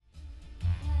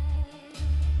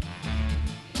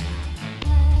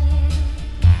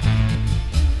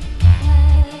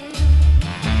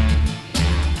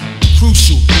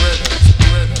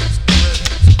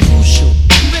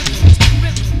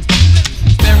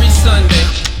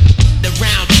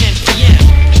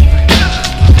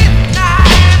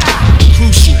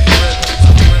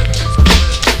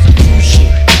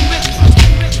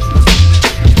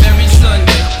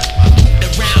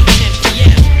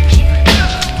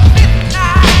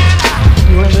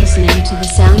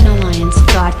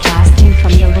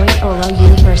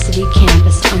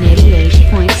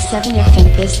90.7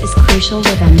 FM. This is Crucial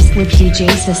Rhythms with DJ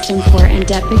System 4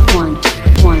 and Epic One.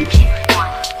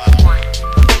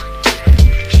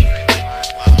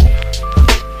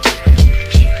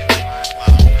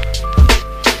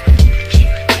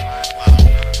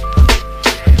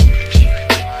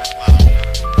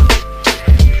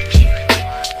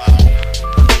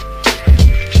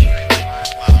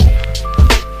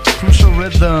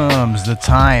 The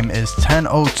time is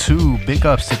 10:02. Big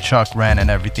ups to Chuck Wren and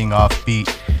everything offbeat,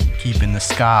 keeping the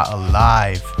ska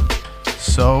alive.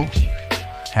 So,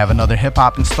 have another hip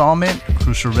hop installment.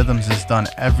 Crucial Rhythms is done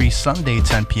every Sunday,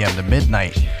 10 p.m. to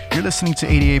midnight. You're listening to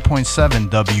 88.7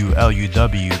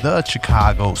 WLUW, the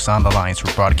Chicago Sound Alliance.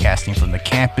 We're broadcasting from the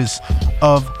campus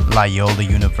of Loyola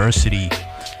University.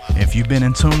 If you've been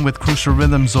in tune with Crucial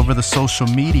Rhythms over the social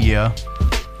media,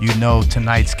 you know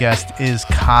tonight's guest is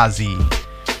Kazi.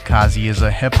 Kazi is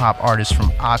a hip-hop artist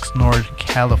from Oxnard,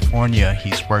 California.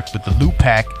 He's worked with the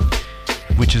Lupac,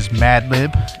 which is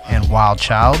Madlib and Wild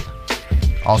Child.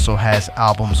 Also has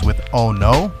albums with Oh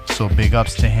No, so big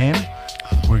ups to him.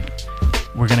 We're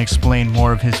going to explain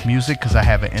more of his music because I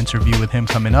have an interview with him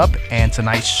coming up, and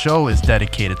tonight's show is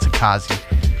dedicated to Kazi.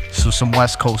 So some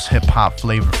West Coast hip-hop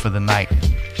flavor for the night.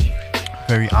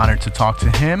 Very honored to talk to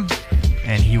him,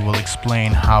 and he will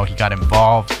explain how he got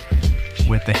involved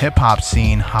with the hip-hop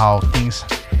scene, how things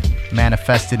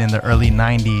manifested in the early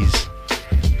 90s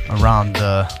around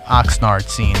the Oxnard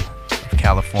scene of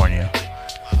California.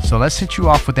 So let's hit you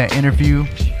off with that interview,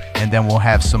 and then we'll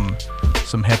have some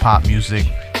hip-hop music,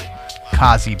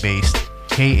 Kazi based,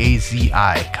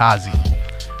 K-A-Z-I, Kazi.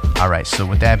 Alright, so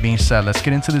with that being said, let's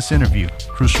get into this interview.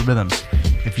 Crucial Rhythms.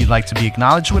 If you'd like to be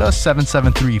acknowledged with us,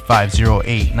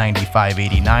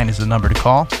 773-508-9589 is the number to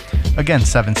call. Again,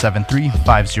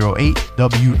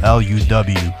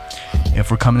 773-508-WLUW.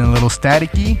 If we're coming in a little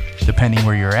staticky, depending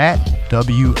where you're at,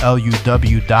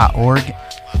 WLUW.org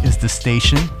is the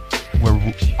station where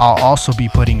I'll also be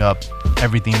putting up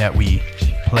everything that we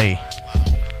play.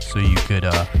 So you could,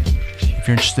 if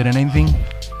you're interested in anything,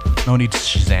 no need to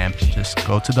Shazam. Just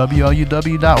go to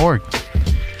WLUW.org.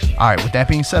 Alright, with that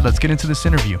being said, let's get into this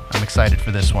interview. I'm excited for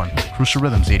this one. Crucial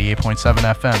Rhythms, 88.7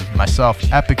 FM. Myself,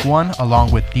 Epic One, along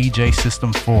with DJ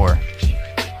System 4.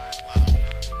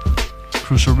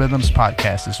 Crucial Rhythms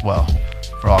podcast as well,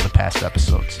 for all the past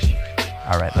episodes.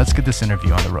 Alright, let's get this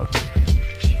interview on the road.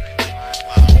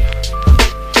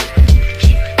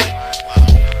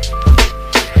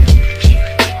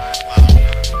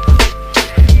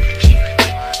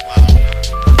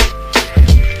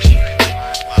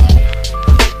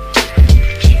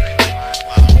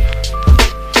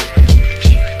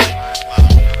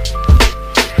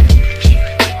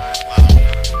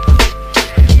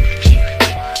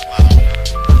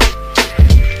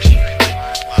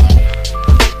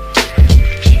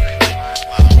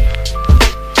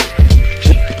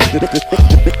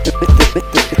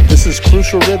 This is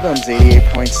Crucial Rhythms,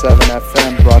 88.7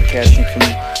 FM, broadcasting from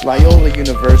Loyola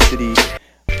University.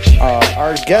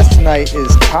 Our guest tonight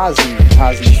is Kazi.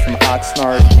 Kazi's from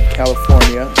Oxnard,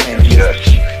 California, and he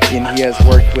has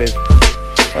worked with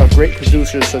great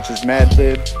producers such as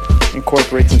Madlib,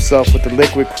 incorporates himself with the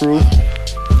Liquid Crew.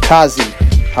 Kazi,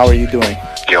 how are you doing?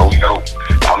 Yo,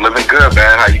 I'm living good,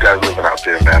 man. How you guys living out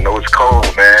there, man? I know it's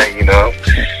cold, man, you know.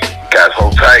 Guys,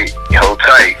 hold tight,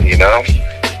 you know?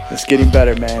 It's getting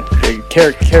better, man.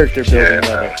 Character building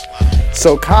better.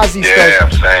 So Kazi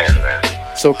I'm saying, man.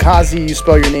 So Kazi, you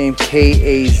spell your name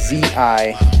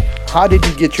K-A-Z-I. How did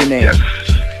you get your name? Yes.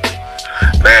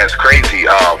 Man, it's crazy.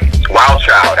 Wild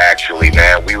Child, actually,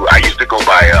 man. I used to go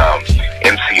by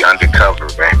MC Undercover,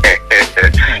 man.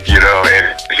 You know,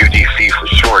 and UDC for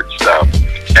short stuff.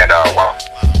 And I'm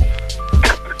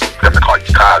gonna call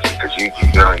you Kazi because you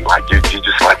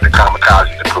just like the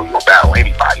kamikaze to prove you'll battle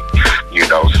anybody, you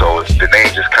know. So the name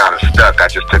just kind of stuck. I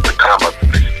just took the comma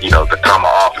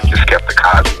off and just kept the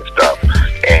Kazi and stuff.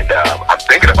 And I'm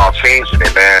thinking about changing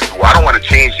it, man. Well, I don't want to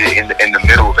change it in the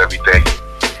middle of everything.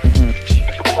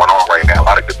 Things are going on right now. A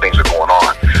lot of good things are going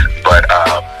on, but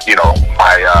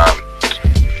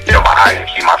my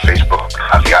IG, my Facebook,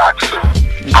 Kazi Ox.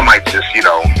 I might just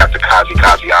have the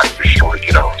Kazi Ox for short,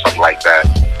 something like that.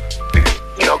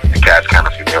 The cats kind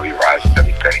of familiarized with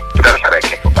everything. But that's how that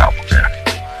came about, man.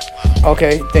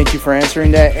 Okay, thank you for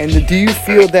answering that. And do you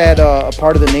feel that a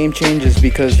part of the name change is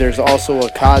because there's also a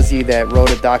Kazi that wrote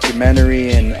a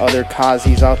documentary and other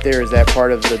Kazis out there? Is that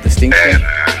part of the distinction?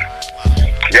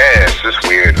 Yeah, it's just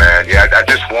weird, man. Yeah, I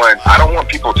don't want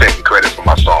people taking credit for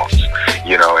my songs,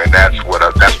 and that's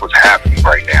what's happening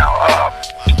right now.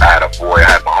 I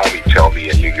had my homie tell me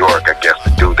in New York, I guess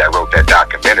the dude that wrote that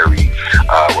documentary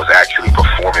was actually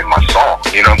performing my song.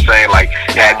 You know what I'm saying? Like,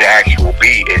 had to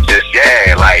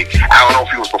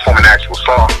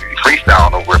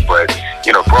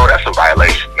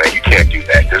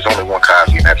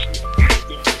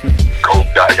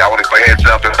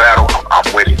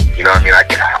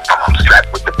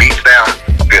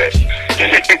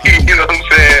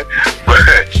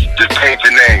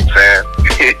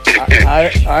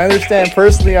I understand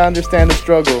personally. I understand the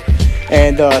struggle,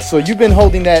 and so you've been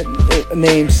holding that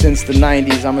name since the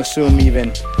 '90s. I'm assuming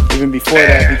even before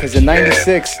that, because in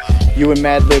 '96 you and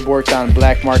Madlib worked on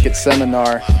Black Market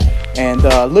Seminar. And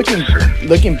looking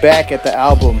back at the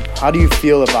album, how do you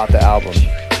feel about the album?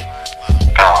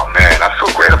 Oh man, I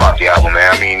feel great about the album,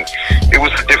 man. I mean, it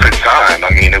was a different time. I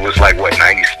mean, it was like what,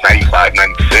 90, 95,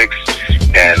 96,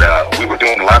 and we were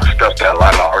doing a lot of stuff that a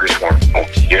lot of artists weren't doing.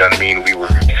 You know what I mean? We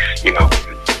were, you know,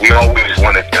 we always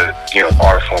wanted the, you know,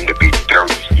 art form to be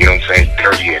dirty. You know what I'm saying?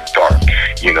 Dirty and dark.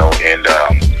 You know, and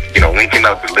you know, linking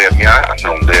up with Liv. Yeah, I've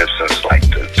known Liv since like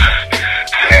the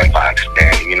Sandbox,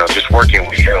 man. You know, just working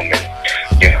with him and,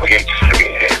 you know, him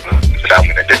put out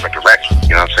in a different direction.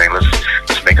 You know what I'm saying?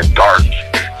 Let's make a dark,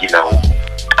 you know,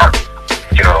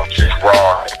 just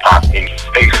raw pop in your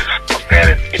face.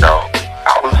 And, you know,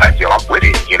 I was like, yo, I'm with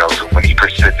it. You know, so when he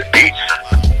presented the beats,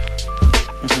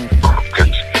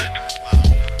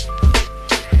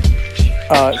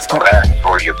 it's kind of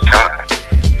story of the time.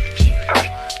 You know?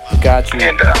 Got you.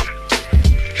 And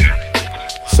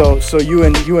so you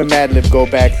and Madlib go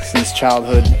back since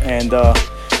childhood, and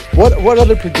what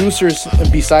other producers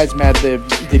besides Madlib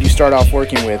did you start off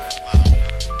working with?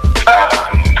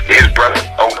 His brother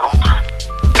Ono,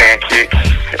 Pancake,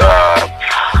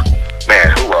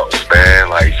 man, who else, man?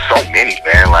 Like so many,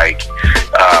 man. Like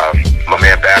my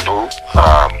man Babu,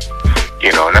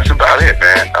 you know, and that's about it,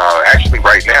 man. Actually,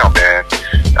 right now, man,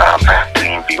 I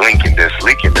didn't even be leaking this,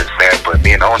 man. But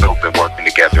me and Ono have been working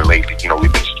together lately. You know,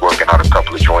 we've been just working on a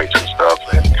couple of joints and stuff,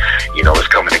 and you know, it's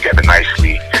coming together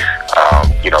nicely.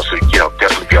 You know, so you know,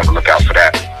 definitely be on the lookout for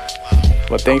that.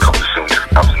 Well, thanks. Coming soon.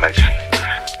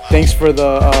 Thanks for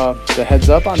the heads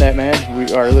up on that, man.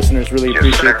 Our listeners really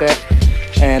appreciate that.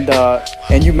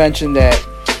 And you mentioned that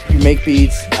you make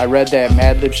beats. I read that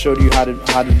Madlib showed you how to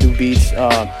do beats.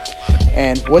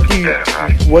 And what do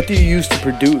you use to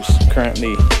produce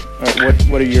currently?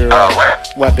 What are your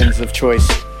weapons of choice?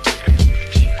 The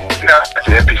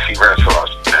MPC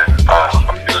Renaissance.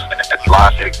 I'm using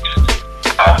Logic,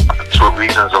 2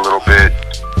 Reasons a little bit.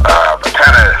 I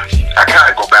kind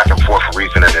of go back and forth for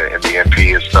Reason in the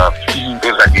MP and stuff. It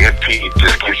was like the MP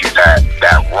just gives you that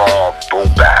raw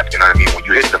boom bap. You know what I mean? When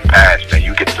you hit the pads, man,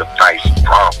 you get the nice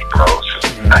prompt, bro. It's just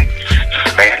like,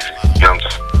 it's amazing. You know what I'm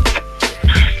saying?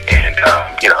 And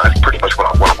you know, that's pretty much what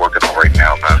I'm working on right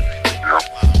now, man. You know,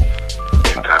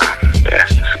 and yeah,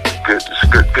 it's a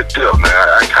good deal, man. I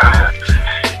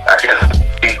guess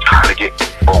been trying to get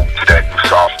to that new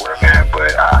software, man.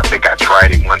 But I think I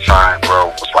tried it one time, bro.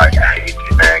 It was like, I hate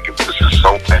it, man. This is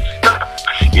so much stuff.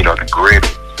 You know, the grid is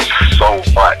so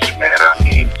much, man. I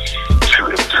mean,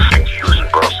 it's just confusing,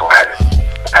 bro. So I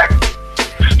had to,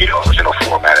 you know, original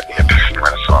format of the MPC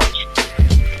Renaissance.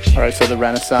 All right, so the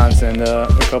Renaissance and a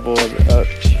couple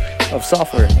of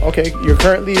software. Okay, you're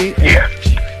currently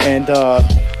and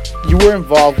you were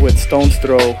involved with Stone's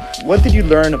Throw. What did you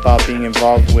learn about being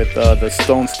involved with the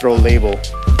Stone's Throw label?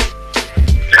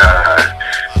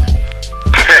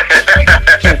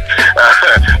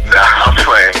 I'm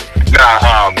playing.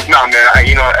 Nah, man.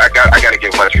 You know, I gotta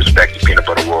give much respect to Peanut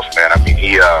Butter Wolf, man. I mean,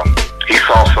 he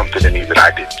saw something in me that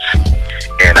I didn't see,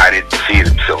 and I didn't see it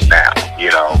until now.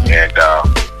 You know, and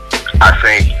I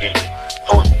think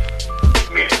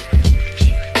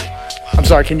I'm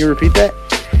sorry. Can you repeat that?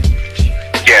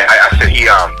 Yeah, I said he.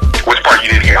 Which part you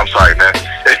didn't hear? I'm sorry, man.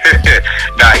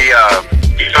 Nah, he.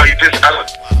 You know, he just. I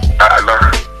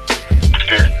learned.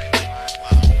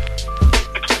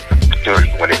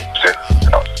 When it said,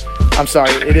 I'm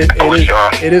sorry.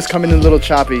 It is coming in a little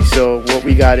choppy. So what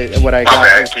we got what I got.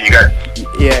 Okay, so you got.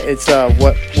 Yeah, it's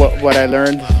what I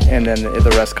learned, and then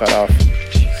the rest cut off.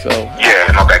 So.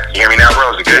 Yeah, no, can you hear me now,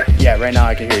 bro? Is it good? Yeah, right now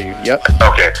I can hear you. Yep.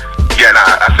 Okay. Yeah,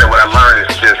 nah. I said what I learned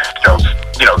is just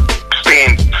you know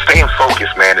staying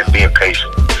focused, man, and being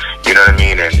patient. You know what I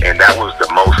mean? And that was the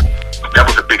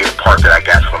biggest part that I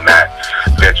got from that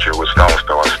venture with Stone's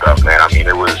Throw and stuff, man. I mean,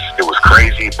 it was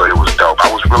crazy, but it was dope.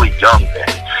 I was really young then,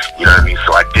 you know what I mean?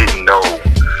 So I didn't know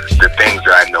the things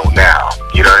that I know now,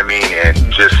 you know what I mean? And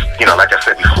just, you know, like I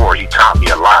said before, he taught me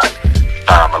a lot.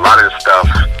 A lot of the stuff,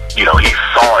 you know, he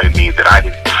saw in me that I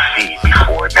didn't see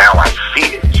before. Now I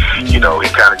see it. You know, he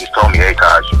kind of just told me, hey,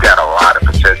 guys, you got a lot of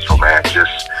potential, man.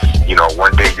 Just, you know,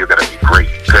 one day you're going to be great.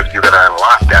 You're going to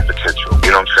unlock that potential.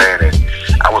 You know what I'm saying? And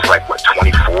I was like, what,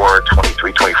 24,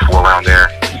 23, 24 around there.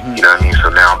 You know what I mean? So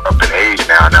now I'm up in age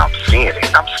now, and now I'm seeing it.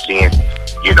 I'm seeing,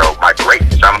 you know, my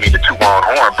greatness. I don't need the 2-on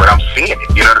horn, but I'm seeing it.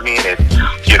 You know what I mean? And,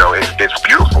 you know, it's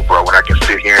beautiful, bro, when I can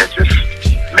sit here and just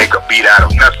make a beat out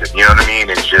of nothing. You know what I mean?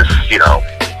 It's just, you know,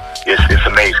 it's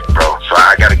amazing, bro. So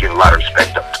I got to give a lot of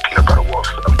respect up to Peanut Butter Wolf.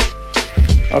 So.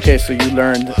 Okay, so you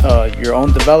learned your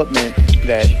own development.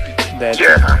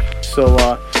 Yeah.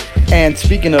 So, and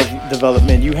speaking of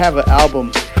development, you have an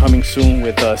album coming soon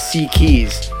with C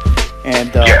Keys.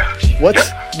 And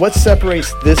what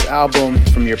separates this album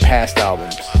from your past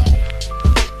albums?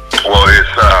 Well,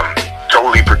 it's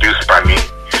totally produced by me.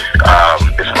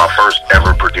 It's my first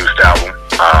ever produced album.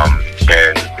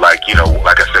 And like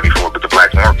I said before with the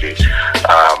Black Market,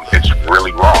 it's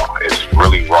really raw. It's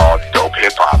really raw, dope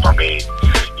hip hop. I mean,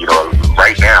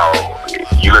 right now,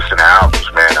 you listen to albums,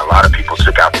 man, a lot of people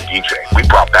took out the DJ. We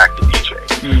brought back the DJ.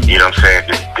 You know what I'm saying?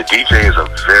 The DJ is a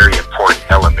very important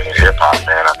element in hip hop,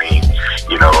 man. I mean,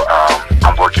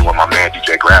 I'm working with my man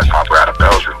DJ Grasshopper out of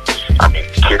Belgium. I mean,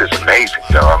 the kid is amazing,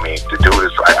 though. I mean, the dude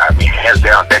is, hands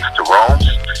down next to Rome's,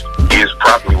 he is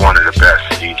probably one of the best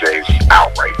DJs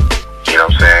out right now. You know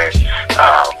what I'm saying?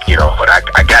 But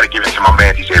I gotta give it to my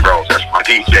man DJ Rose. That's my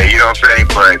DJ, you know what I'm saying?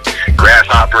 But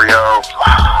Grasshopper,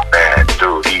 man,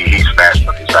 dude, he smashed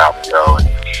on this album, and,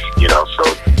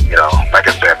 like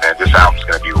I said, man, this album's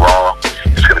gonna be raw.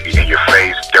 It's gonna be in your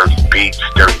face, dirty beats,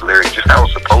 dirty lyrics, just how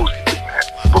it's supposed to be, man.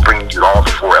 We're bringing you all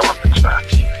the four elements, man,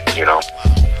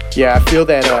 Yeah, I feel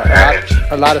that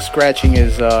a lot of scratching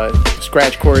is,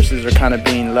 scratch choruses are kind of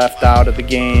being left out of the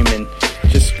game, and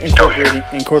just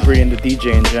incorporating the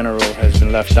DJ in general has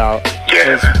been left out.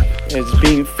 Yeah. It's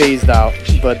being phased out,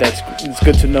 but it's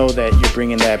good to know that you're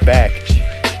bringing that back.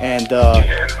 And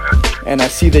I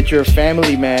see that you're a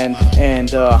family man. And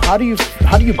how do you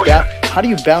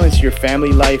balance your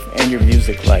family life and your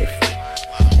music life?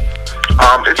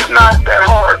 It's not that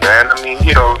hard, man. I mean,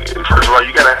 first of all,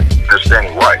 you gotta understand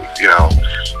your wife.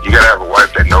 You gotta have a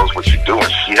wife that knows what you do,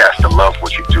 and she has to love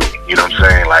what you do. You know what I'm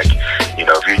saying? Like,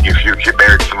 if you're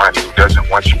married to somebody who doesn't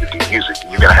want you to do music,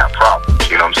 you're gonna have problems.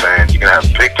 You know what I'm saying? You're gonna have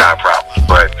big time problems.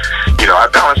 But I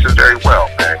balance it very well,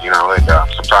 man. And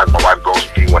sometimes my wife goes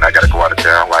with me when I gotta go out of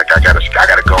town. Like I gotta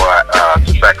go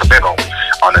to Sacramento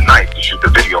on the night to shoot the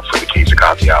video for the Keys to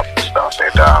Cosby album and stuff.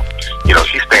 And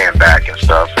she's staying back and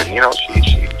stuff. And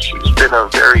she's been a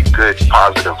very good,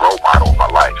 positive role model in my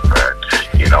life, man.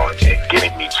 And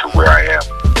getting me to where I am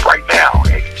right now,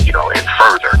 and and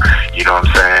further. You know what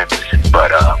I'm saying?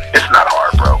 But it's not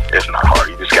hard, bro. It's not hard.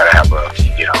 You just gotta have a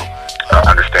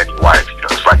understanding wife.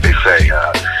 It's like they say,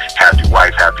 happy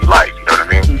wife, happy life. You know what I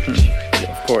mean? Mm-hmm.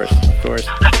 Yeah, of course.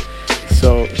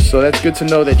 So that's good to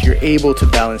know that you're able to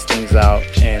balance things out,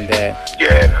 and that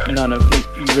none of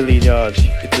really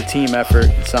it's a team effort.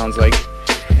 It sounds like,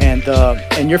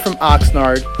 and you're from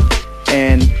Oxnard,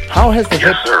 and how has the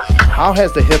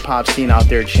hip hop scene out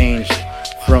there changed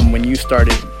from when you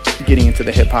started getting into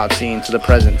the hip hop scene to the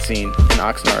present scene in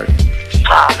Oxnard?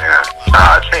 Oh man,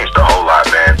 it changed a whole lot,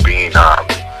 man. Being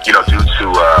due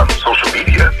to social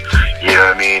media, you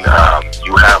know what I mean.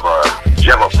 You have a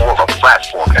more of a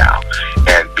platform now,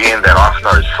 and being that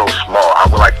Oxnard is so small, I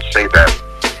would like to say that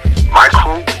my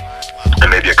crew and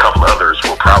maybe a couple others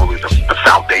were probably the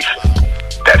foundation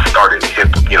that started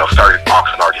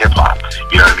Oxnard hip hop.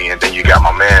 You know what I mean? And then you got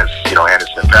my man's,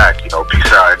 Anderson .Paak,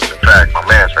 P-Side Anderson .Paak, my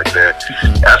man's right there.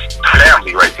 That's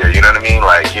family right there. You know what I mean?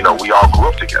 Like, we all grew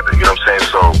up together. You know what I'm saying?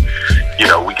 So,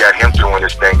 we got him doing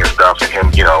his thing and stuff, and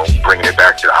him, bringing it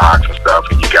back to the Ox and stuff.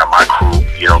 And you got my crew,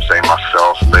 you know what I'm saying?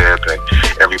 Myself, Lib, and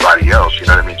everybody else. You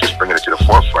know what I mean? Just bringing it to the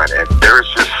forefront. And there's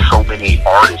just so many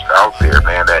artists out there,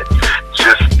 man, that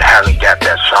just haven't got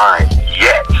that shine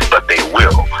yet, but they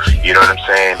will. You know what I'm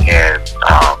saying? And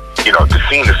the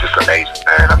scene is just amazing,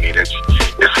 man. I mean, it's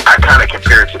I kind of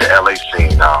compare it to the LA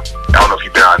scene. I don't know if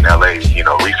you've been out in LA,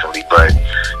 recently, but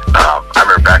I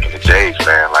remember back in the days,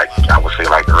 man, like I would say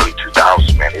like early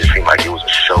 2000s, man, it seemed like it was a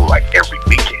show like every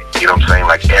weekend. You know what I'm saying?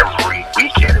 Like every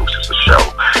weekend it was just a show.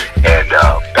 And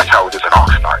that's how it is in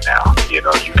Oxnard now. You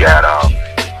got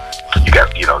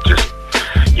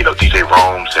DJ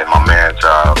Rome's and my man's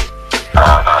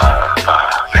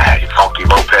Funky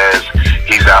Lopez.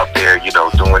 He's out there,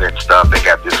 doing it and stuff. They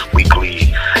got this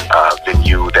weekly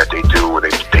venue that they do where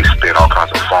they spin all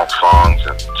kinds of funk songs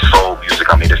and soul music.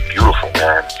 I mean, it's beautiful,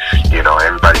 man.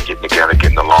 Everybody getting together,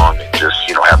 getting along, and just,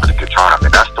 having a good time.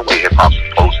 And that's the way hip hop's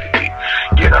supposed to be.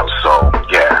 So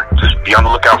yeah, just be on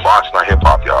the lookout for Oxnard hip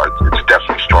hop, y'all. It's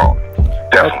definitely strong.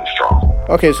 Definitely strong.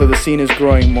 Okay, so the scene is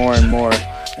growing more and more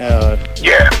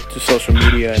to social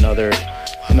media and other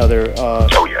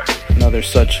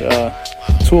such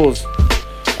tools.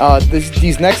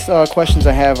 These next questions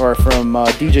I have are from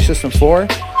DJ System 4.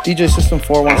 DJ System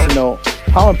 4 wants to know,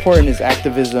 how important is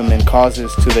activism and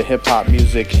causes to the hip-hop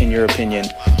music in your opinion?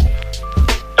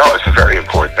 Oh, it's very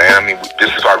important, man. I mean,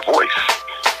 this is our voice.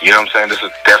 You know what I'm saying? This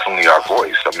is definitely our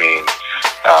voice. I mean,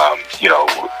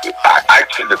 I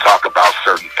tend to talk about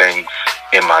certain things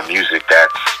in my music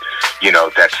that's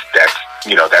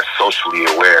that's socially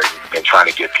aware and trying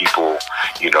to get people,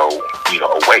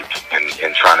 awake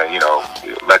and trying to,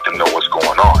 let them know what's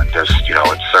going on. There's,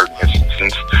 in certain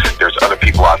instances, there's other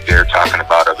people out there talking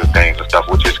about other things and stuff,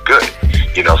 which is good.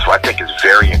 So I think it's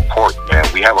very important, man.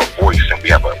 We have a voice and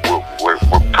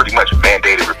we're pretty much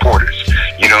mandated reporters.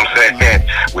 You know what I'm saying?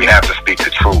 We have to speak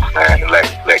the truth, man, and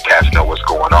let cats know what's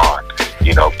going on.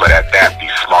 But at that, be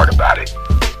smart about it.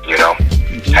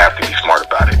 Have to be smart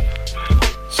about it.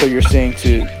 So you're saying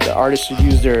the artists should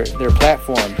use their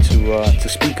platform to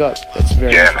speak up. That's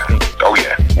very interesting. Man. Oh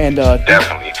yeah. And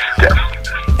definitely.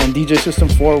 And DJ System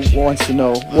 4 wants to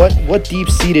know what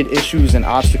deep-seated issues and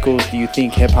obstacles do you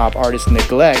think hip-hop artists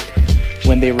neglect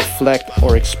when they reflect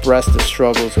or express the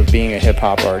struggles of being a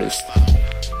hip-hop artist?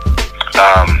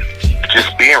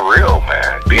 Just being real,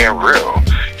 man. Being real.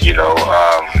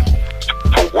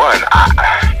 For one,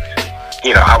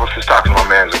 I was just talking to my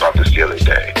mans about this the other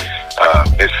day.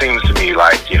 It seems to me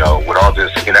like, with all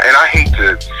this, and I hate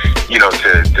to,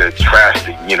 to trash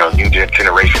the, new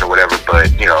generation or whatever, but,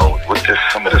 with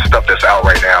some of the stuff that's out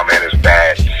right now, man, is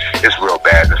bad. It's real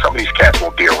bad. And some of these cats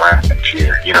won't be around next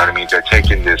year. You know what I mean? They're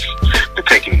taking these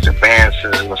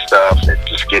advances and stuff and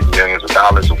just getting millions of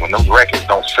dollars. And when those records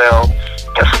don't sell,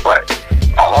 guess what?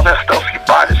 All that stuff you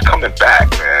bought is coming back,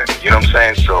 man. You know what I'm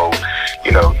saying? So,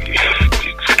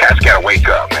 these cats gotta wake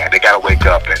up, man. They gotta wake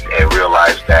up and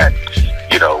realize that,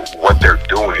 what they're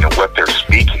doing and what they're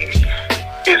speaking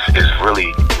is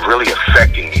really, really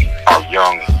affecting our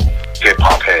young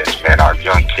hip-hop heads, man, our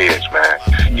young kids, man.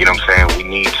 You know what I'm saying? We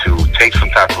need to take some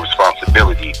type of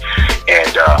responsibility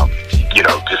and,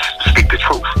 just speak the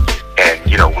truth. And,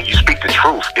 when you speak the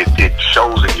truth, it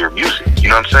shows in your music. You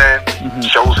know what I'm saying? Mm-hmm. It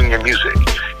shows in your music,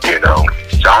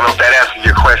 So I don't know if that answers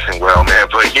your question well, man,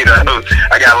 but,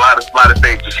 I got a lot of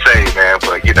things to say, man,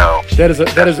 but,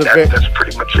 that's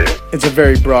pretty much it. It's a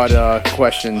very broad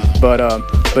question, but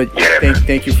yeah,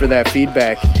 thank you for that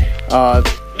feedback.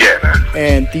 Yeah, man.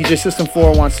 And DJ System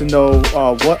 4 wants to know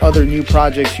what other new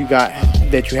projects you got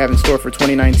that you have in store for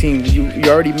 2019.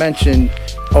 You already mentioned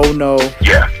Oh No.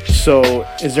 Yeah. So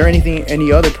is there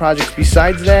any other projects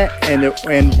besides that? And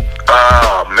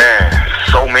oh man,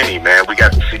 so many, man. We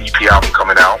got the CDP album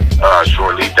coming out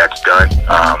shortly. That's done.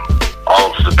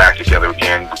 All of us are back together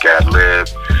again. We got Live,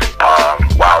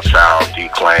 Wild Child,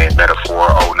 Declaim, Metaphor,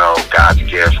 Oh No, God's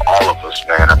Gift, all of us,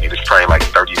 man. I mean, it's probably like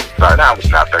 30,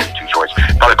 not 32 joints,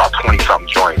 probably about 20-something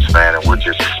joints, man, and we're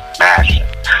just smashing.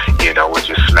 We're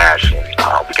just smashing.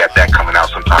 We got that coming out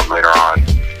sometime later on,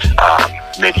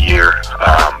 mid-year.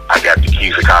 I got the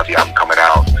Keys of Kazi album coming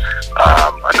out,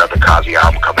 another Kazi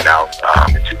album coming out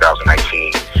in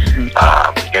 2019.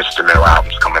 Instrumental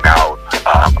albums coming out.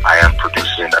 I am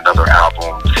producing another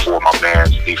album for my man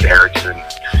Steve Erickson.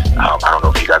 I don't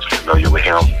know if you guys are familiar with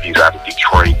him. He's out of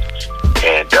Detroit.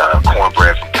 And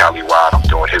Cornbread from Cali Wild, I'm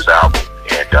doing his album.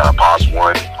 And Pause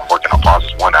One, I'm working on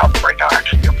Pause's One album right now.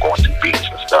 Actually, I'm going through beats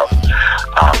and stuff.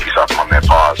 Peace out to my man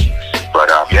Pause. But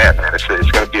yeah, man, it's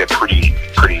going to be a pretty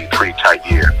tight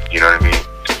year. You know what I mean?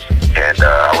 And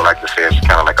I would like to say it's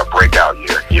kind of like a breakout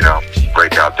year.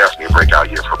 Definitely a breakout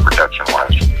year for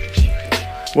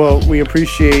production-wise. Well, we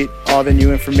appreciate all the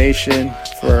new information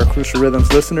for our Crucial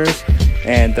Rhythms listeners,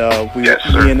 and we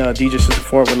and DJ System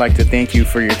 4 would like to thank you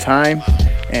for your time.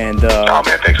 And oh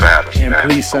man, thanks for having me. And man.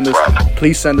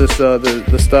 please send us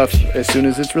the stuff as soon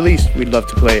as it's released. We'd love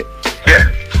to play it. Yeah,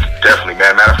 definitely,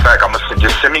 man. Matter of fact, I'm gonna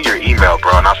just send me your email,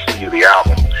 bro, and I'll send you the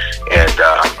album, and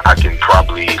I can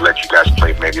probably let you guys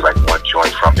play maybe like one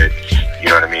joint from it. You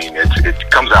know what I mean?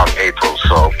 It comes out in April,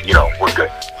 so we're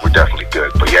good. We're definitely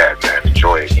good. But yeah, man,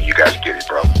 enjoy it, and you guys get it,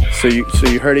 bro. So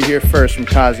you heard it here first from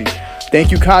Kazi.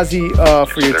 Thank you, Kazi,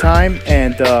 for your time,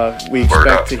 and we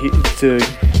expect to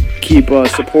keep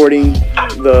supporting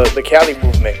the Cali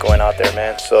movement going out there,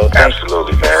 man. So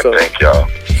absolutely, man. Thank y'all.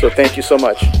 So thank you so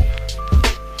much.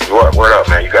 Word up,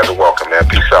 man. You guys are welcome, man.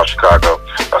 Peace out, Chicago.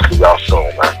 I'll see y'all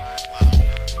soon, man.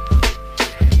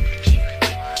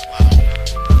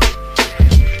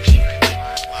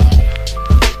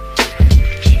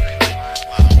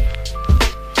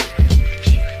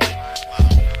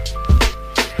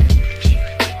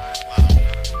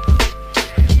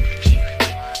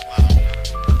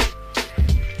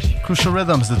 Crucial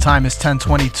Rhythms, the time is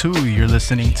 10:22. You're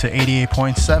listening to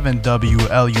 88.7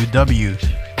 WLUW,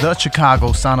 the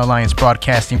Chicago Sound Alliance,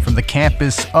 broadcasting from the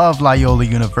campus of Loyola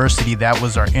University. That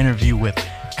was our interview with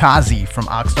Kazi from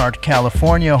Oxnard,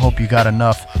 California. Hope you got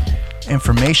enough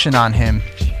information on him.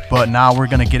 But now we're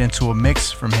going to get into a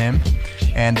mix from him.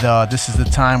 And this is the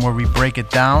time where we break it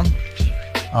down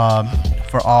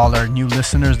for all our new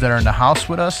listeners that are in the house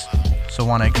with us. So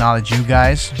want to acknowledge you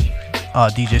guys.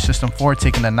 DJ System 4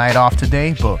 taking the night off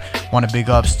today, but want to big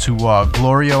ups to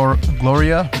Gloria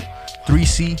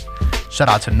 3C. Shout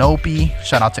out to Nopi.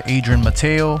 Shout out to Adrian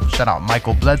Mateo. Shout out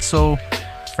Michael Bledsoe,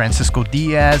 Francisco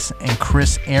Diaz, and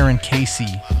Chris Aaron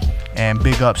Casey. And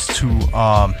big ups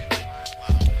to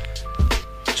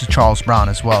Charles Brown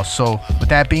as well. So with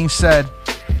that being said,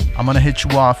 I'm gonna hit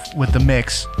you off with the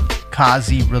mix,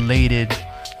 Kazi related.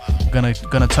 Gonna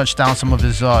touch down some of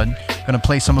his gonna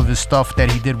play some of his stuff that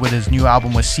he did with his new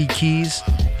album with C Keys,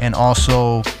 and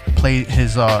also play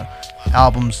his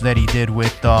albums that he did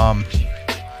with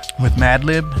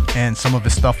Madlib, and some of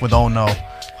his stuff with Oh No,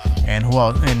 and who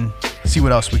else, and see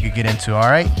what else we could get into. All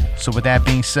right, so with that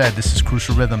being said, this is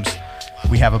Crucial Rhythms.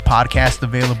 We have a podcast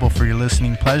available for your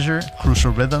listening pleasure,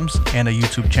 Crucial Rhythms, and a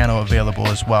YouTube channel available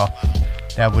as well.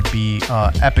 That would be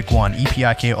Epic One,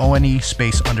 EPIKONE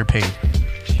space underpaid.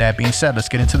 That being said, let's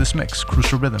get into this mix.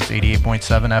 Crucial Rhythms,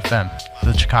 88.7 FM.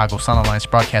 The Chicago Sound Alliance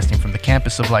broadcasting from the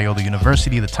campus of Loyola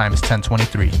University. The time is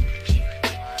 10:23.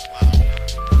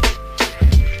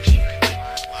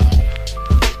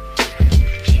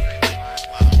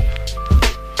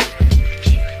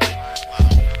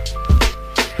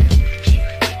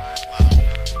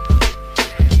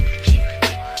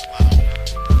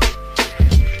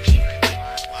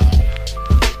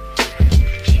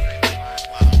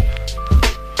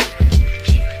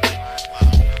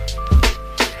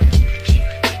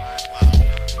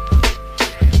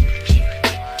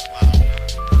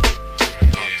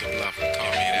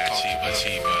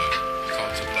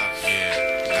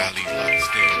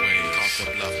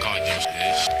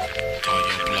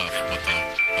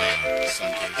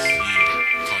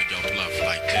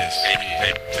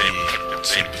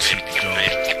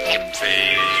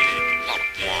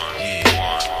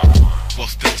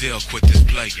 What's the deal? Quit this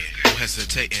playing. No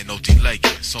hesitating, no delaying.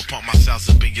 So pump my sounds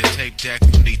up in your tape deck.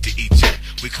 No need to eat yet.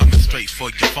 We coming straight for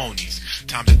your phonies.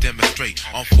 Time to demonstrate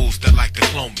on fools that like to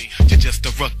clone me. You're just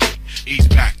a rookie. Each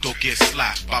back, don't get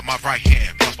slapped by my right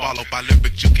hand. Plus followed by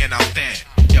lyrics you cannot stand.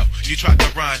 Yo, you tried to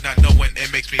run, not knowing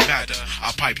it makes me madder.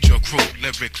 I piped your crew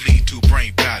lyrically to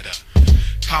brain batter.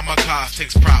 Kamikaze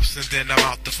takes props and then I'm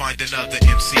out to find another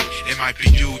MC. It might be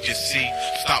you see.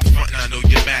 Stop frontin', I know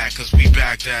you're mad, cause we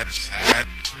bagged at us.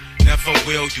 Never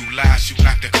will you last, you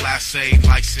lack the Class A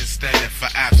license standing for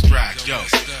abstract. Yo,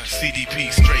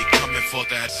 CDP straight coming for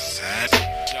that sad.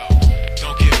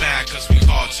 Don't get mad cause we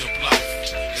called your bluff.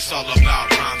 It's all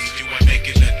about rhymes and you ain't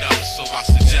making enough. So I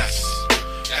suggest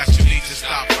that you need to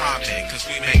stop rhyming, cause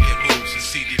we making moves and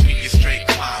CDP is straight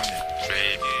climbing.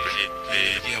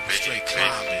 Yeah, we straight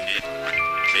climbing.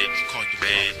 Call you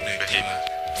bluff, nigga.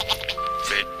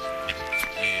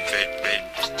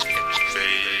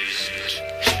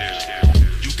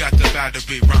 You got the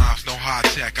battery rhymes, no high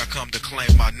tech. I come to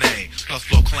claim my name, plus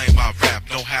proclaim my rap,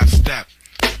 no half step.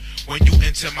 When you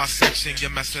enter my section,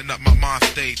 you're messing up my mind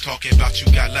state. Talking about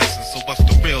you got lessons, so what's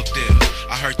the real deal?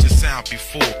 I heard your sound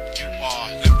before. You are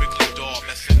lyrically dull,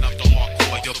 messing up the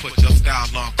hardcore. You'll put your style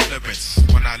on clearance.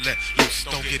 When I let loose,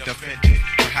 don't get offended.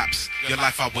 Perhaps your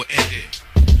life I will end it.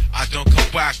 I don't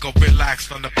come back or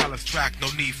relax on the palace track. No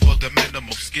need for the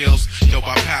minimum skills. Yo,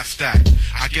 I passed that.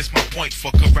 I guess my point for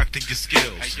correcting your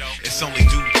skills. It's only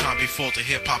due time before the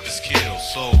hip hop is killed.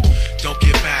 So don't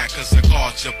get mad cause I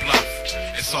called your bluff.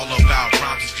 It's all about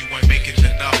rhymes and you ain't making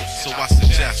enough. So I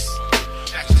suggest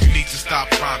you need to stop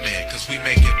rhyming, cause we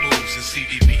making moves and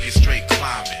CDP is straight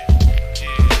climbing.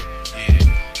 Yeah,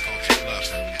 called your bluff.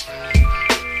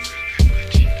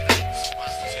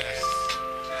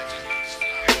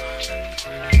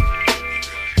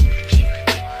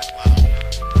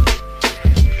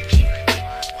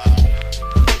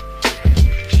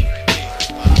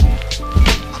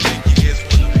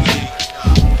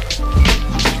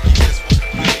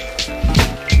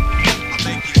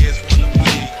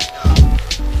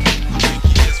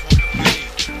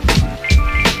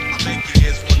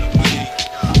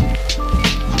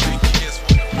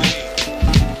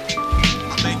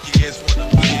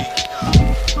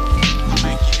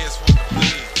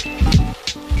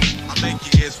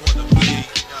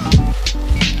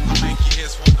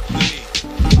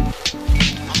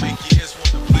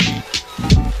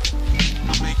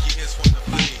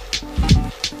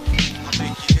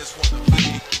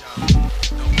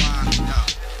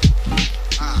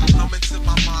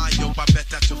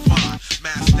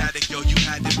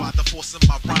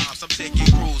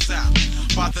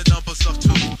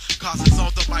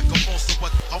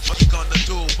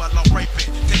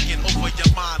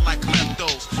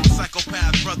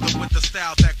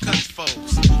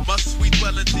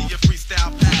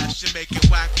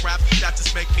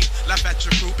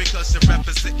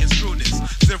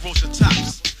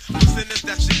 Sinners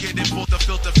that should get it for the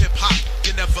field of hip hop.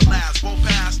 You never last, won't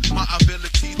pass my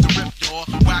ability to rip your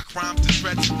whack rhymes to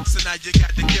shreds. So now you got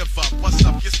to give up. What's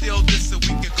up? You're still this, so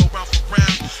we can go round for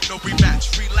round. No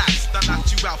rematch, relax. I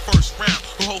knocked you out first round.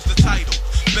 Who holds the title?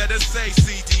 Better say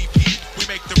CDP. We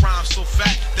make the rhymes so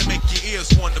fat they make your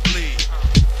ears wanna bleed.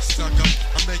 Sucker,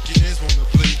 I make your ears wanna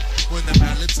bleed. When the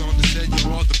mallet's on the set,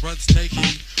 yo, all the brothers take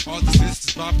heat. All the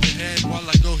sisters bop their head while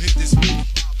I go hit this beat.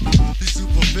 Be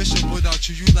superficial without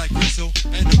you, you like gristle.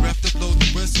 And the ref to blow the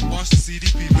whistle, watch the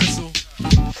CDP whistle.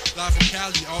 Live from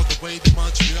Cali all the way to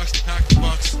Montreal to pack the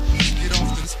bucks. Get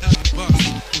off the selling bucks,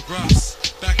 the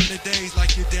gruffs. Back in the days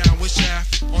like you're down with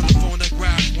Shaft. On the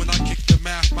phonograph when I kick the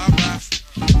math, my wrath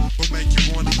will make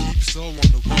you wanna keep your soul on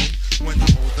the road. When I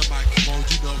hold the microphone,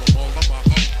 you know I'm all on my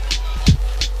own.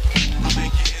 I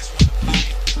make your ears wanna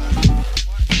bleed.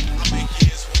 I make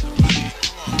your ears wanna bleed.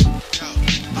 Come on, yo.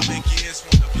 I make your ears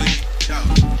wanna bleed, yo.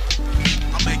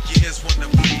 I make your ears wanna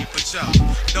bleed, but yo,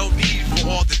 no need for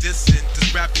all the dissing.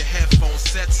 Just grab your headphone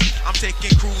sets. I'm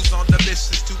taking crews on the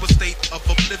missions to a state of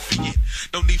oblivion.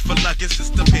 No need for luggage,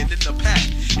 just a pen in the pack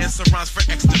and some rhymes for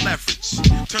extra leverage.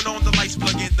 Turn on the lights,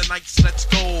 plug in the nights, let's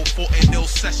go for an ill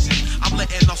session. I'm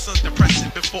letting off some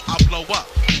depression before I blow up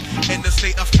in the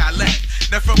state of Calais.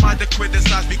 Never mind to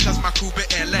criticize because my crew been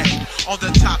LA on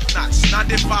the top notch.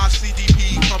 95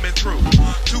 CDP coming through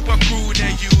to a crew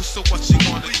than you. So what you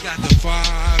gonna do? We got the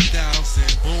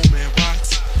 5,000 booming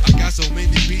watts. I got so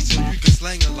many beats so you can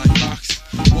slang it like rocks.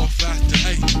 More faster,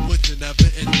 hey, with the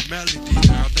never ending melody.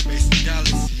 Now the Mason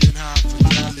Galaxy and high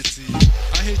fidelity.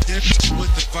 I hit this with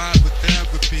the vibe with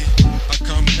therapy. I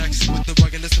come next with the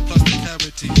ruggedness and plus the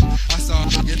clarity. I saw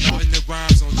you know in the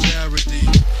rhymes on charity.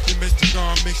 The Mr.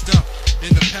 Gone mixed up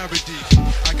in the parody.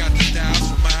 I got the styles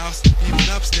from my house, even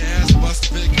upstairs.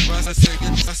 Bust big buzz, I say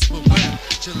get just for where.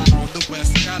 Chillin' on the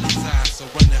West Cali side, so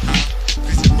running high.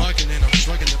 Cause you're rugged and I'm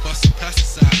struggling to bust some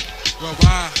pesticide. Well,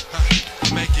 why?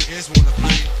 I make your ears wanna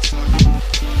bleed.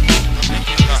 I make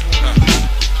your ears wanna bleed.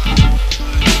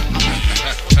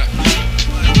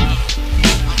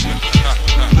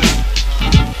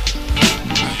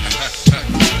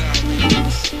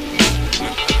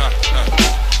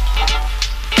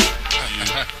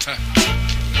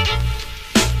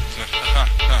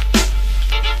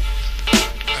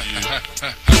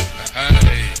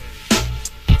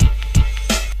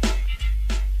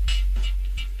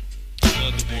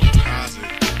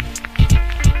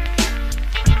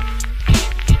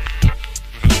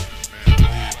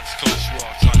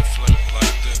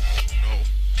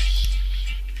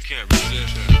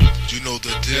 You know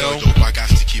the deal, yo, I got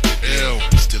to keep it ill.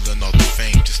 Still another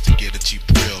fame just to get a cheap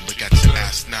thrill. Look at your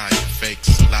ass now, you fake,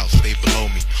 sell out, stay below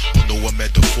me. Although a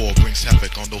metaphor brings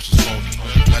havoc on those who's phony.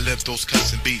 I live those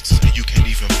cuts and beats, and you can't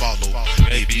even follow.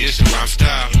 Maybe it's your rhyme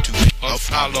style, you too up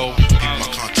follow. Keep my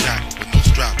contact with no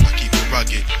strap, I keep it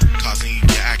rugged. Causing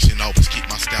your action, always keep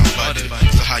my style budded.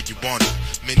 So how you want it,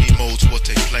 many modes will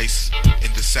take place.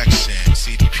 In the section,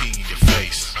 CDP in your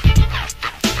face.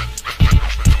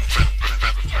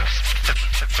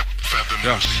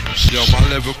 Yo, my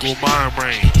lyrical mind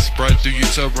range spread through your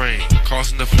terrain,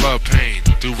 causing the flood pain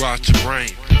throughout your brain.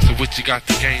 So what you got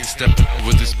to gain stepping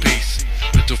over this piece?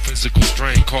 Mental physical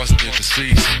strain causing your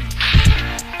disease.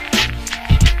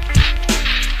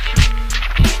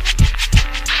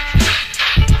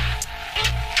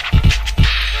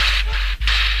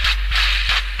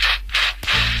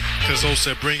 Cause O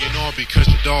said bring it on because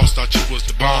your dogs thought you was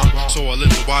the bomb. So I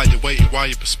listen while you're waiting, while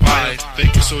you perspire.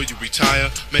 Thinking so you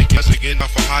retire, making us again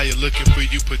off for hire. Looking for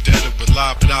you, put dead or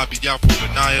alive, but I'll be out for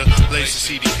Benaya.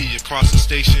 Lazy CDP across the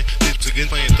station. This again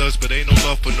playing thugs, but ain't no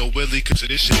love for no Willie. Cause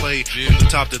this shit played from the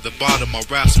top to the bottom. My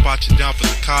rap spot you down for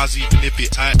the cause. Even if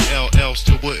it's ILL,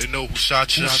 still wouldn't know who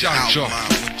shot you. Outline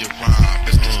with your rhyme,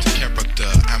 it's just a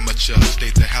character. Amateur,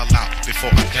 stay the hell out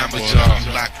before I damage you.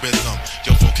 You lack rhythm,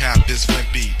 your vocab is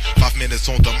wimpy. 5 minutes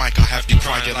on the mic, I have you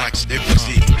crying like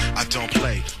Stiffy. I don't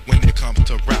play when it comes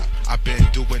to rap. I've been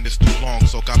doing this too long,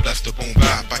 so God bless the boom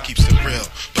bap. I keeps it real,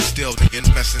 but still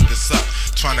niggas messing this up.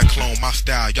 Trying to clone my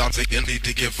style, y'all niggas need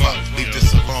to give up. Leave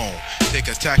this alone. Take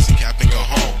a taxi cab and go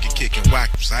home. Get kicking whack,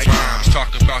 right? Rhymes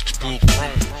talking about your full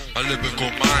grown. A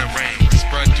lyrical mind range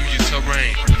spread through your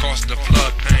terrain, causing the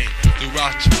flood pain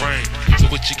throughout your brain. So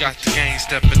what you got to gain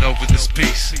stepping over this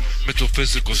piece? Mental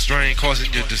physical strain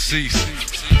causing your decease.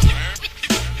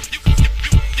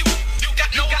 You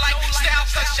got no like style,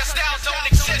 such your style don't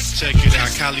exist. Check it out,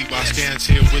 Cali by stands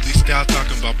here, really style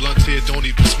talking about blunts here. Don't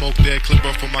even smoke there, clip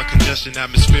up from my congestion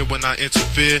atmosphere when I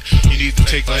interfere. You need to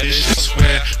take like this shit,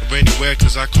 swear, or anywhere,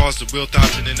 cause I cause the real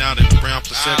thoughts in and out in the brown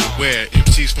plus everywhere.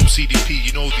 MCs from CDP,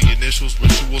 you know the initials,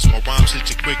 rituals, my rhymes hit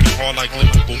you quick and hard like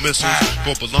lippable missiles.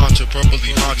 Verbal launcher,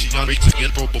 verbally haunt you, young reach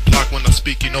again, verbal block when I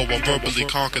speak, you know I verbally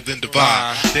conquer, then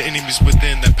divide. The enemies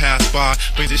within that pass by,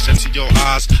 bring this shit to your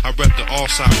eyes. I rep the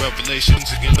all-side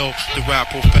revelations, and you know the rap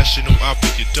professional out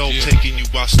with your dope, taking you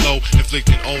out slow,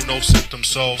 inflicting no symptoms.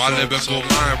 So my lyrical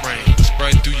mind range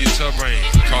spread through your terrain,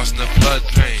 causing a flood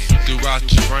pain throughout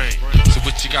your brain. So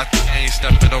what you got to aim,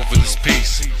 stepping over this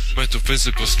piece, mental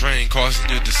physical strain causing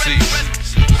your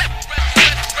decease.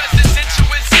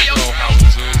 Know how to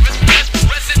do.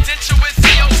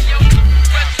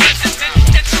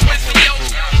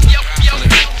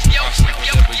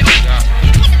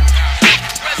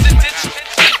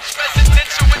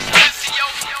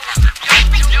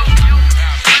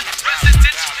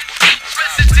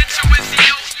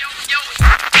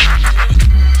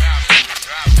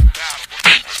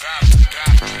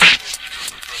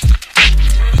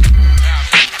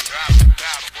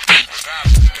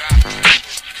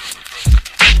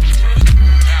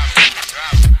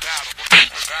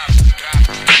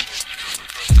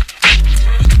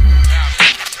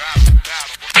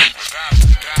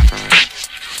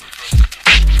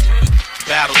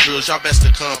 Y'all best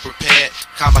to come prepared.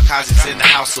 Kamikazes in the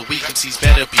house, so weak MCs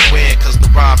better beware. Cause the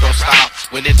rhyme don't stop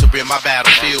when entering my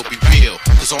battlefield. Be real,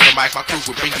 cause on the mic my crew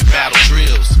will bring you battle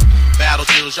drills. Battle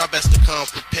drills, y'all best to come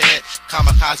prepared.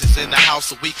 Kamikazes in the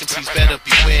house, so weak MCs better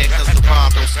beware. Cause the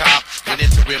rhyme don't stop when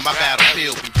entering my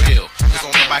battlefield. Be real, cause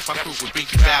on the mic my crew will bring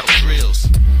you battle drills.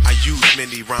 I use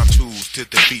many rhyme tools to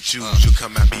defeat you. You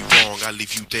come at me wrong, I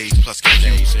leave you dazed plus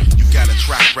confused. You got a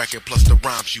track record plus the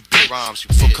rhymes you bit.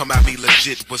 So come at me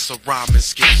legit with some rhyming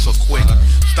skits so quick.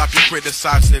 Stop your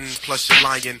criticizing plus you're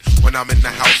lying. When I'm in the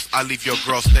house, I leave your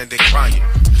girl standing crying.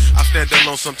 I stand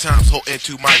alone sometimes holding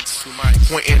two mics,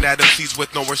 pointing at MCs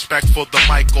with no respect for the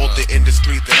mic or the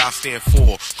industry that I stand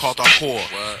for, called our core.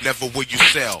 Never will you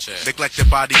sell, neglected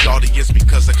by the audience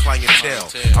because of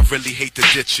clientele. I really hate to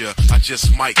ditch ya, I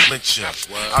just might lynch ya.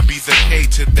 I be the K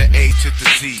to the A to the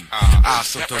Z. I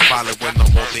something violent when I'm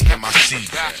on the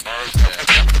MIC.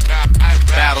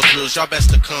 Battle drills, y'all best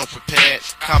to come prepared.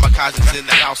 Kamikazes in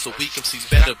the house, so weak MCs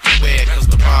better beware. Cause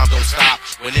the rhyme don't stop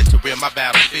when entering my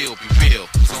battlefield. Be real,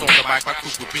 cause on the mic my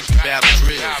crew will bring you battle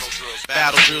drills.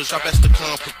 Battle drills, y'all best to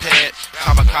come prepared.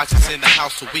 Kamikazes in the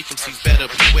house, so weak MCs better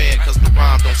beware. Cause the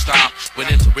rhyme don't stop when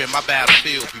entering my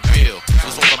battlefield. Be real,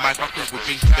 cause on the mic my crew will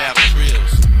bring you battle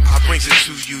drills. I brings it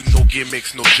to you, no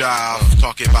gimmicks, no jive.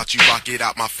 Talking about you, rock it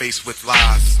out my face with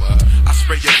lies. I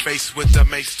spray your face with the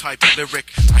mace type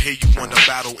lyric. I hear you want to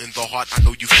battle in the heart, I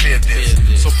know you fear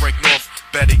this. So break north,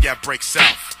 better yet break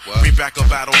south. Bring back a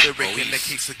battle lyric in the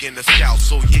case again the scout.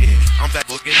 So yeah, I'm that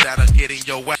looking that'll get in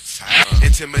your ass.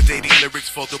 Intimidating lyrics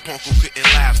for the punk who couldn't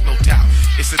last, no doubt.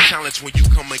 It's a challenge when you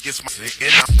come against my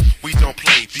we don't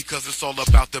play because it's all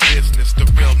about the business, the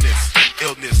realness,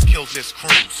 illness, killness,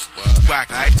 crews. Whack,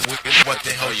 what the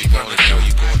hell you gonna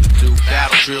do?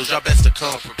 Battle drills, y'all best to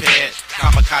come prepared.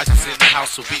 Kamikazes in the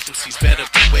house, so weak MCs better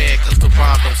beware. Cause the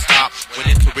rhyme don't stop when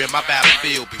entering my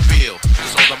battlefield. Be real,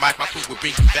 cause on the mic my crew will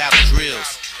bring you battle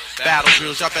drills. Battle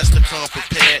drills, y'all best to come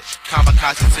prepared.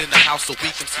 Kamikazes in the house, so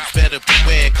weak MCs better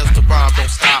beware. Cause the rhyme don't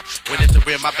stop when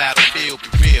entering my battlefield.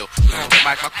 Be real, cause on the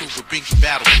mic my crew will bring you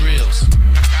battle drills.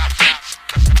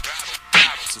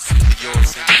 So see the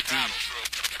yours in the D.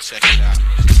 Check it out.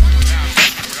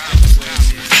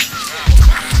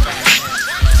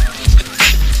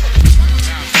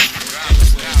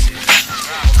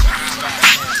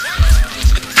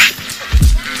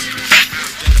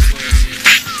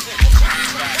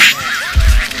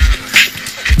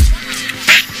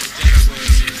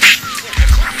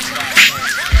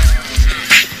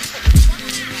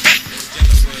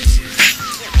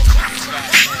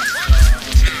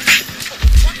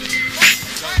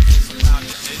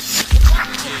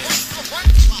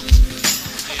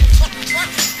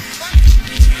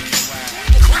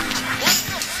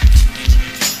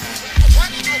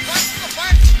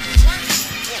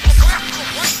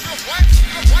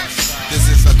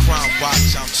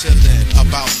 hustling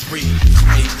about 3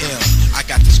 a.m. I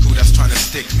got this crew that's trying to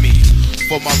stick me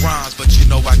for my rhymes, but you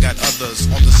know I got others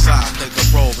on the side. Play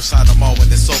the role beside them all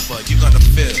when it's over. You're gonna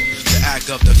feel the act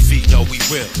of defeat, yo, we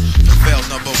will prevail.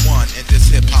 Number one in this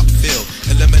hip-hop field.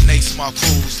 Eliminate small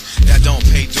crews that don't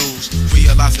pay dues.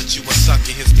 Realize that you a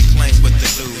sucker, here's the claim with the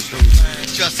news.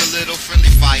 Just a little friendly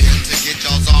fire to get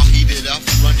y'all's all heated up.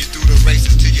 Run you through the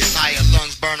races till your tired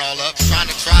lungs burn all up. Trying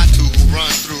to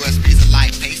run through at speeds of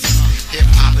light paces.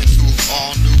 Hip-hop into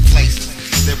all new places.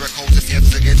 Lyrical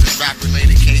tips against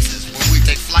rap-related cases. When we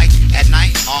take flight at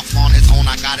night, off on its own,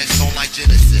 I got it sewn like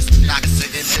Genesis. Knock it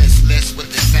in this list with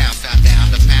the sound found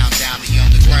down the pound down the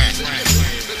underground.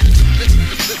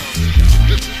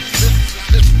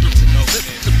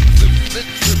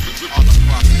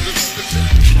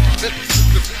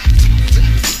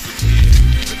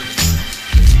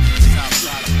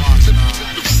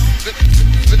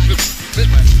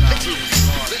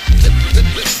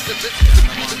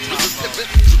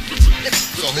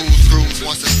 So whose crews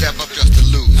wants to step up just to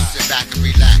lose? Sit back and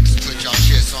relax, put y'all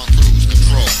shits on cruise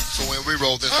control. So when we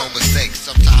roll, there's no mistakes.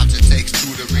 Sometimes it takes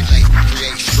two to relate.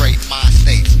 Create straight mind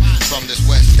states from this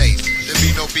west states. There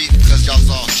be no beef cause y'all's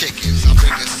all chickens. I'm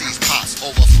bringing seized pots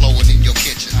overflowing in your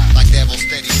kitchen. Like Devil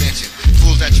steady mentioned.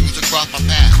 Fools that choose to cross my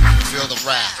path. Feel the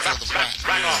wrath, feel the wrath.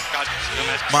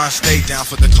 Mine stay down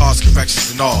for the cause,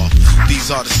 corrections and all. These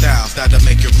are the styles that'll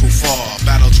make your crew fall.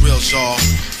 Battle drills, y'all,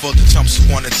 for the chumps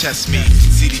who wanna test me.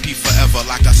 CDP forever,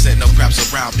 like I said, no craps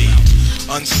around me.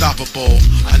 Unstoppable,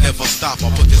 I never stop,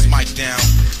 I'll put this mic down.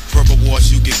 Verbal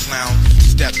wars, you get clown.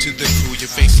 Step to the crew, you're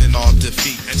facing all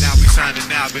defeat. And now we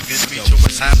signing out, we're gonna feature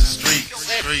what's half the street.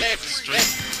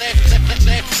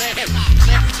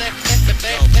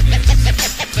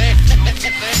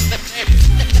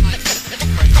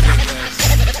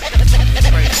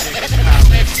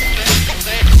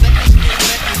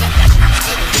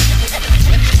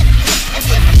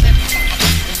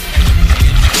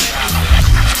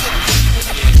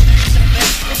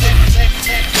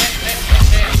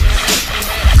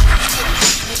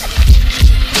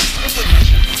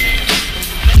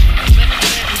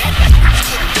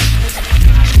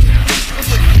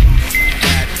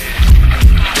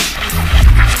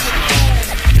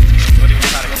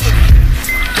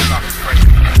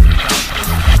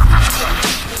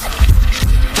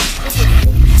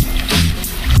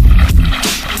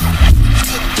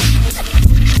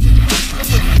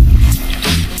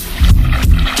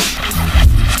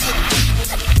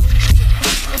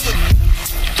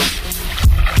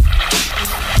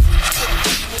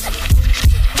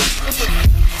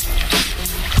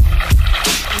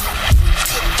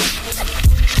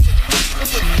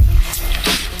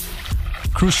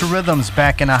 Crucial Rhythms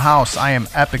back in the house. I am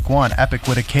Epic One, Epic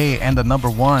with a K and the number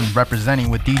one, representing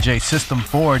with DJ System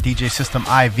 4, DJ System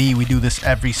IV. We do this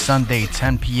every Sunday,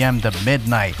 10 p.m. to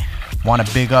midnight. Want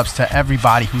to big ups to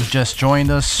everybody who's just joined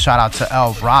us. Shout out to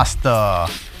El Rasta.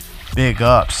 Big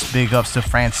ups. Big ups to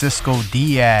Francisco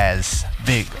Diaz.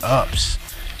 Big ups.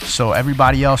 So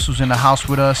everybody else who's in the house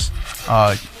with us,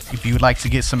 if you would like to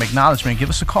get some acknowledgement, give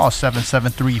us a call,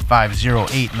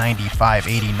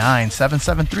 773-508-9589,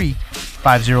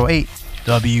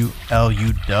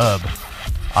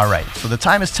 773-508-WLUW. Alright, so the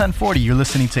time is 10:40. You're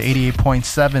listening to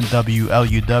 88.7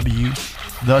 WLUW,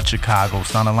 the Chicago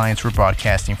Sound Alliance. We're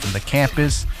broadcasting from the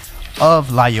campus of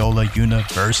Loyola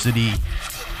University.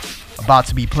 About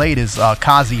to be played is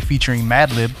Kazi featuring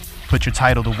Madlib, Put Your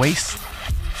Title to Waste,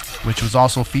 which was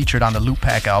also featured on the Loop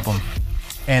Pack album.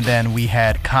 And then we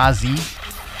had Kazi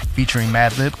featuring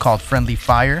Madlib called Friendly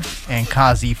Fire, and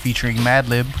Kazi featuring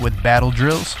Madlib with Battle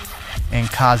Drills, and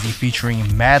Kazi featuring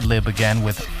Madlib again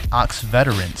with Ox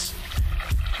Veterans.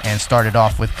 And started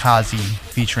off with Kazi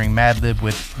featuring Madlib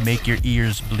with Make Your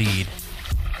Ears Bleed.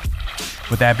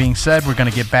 With that being said, we're going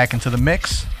to get back into the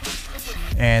mix.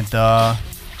 And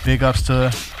big ups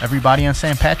to everybody on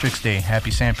St. Patrick's Day. Happy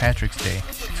St. Patrick's Day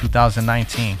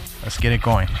 2019. Let's get it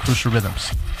going. Crucial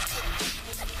Rhythms.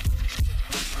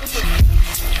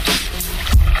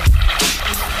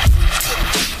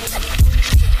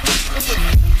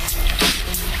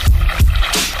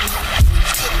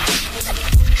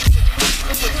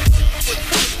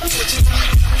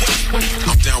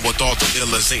 I'm down with all the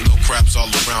illers, ain't no craps all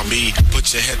around me.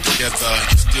 Put your head together,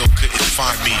 you still couldn't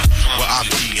find me. Where I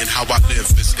be and how I live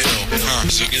is ill.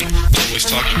 Singing, always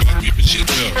talking about me, but you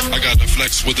know I got the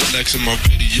flex with the Lex in my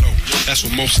video. That's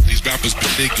what most of these rappers be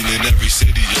thinking in every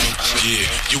city, yo. Yeah,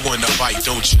 you wanna fight,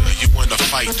 don't you? You wanna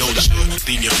fight, don't you?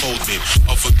 Then you fold it.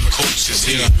 Offer the coaches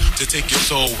here to take your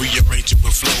soul, rearrange it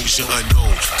with flows you're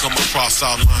unknown. Come across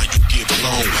our line, you get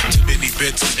blown. Too many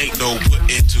bits, ain't no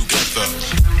putting together.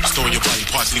 Storing your body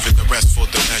parts, leaving the rest for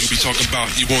the next. You be talking about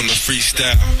you wanna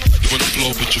freestyle, you wanna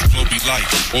flow, but your flow be like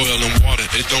oil and water,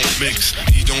 it don't mix.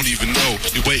 You don't even know,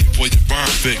 you waiting for your rhyme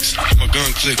fix. My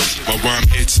gun clicks, my rhyme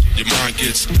hits, your mind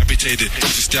gets amputated. Your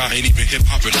style ain't even hip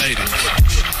hop related.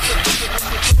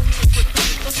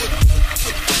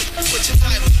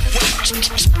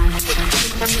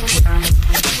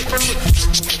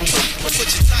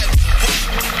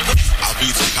 I'll be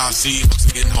Takashi,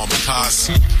 getting home cause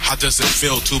how does it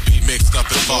feel to be mixed up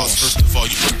and lost? First of all,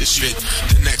 you put this shit,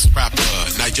 the next rapper.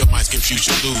 Now your mind's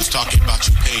confused, you lose. Talking about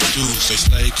you pay dues. They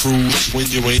slay cruise when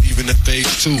you ain't even at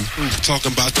phase 2.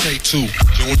 Talking about take 2,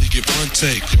 you only get one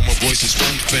take. Yo, my voice is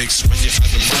one fakes when you're at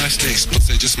the mind stakes. Plus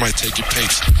they just might take your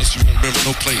pace. Plus you won't remember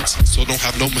no plates, so don't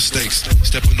have no mistakes.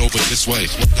 Stepping over this way.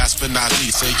 Last but not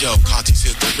least, say yo, Conti's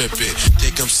here to rip it.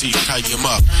 Take him, see, tie him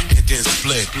up, and then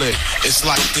split. It's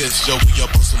like this, yo, we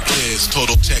up on some biz.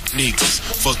 Total techniques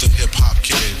for the hip-hop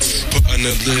kids. Putting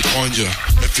a lid on ya.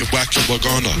 If you're whack, you're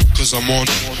gonna. Cause I'm on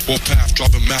a warpath,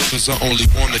 dropping math. Cause I only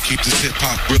wanna keep this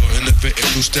hip-hop real. Innovating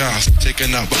new styles.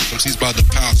 Taking out whack MCs by the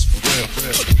pounds, for real.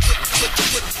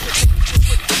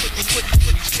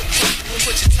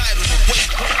 Put your title away.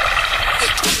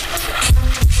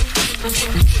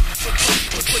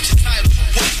 Put your title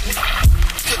away.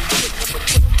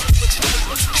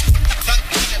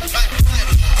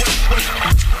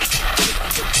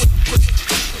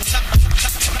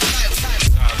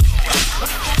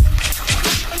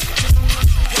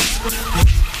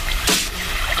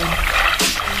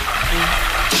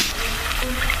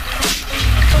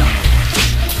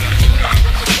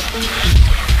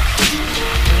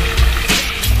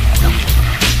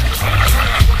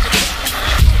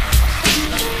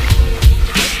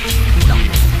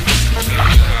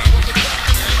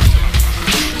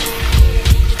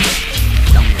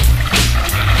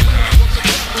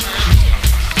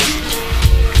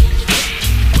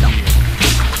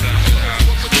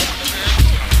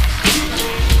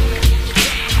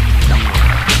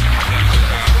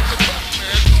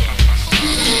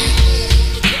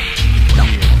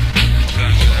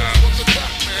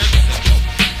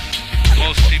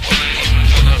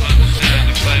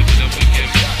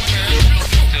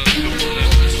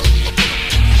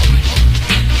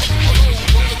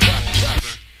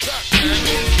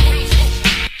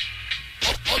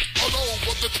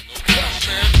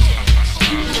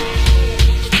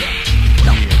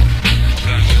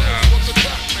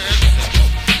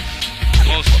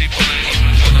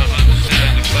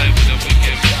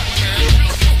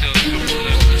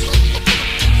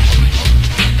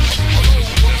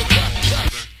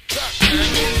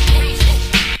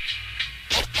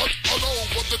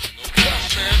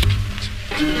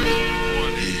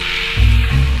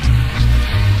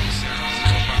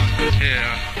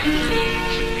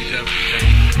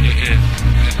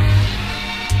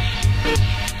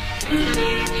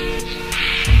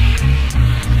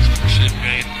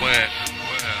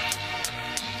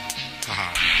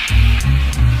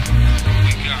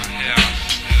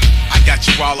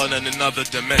 In another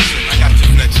dimension, I got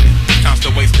you mentioned. Time's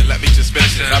to waste it, let me just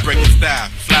mention. I break the staff,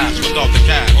 flash with all the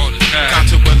cash. Time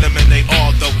to eliminate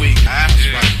all the weak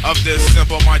of this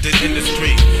simple-minded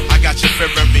industry. I got you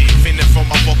fearing me, feeling for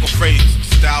my vocal phrase.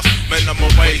 Styles, minimum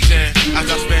wage, and as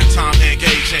I spend time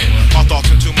engaging my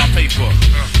thoughts into my paper.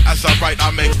 As I write,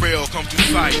 I make real come to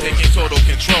sight, taking total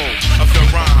control of your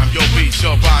rhyme, your beat,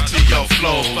 your body, your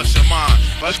flow. Plus your mind,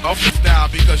 but off the style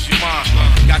because you mine.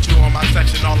 Got you on my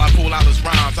section, all I pull out is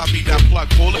rhymes. I beat that plug,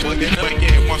 pull it again,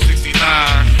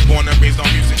 169. Born and raised on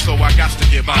music, so I got to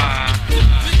get mine.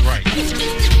 Right.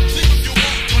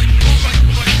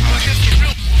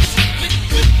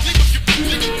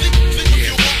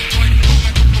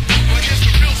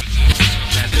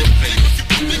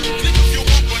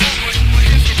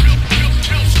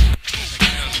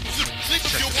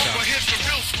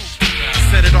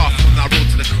 Set it off when I rode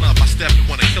to the club. I stepped and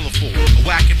won a killer fool. A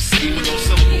whack MC with no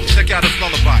syllable. Check out his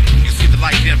lullaby. You see the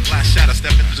light dim, flash shadow,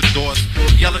 step into the doors.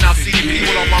 Yelling out CDP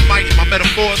with all my might and my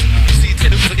metaphors. You see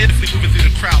tennis for infinitely moving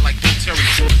through the crowd like Bill Terry.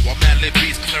 While Mad Lib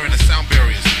beats clearing the sound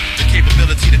barriers. The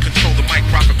capability to control the mic,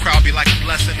 rock a crowd be like a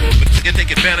blessing, but you take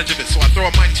advantage of it, so I throw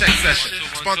a mic check session.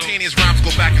 Spontaneous rhymes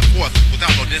go back and forth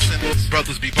without no dissing.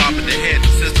 Brothers be bobbing their head,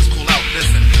 sisters cool out,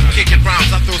 listen. Kicking rhymes,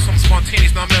 I throw some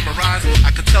spontaneous, not memorized.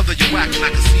 I can tell that you're whack and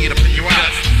I can see it up in your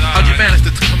eyes. How'd you manage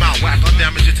to come out whack?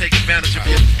 Undamaged, you take advantage of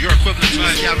it. You're equivalent to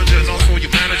a scavenger and also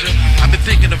your manager. I've been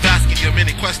thinking of asking you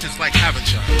many questions like haven't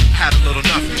you? Had a little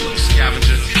nothing, you little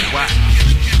scavenger. Whack.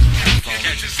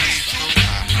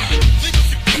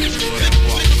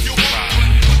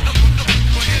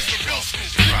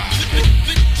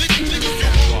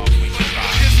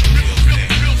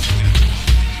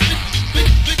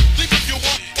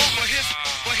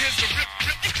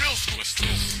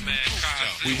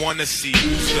 We wanna see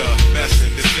who's the best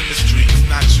in this industry. It's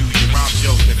not you, your rhyme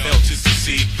jokes that fail to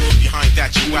succeed. Behind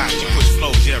that you act, you push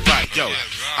flows, yeah right, yo.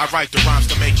 I write the rhymes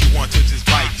to make you want to just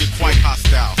bite. You're quite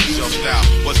hostile, your style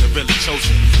wasn't really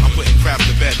chosen. I'm putting crap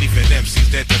to bed, leaving MCs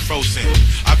dead and frozen.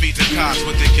 I beat the cops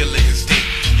with the killer instinct.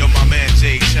 Yo, my man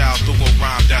Jay Child threw a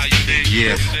rhyme that's unique.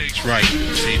 Yeah, that's right,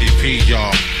 CDP, y'all.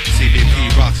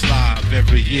 CDP rocks live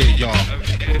every year, y'all.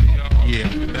 Yeah,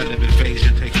 Metal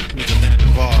Invasion taking through the land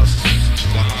of Oz.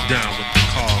 While I'm down with the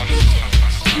cause.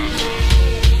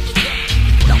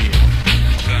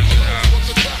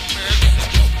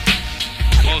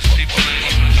 Most people ain't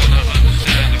even gonna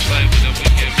understand the flavor that we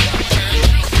give.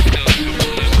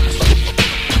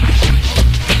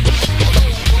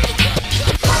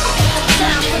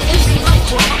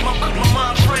 My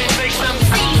mind frame makes them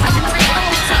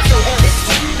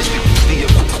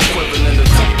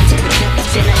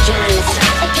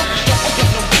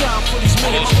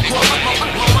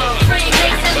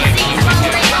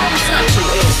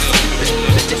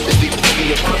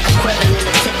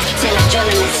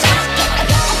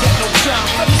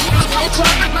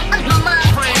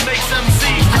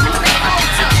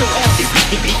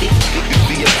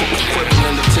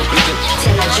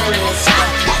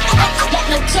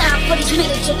the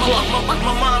equivalent of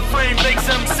my mind frame makes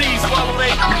MCs swallow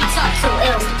they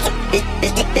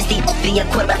It's the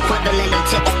equivalent of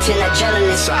 10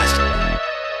 adrenaline shots.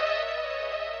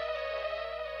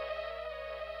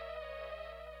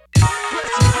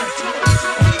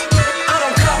 I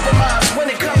don't compromise when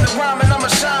it comes to rhyming. I'm a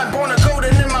shine, born a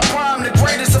golden in my prime, the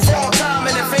greatest of all time.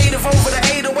 Innovative over the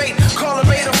 808, call it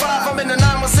 805. I'm in the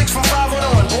 916 from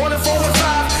 501, born in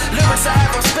 415. Lyrics I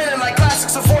have, I'm spinning like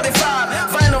classics of 45.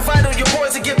 Vital, your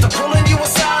boys will get to pulling you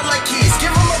aside like keys.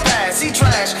 Give him a pass, he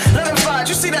trash, let him slide.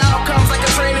 You see the outcomes like a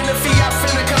train in the Fiat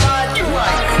finna collide. You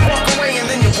right, walk away and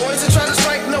then your boys will try to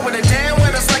strike. Know what a damn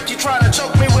well it's like you trying to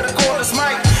choke me with a cordless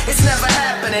mic. It's never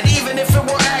happening, even if it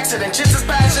were accident. Just as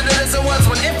passionate as it was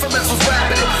when Infamous was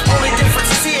rapping it. Only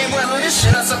difference is he ain't well in this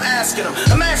shit as I'm asking him.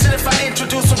 Imagine if I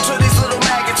introduce him to these little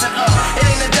maggots and it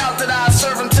ain't a doubt that I'll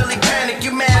serve him till he panic.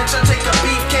 You manage, I take a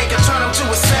beefcake and turn him to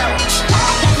a sandwich.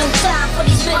 No time for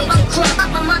these minutes to crumb.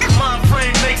 mind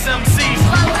frame makes MCs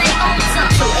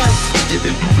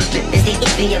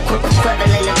It's the equivalent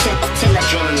of 10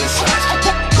 adrenaline shots.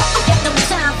 No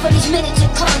time for these minutes to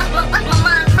crumb. My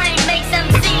mind frame makes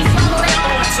MCs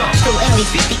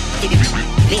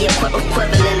the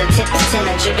equivalent of 10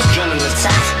 adrenaline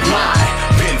shots. My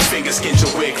pin fingers get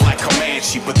your wig like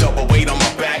Comanche, but double weight on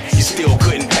my back, you still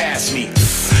couldn't pass me.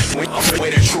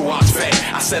 With a true ox fact,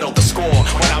 I settled the score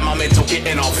without my mental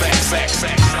getting all facts.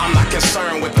 I'm not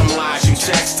concerned with them lies you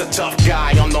text. A tough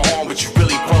guy on the horn, but you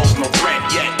really pose no threat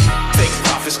yet. Fake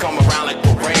profits come around like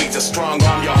parades. A strong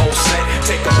arm your whole set.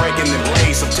 Take a break in the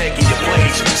blaze. I'm taking your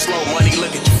place. Slow money,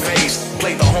 look at your face.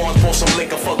 Play the horns, pour some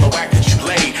liquor for the whack that you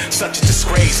laid. Such a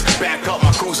disgrace. Back up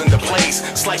my crews into place.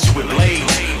 Slice you with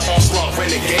blades. Onslaught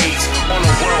renegades on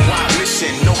a worldwide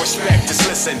mission. No respect, just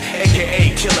listen.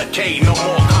 AKA Killer K, no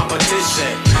more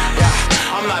competition. Yeah,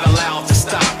 I'm not allowed to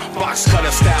stop. Box cutter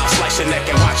style, slice your neck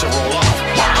and watch it roll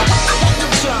off.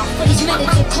 For these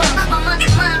minutes to crumb. My mind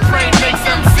frame makes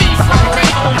MCs swallow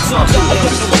they own some.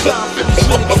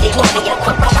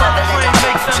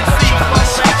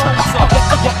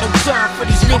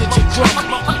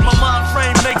 My mind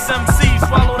frame makes MCs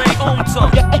swallow they own tongue.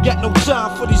 I got no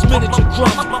time for these miniature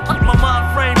drums. My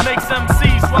mind frame makes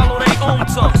MCs swallow they own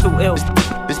tongue. Too ill.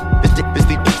 It's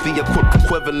the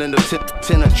equivalent of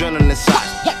 10 adrenaline shots.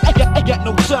 I got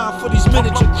no time for these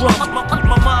miniature drums.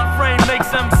 My mind frame makes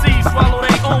MCs swallow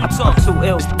they own tongue. Too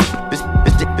ill. It's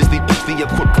the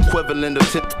equivalent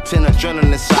of 10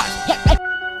 adrenaline shots.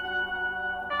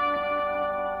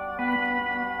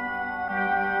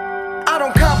 I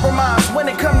don't compromise when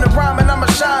it come to rhyming. I'm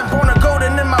a shine, born a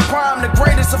golden in my prime, the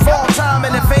greatest of all time.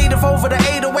 Innovative over the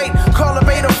 808, call it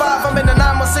 805. I'm in the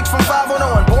 916 from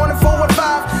 501, born in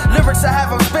 415. Lyrics I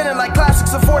have, I'm spinning like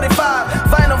classics of 45.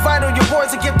 Vital,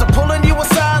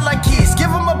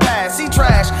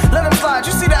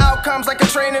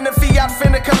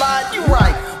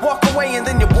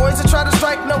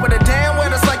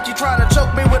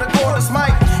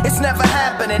 never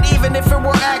happening, even if it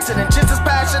were accident. Just as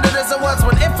passionate as I was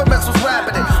when Infamous was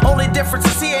rapping it. Only difference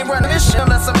is he ain't running this shit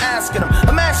unless I'm asking him.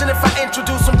 Imagine if I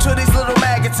introduce him to these little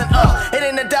maggots and it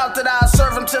ain't a doubt that I'll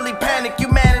serve him till he panic. You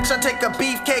manage, I take a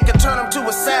beefcake and turn him to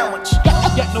a sandwich.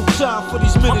 Got no time for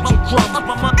these miniature drums.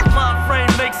 My mind frame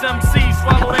makes MCs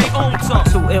swallow their own tongue.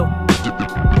 Too ill.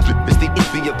 It's the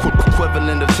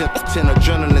equivalent of 10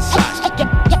 adrenaline shots.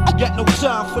 Got no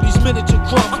time for these miniature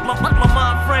drums. My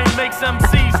mind frame makes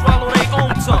MCs swallow their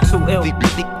own tongue. Too ill.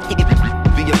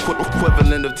 The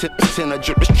equivalent of 10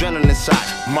 adrenaline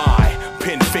shots. My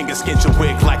pin finger skins your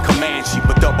wig like Comanche,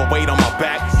 but double weight on my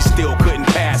back, you still couldn't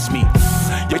pass me.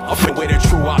 You're with a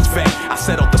true odds vet. I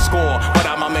settled the score, but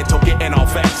I'm my mental getting all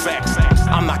facts.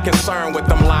 I'm not concerned with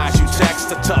them lies you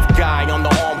text. A tough guy on the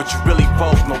arm, but you really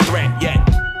pose no threat yet.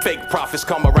 Fake prophets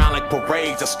come around like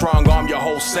parades. A strong arm your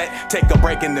whole set. Take a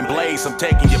break and then blaze. I'm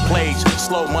taking your plays.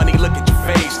 Slow money, look at your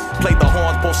face. Play the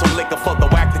horns, pour some liquor for the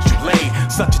whack that you laid.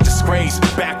 Such a disgrace.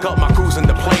 Back up my cruise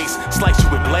into place. Slice you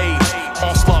with blades.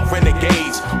 Onslaught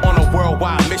renegades. On a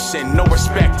worldwide mission. No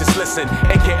respect, just listen.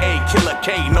 AKA Killer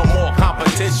K, no more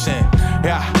competition.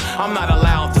 Yeah, I'm not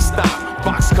allowed to stop.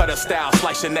 Box cutter style,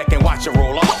 slice your neck and watch it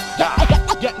roll off.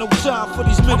 Got no time for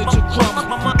these miniature drums.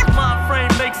 My mind frame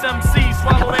makes MCs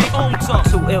swallow their own tongue.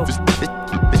 Too ill. It's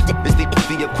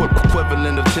the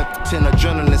equivalent of 10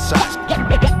 adrenaline shots.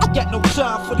 Got no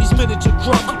time for these miniature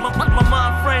drums. My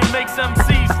mind frame makes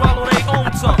MCs swallow their own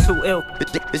tongue. Too ill.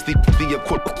 It's the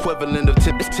equivalent of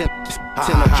 10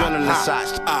 adrenaline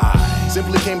shots.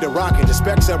 Simply came to rock it, the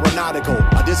specs aeronautical.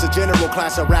 I diss a general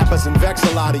class of rappers and vex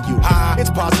a lot of you. It's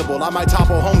possible, I might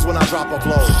topple homes when I drop a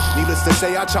flow. Needless to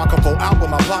say, I chalk a foe out when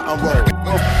my plot unroll.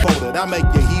 Folded, I make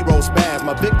your heroes spaz.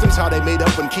 My victims, how they made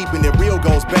up when keeping it real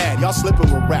goes bad. Y'all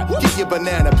slipping with rap, keep your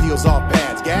banana peels off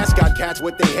pads. Gas got cats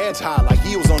with their heads high like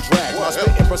heels on drag. My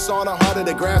spitting persona harder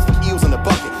to grasp than eels in the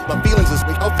bucket. My feelings is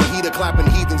big up the heater clapping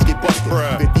heathens get busted.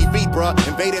 50 feet, bruh,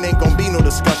 invading ain't gon' be no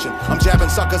discussion. I'm jabbing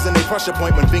suckers in they pressure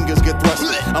point when fingers get thrust.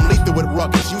 I'm lethal with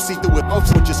ruckus, you see through it both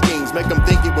with your schemes. Make them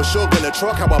think it was Suge in the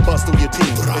truck, how I bust through your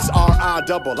team. It's R.I.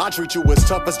 double, I treat you as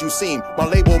tough as you seem. My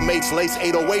label mates lace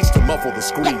 808s to muffle the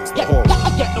screams. The horror.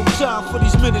 Got no time for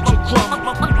these miniature drums.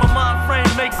 My mind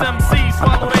frame makes MCs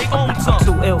swallow their own tongue.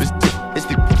 Too ill. It's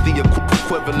the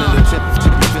equivalent of 10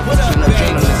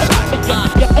 adrenaline shots.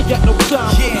 Got no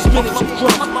time for these miniature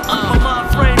drums. My mind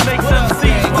frame makes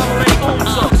MCs swallow their own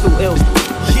tongue. Too ill.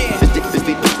 It's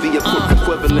the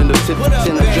equivalent of 10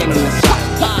 adrenaline shots.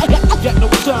 Got no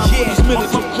time for these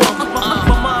miniature drums.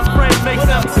 My mind frame makes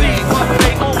MCs swallow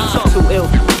their own tongue. Too ill.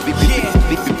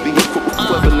 The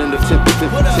equivalent of 10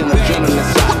 adrenaline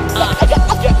shots.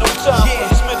 Got no time for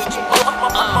these miniature drums. My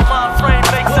mind frame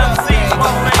makes MCs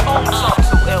swallow their own tongue.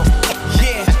 Too ill.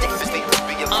 It's the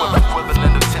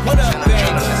equivalent of 10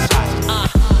 adrenaline shots.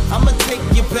 I'ma take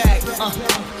you back.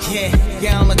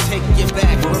 Yeah, I'ma take you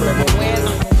back. Remember when?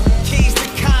 Keys to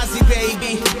Kazi,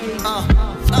 baby.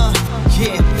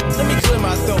 Yeah. Let me clear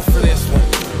my throat for this one.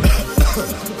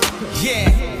 Yeah,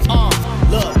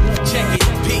 look, check it,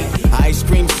 Pete. Ice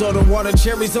cream, soda, water,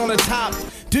 cherries on the top.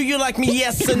 Do you like me,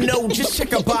 yes or no? Just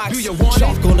check a box. Do you want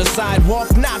Chalk it? On the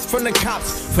sidewalk, knots from the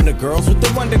cops. From the girls with the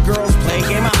Wonder Girls, playing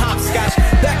game of hopscotch.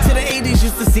 Back to the 80s,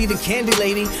 used to see the candy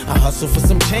lady. I hustle for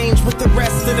some change with the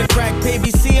rest of the crack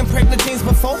baby. Seeing pregnant teens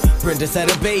before Brenda's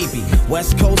had a baby.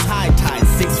 West Coast high tide,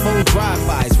 6-fold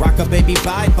drive-bys. Rock a baby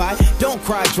bye-bye. Don't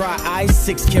cry, dry eyes.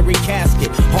 6 carry casket,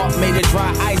 heart made of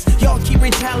dry ice. Y'all keep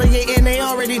retaliating, they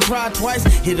already tried twice.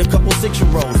 Hit a couple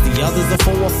 6-year-olds, the others are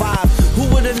 4 or 5.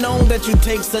 Who would've known that you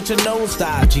take such a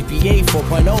nosedive? GPA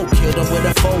 4.0, killed him with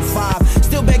a 4.5.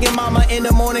 Still begging mama in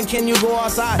the morning, can you go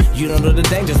outside? You don't know the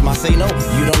dangers, ma say no,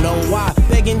 you don't know why.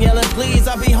 Begging, yelling, please,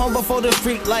 I'll be home before the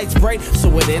street lights break. So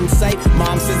with insight,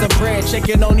 mom says a prayer,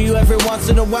 checking on you every once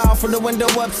in a while from the window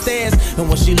upstairs. And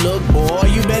when she looked, boy,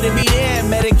 you better be there.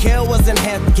 Medicare wasn't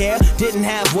healthcare, didn't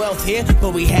have wealth here,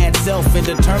 but we had self and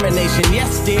determination.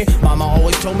 Yes, dear, mama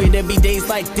always told me there'd be days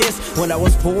like this when I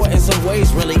was poor in some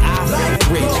ways, really I felt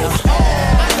rich.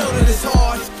 I know that it's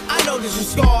hard, I know that you're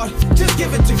scarred. Just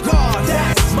give it to God,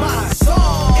 that's my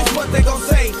song. It's what they gon'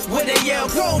 say when they yell,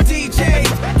 go DJ,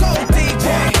 be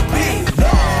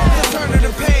long. They'll turn to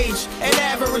the page, an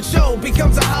average show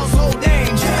becomes a household name.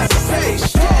 Just stay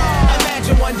strong.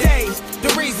 Imagine one day,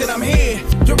 the reason I'm here,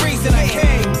 the reason I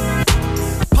came.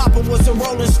 Papa was a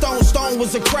Rolling Stone, Stone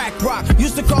was a crack rock.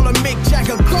 Used to call him Mick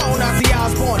Jagger, clone Ozzy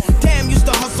Osbourne. Damn, used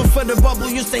to hustle for the bubble,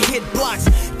 used to hit blocks.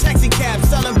 Taxi cab,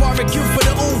 selling barbecue for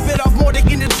the ooh. Bit off more than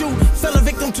in the chew, fell a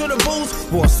victim to the booze.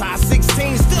 Wore size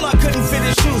 16, still I couldn't fit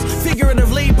his shoes.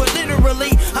 Figuratively, but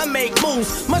literally, I make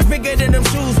moves much bigger than them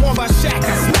shoes worn by Shaq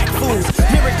and smack fools.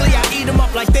 Lyrically, I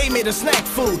up like they made a snack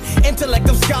food. Intellect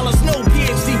of scholars, no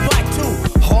PhD black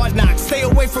too. Hard knocks, stay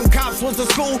away from cops, was the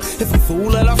school. If a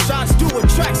fool let off shots, do what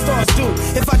track stars do.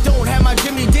 If I don't have my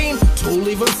Jimmy Dean, tool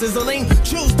leave him sizzling.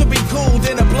 Choose to be cool,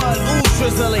 then the blood ooze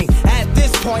drizzling. At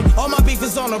this point, all my beef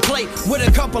is on a plate with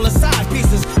a couple of side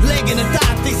pieces. Leg in a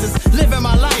thigh thesis, living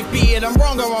my life, be it I'm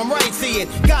wrong or I'm right, see it.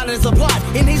 God is a plot,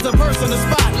 and he's a person to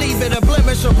spot. Leave it a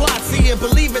blemish or blot, see it,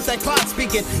 believe it, that clock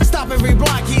speaking. Stop every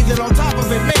block, he's it on top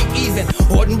of it, make even.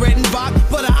 Horton, red and Bach,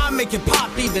 but I make it pop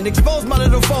even. Expose my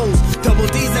little foes, double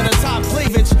D's and a top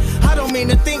cleavage. I don't mean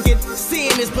to think it,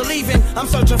 seeing is believing. I'm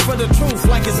searching for the truth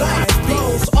like his life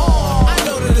goes on. I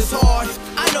know that it's hard,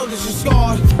 I know that you're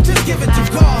scarred. Just give it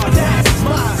to God, that's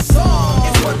my song.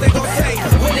 It's what they gon' say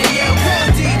when they yell, go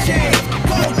DJ,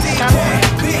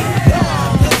 big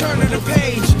dog. They'll turn to the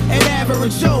page, an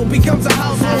average Joe becomes a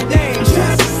household name.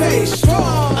 Just stay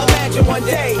strong. Imagine one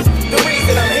day, the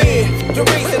reason I'm here, the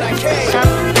reason I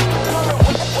came.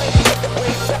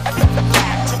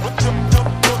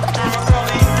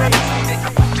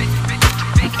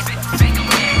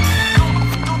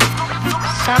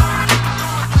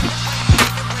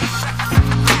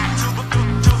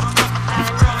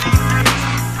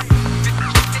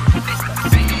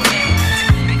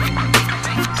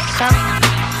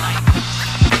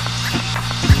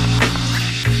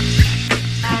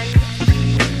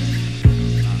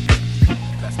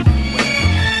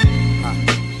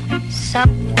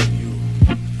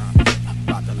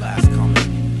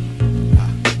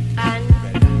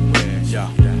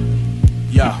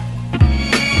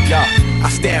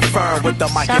 With the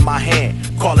mic in my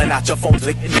hand, calling out your phones,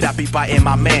 that be biting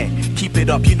my man. Keep it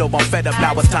up, you know I'm fed up.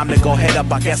 Now it's time to go head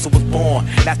up. I guess I was born,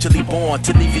 naturally born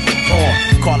to leave it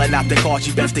torn. Calling out the cause,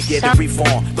 you best to get it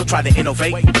reformed. Don't try to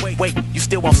innovate. Wait, you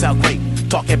still won't sound great.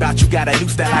 Talking about you got a new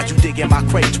style, how'd you dig in my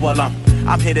crate? Well,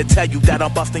 I'm here to tell you that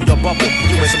I'm busting your bubble.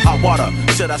 You in some hot water,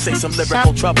 should I say some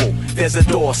lyrical trouble? There's a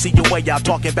door, see your way out,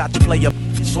 talking about you play your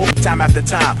time after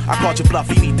time. I called you bluff,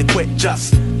 you need to quit,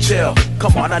 just chill.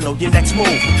 Come on, I know your next move.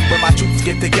 When my troops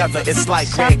get together, it's like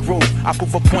Grand Groove. I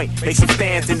prove a point, make some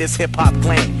stands in this hip-hop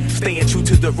clan. Staying true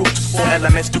to the roots, 4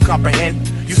 elements to comprehend.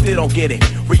 You still don't get it,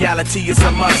 reality is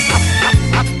a must.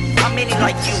 How many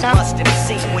like you must have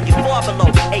seen when you fall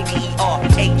below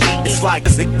ABERAGE? It's like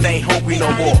this nigga ain't hungry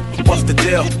no more. What's the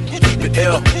deal? Keep it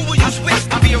ill. Who will you switch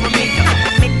to be a remainder?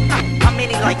 How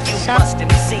many like you must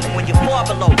have seen when you fall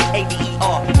below ABERAGE?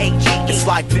 It's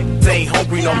like they ain't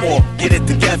hungry no more. Get it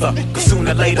together, cause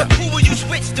sooner or later. Who will you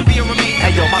switch to be a remainder?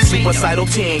 Hey yo, my suicidal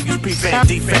team use prevent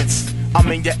defense. I'm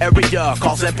in your area,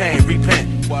 causing pain,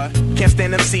 repent. What? Can't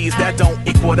stand MCs that don't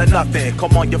equal to nothing.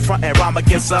 Come on your front and rhyme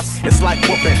against us, it's like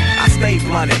whooping. I stay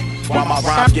blunted while my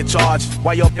rhymes get charged.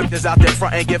 While your is out there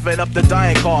front and giving up the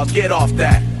dying cause. Get off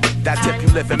that. That tip you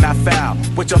live in my foul.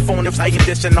 With your phone, if I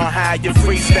condition on how you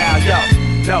freestyle, yo.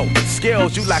 No,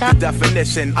 skills, you lack the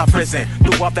definition. I've risen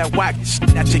through all that whack shit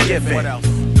that you're giving. What else?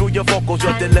 Through your vocals,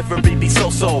 your delivery be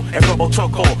so-so. And promo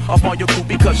chokehold up on your crew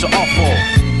because you're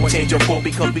awful. Change your quote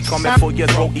because we coming for your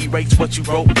throat. Erase what you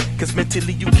wrote, cause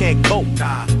mentally you can't cope.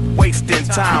 Nah, wasting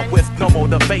time with no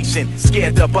motivation.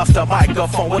 Scared to bust a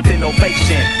microphone with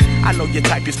innovation. I know your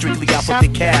type is strictly out for the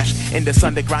cash. In this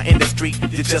underground industry,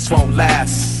 you just won't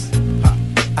last.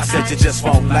 I said you just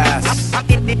won't last. How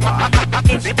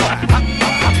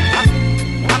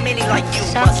many like you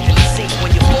must have seen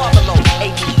when you fall below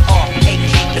ABERAGE?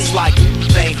 It's like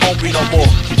they ain't hungry no more.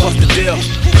 What's the deal?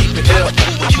 Keep it ill.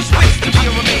 Who will you switch to be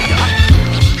a remainder?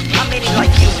 How many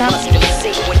like you must have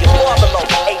seen when you fall below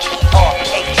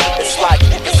ABERAGE? It's like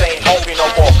niggas ain't hungry no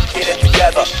more. Get it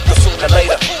together, cause sooner or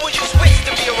later. Who will you switch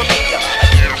to be a remainder?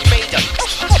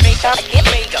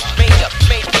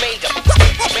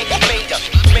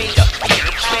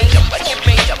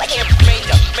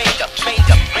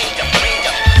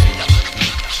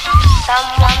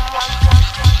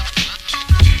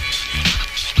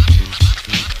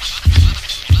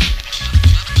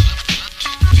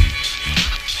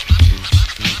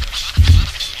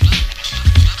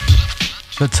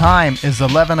 The time is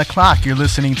 11 o'clock. You're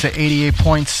listening to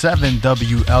 88.7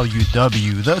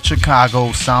 WLUW, the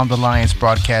Chicago Sound Alliance,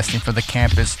 broadcasting for the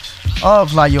campus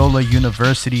of Loyola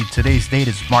University. Today's date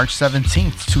is March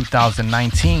 17th,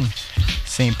 2019,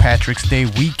 St. Patrick's Day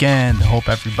weekend. Hope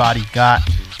everybody got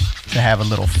to have a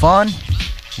little fun.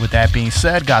 With that being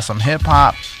said, got some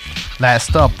hip-hop.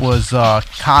 Last up was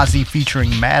Kazi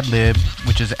featuring Madlib,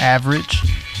 which is Average,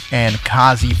 and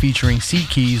Kazi featuring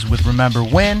C-Keys with Remember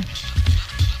When,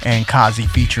 and Kazi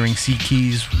featuring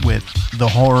C-Keys with the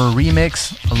Horror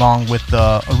remix along with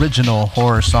the original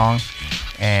Horror song,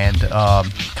 and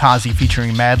Kazi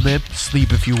featuring Madlib,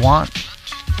 Sleep If You Want.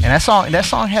 And that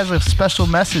song has a special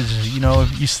message. You know,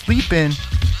 if you're sleeping,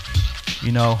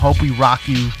 you know, hope we rock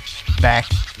you back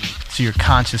to your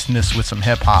consciousness with some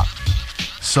hip hop.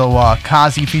 So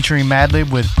Kazi featuring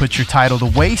Madlib with Put Your Title to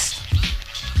Waste,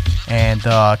 and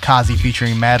Kazi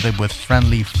featuring Madlib with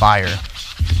Friendly Fire.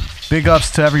 Big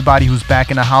ups to everybody who's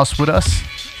back in the house with us,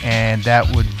 and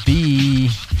that would be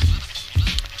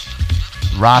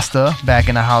Rasta back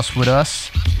in the house with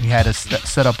us. We had to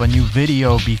set up a new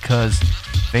video because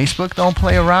Facebook don't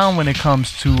play around when it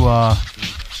comes to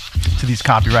these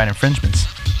copyright infringements.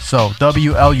 So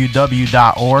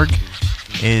WLUW.org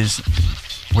is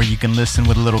where you can listen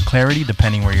with a little clarity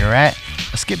depending where you're at.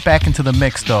 Let's get back into the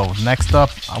mix though. Next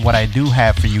up, what I do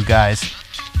have for you guys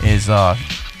is the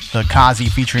Kazi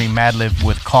featuring Madlib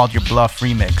with Called Your Bluff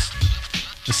remix.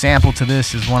 The sample to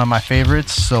this is one of my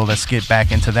favorites, so let's get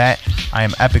back into that. I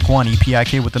am Epic One,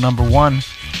 EPIK with the number 1,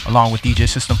 along with DJ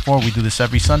System 4. We do this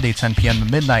every Sunday, 10 p.m.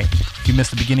 to midnight. If you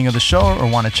missed the beginning of the show or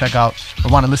want to check out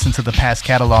or want to listen to the past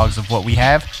catalogs of what we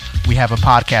have a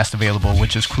podcast available,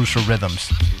 which is Crucial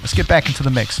Rhythms. Let's get back into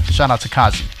the mix. Shout out to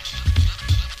Kazi.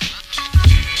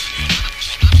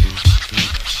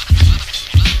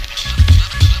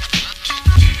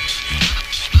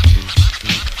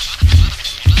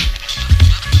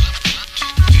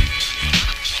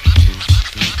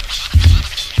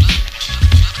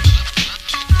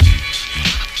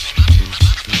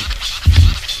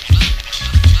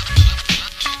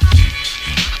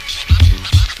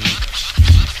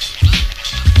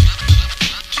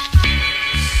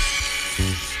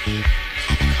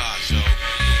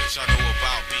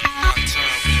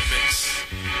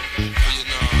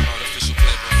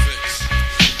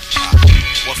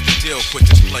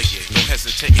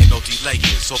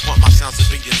 So pump my sounds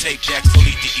up in your tape deck, so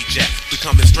lead to eject. We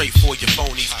coming straight for your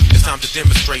phonies. It's time to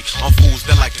demonstrate on fools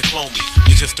that like to clone me.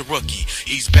 You're just a rookie.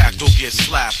 Ease back, don't get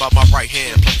slapped by my right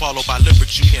hand. Followed by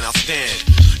lyrics you cannot stand.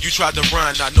 You tried to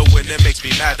run, I know when it makes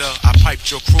me madder. I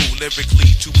piped your crew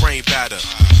lyrically to brain batter.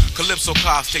 Calypso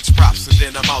Cos takes props and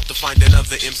then I'm out to find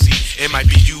another MC. It might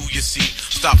be you see.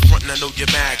 Stop frontin', I know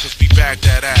you're mad cause we bagged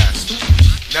that ass.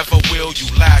 Never will you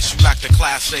last, you lack the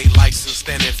Class A license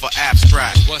standing for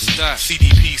abstract. What's that?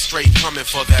 CDP straight coming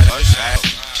for that ass.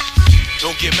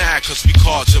 Don't get mad cause we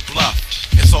called your bluff.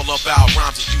 It's all about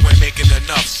rhymes and you ain't making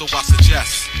enough. So I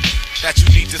suggest that you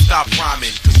need to stop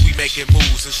rhyming cause we making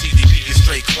moves and CDP is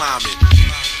straight climbing.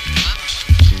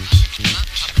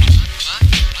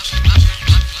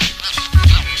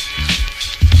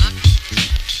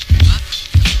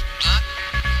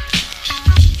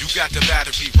 Got the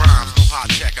battery rhymes, no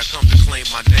hot check, I come to claim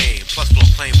my name. Plus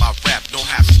proclaim my rap, no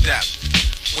half step.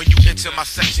 When you enter my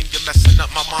section, you're messing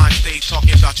up my mind. Stay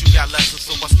talking about you got lessons,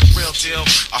 so what's the real deal?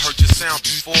 I heard your sound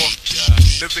before.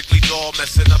 Lyrically dull,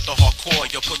 messing up the hardcore.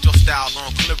 You put your style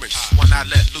on clearance. When I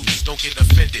let loose, don't get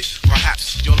offended.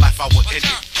 Perhaps your life I will end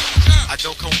it. I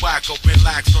don't come whack or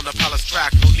relax on the palace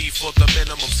track. No need for the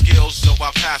minimum skills, so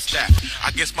I pass that.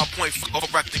 I guess my point for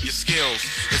correcting your skills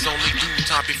is only due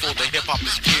time before the hip hop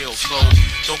is killed. So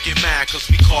don't get mad cause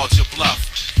we called your bluff.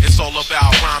 It's all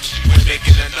about rhymes, you ain't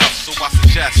making enough. So I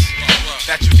suggest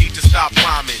that you need to stop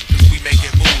rhyming cause we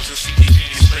making moves and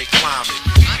CDP is straight climbing.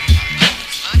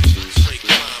 Straight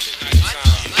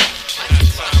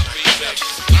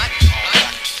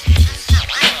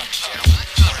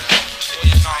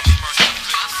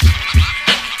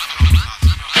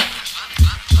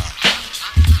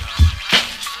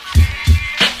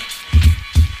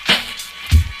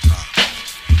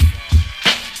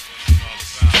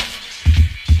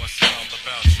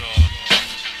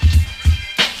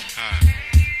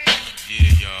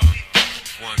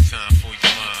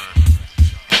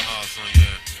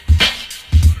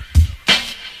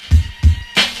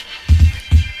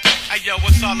yo,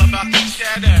 what's all about the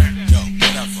cheddar? Yo,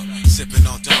 whatever. Sipping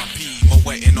on Don P,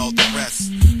 Moet and all the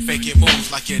rest. Faking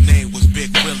moves like your name was Big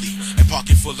Willie. And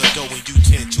pocket full of dough and you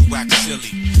tend to act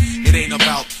silly. It ain't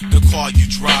about the car you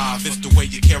drive, it's the way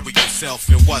you carry yourself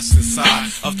and what's inside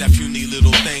of that puny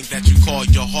little thing that you call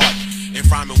your heart.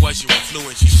 If rhyming was your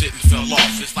influence, you shouldn't fell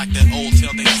off. It's like that old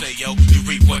tale they say, yo, you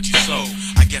reap what you sow.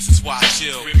 I guess it's why I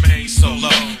chill, remain so low.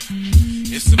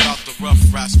 It's about the rough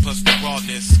raps plus the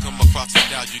rawness. Come across the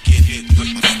style, you get hit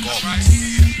with my skull.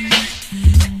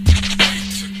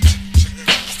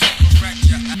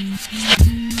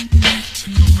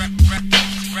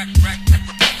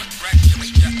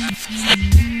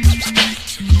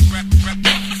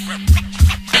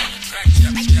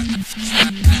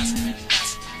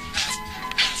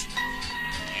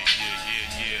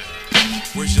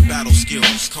 Where's your battle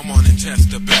skills? Come on and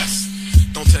test the best.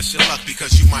 Don't test your luck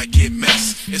because you might get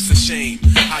messed. It's a shame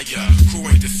how your crew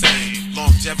ain't the same.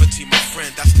 Longevity, my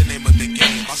friend, that's the name of the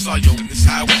game. I saw you in this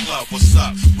highway club, what's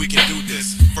up? We can do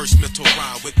this. First mental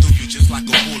round went through you just like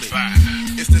a bullet.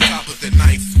 It's the top of the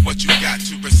ninth, what you got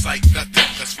to recite nothing.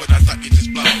 That's what I thought, you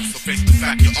just bluffing. So face the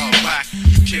fact, you're all black.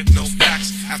 You kick no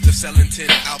facts. After selling 10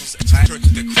 albums, I turn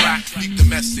to the crack. Keep the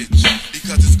message,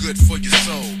 because it's good for your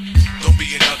soul. Don't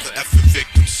be another effing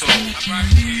victim soul. I'm right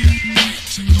here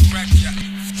to correct ya.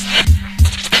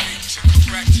 To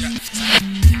correct ya.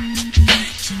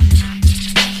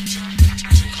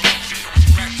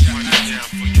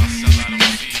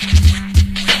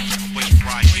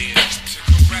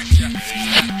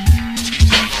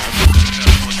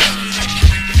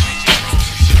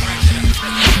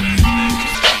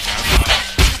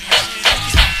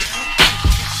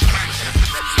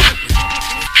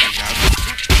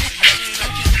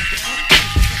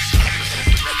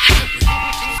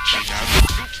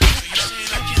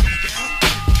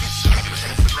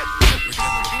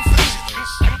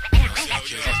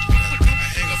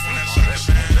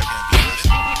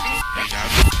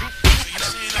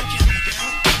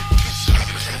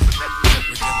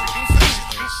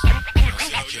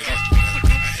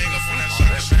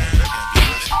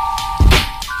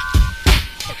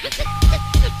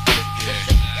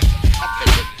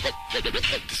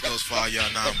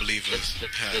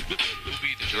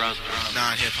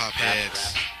 Non-hip-hop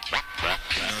heads, you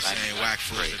know what I'm saying, whack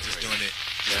fools are just doing it,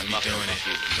 just be doing it,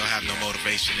 don't have no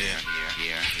motivation there,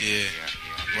 yeah,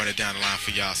 run it down the line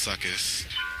for y'all suckers.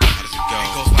 How does it go?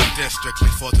 It goes like this,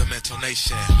 strictly for the mental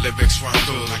nation. Lyrics run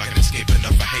through like an escaping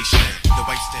of a Haitian. The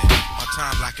wasting, my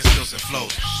time lacking skills and flow.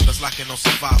 Just lacking no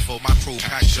survival, my crew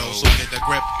pack shows. So get the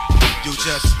grip, you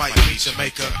just might be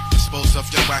Jamaica. Dispose of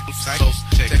your whack cycles,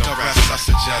 take a rest, I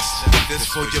suggest. This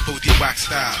for your booty whack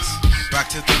styles. Back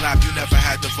to the lab, you never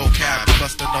had the vocab.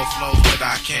 Bustin' no flows that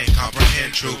I can't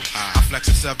comprehend true. I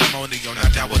flex a ceremonial,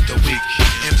 not down with the weak.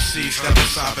 MC, step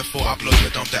aside before I blow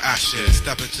your dome to ashes.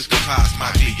 Step into the class,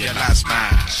 might be your last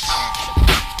match.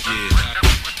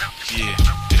 Yeah,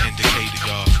 the indicator,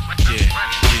 y'all. Yeah,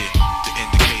 the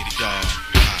indicator, y'all.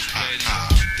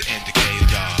 The indicator,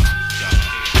 y'all.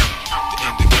 The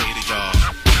indicator, y'all.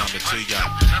 Coming to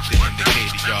y'all. The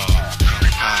indicator, y'all.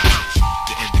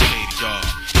 The indicator, y'all.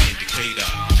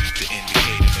 The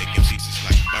indicator making pieces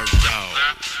like bird dog.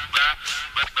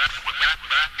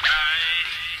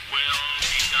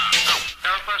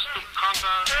 Help us to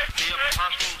conquer the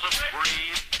apostles of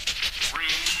greed.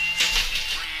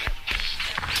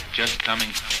 Just coming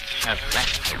have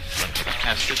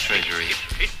past the treasury.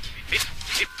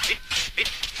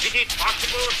 Is it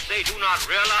possible they do not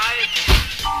realize?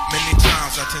 Many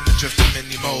times I tend to drift in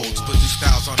many modes, put these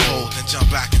styles on hold and jump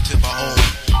back into my own.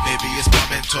 Maybe it's my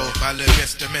mental, my live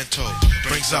instrumental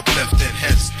brings uplifting,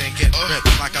 hence then get ripped.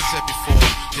 Like I said before,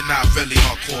 you're not really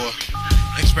hardcore.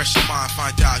 Express your mind,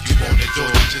 find out you won't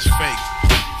endure, just fake.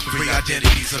 3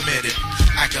 identities omitted,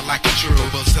 acting like a true,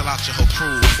 but still out your whole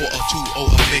crew. 402 of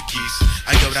Vickies.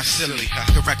 I know that's silly.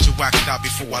 Correct your wax out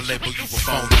before I label you a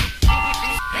phony.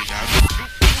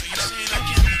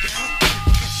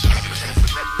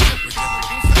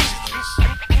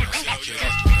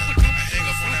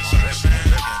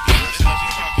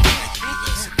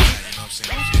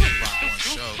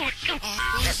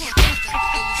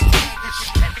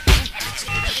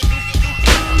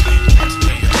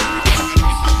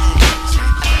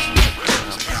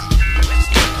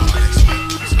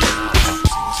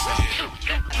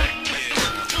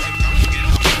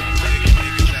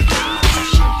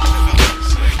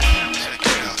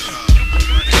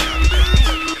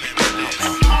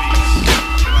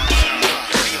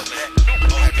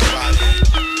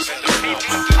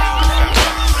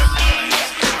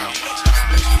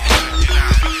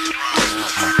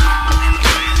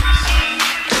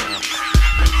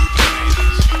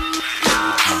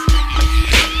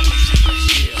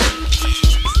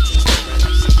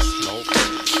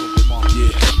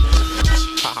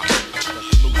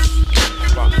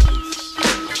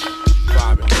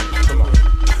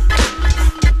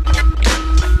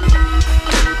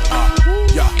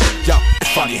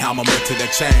 How I'm into the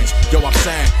change. Yo, I'm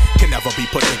saying, can never be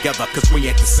put together, cause we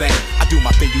ain't the same. I do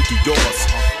my thing, you do yours.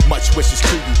 Much wishes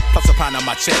to you, plus a pound on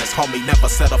my chest. Homie, never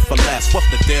settle for less. What's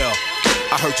the deal?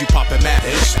 I heard you poppin' mad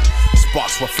ish.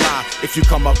 Sparks will fly if you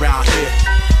come around here.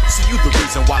 See, you the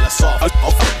reason why it's off.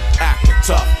 Acting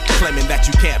tough, claiming that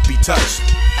you can't be touched.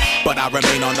 But I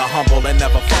remain on the humble and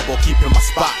never fumble, keeping my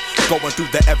spot. Going through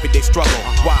the everyday struggle.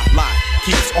 Why lie?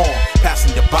 keeps on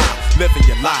passing you by, living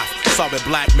your life. Sorry,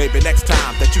 black, maybe next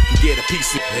time that you can get a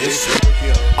piece of this.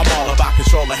 I'm all about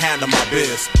control and handle my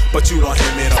biz, but you don't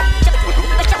hear me though.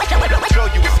 Girl,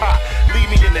 you was hot. Leave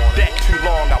me in the deck too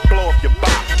long, I'll blow up your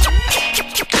box.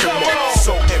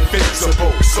 So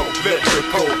invincible, so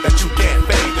lyrical that you can't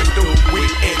fade and do. We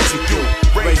into you.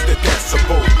 Raise the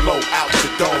decibel, blow out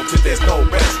your dome till there's no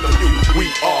rest of you.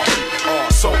 We are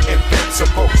so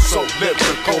invincible, so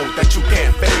lyrical that you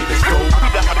can't fade and do. We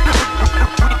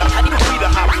the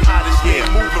hottest, yeah,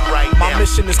 moving right now. My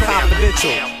mission is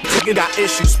confidential. Nigga got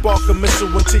issues, spark a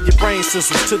missile into your brain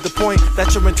systems to the point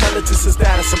that your intelligence is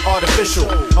that of some artificial.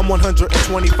 I'm 125%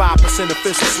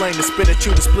 official, slang to spit at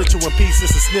you to split you in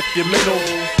pieces and snip your middle.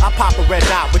 I pop a red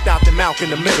dot without the mouth in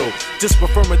the middle, just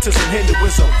referring to some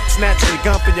Hinduism. Snatching your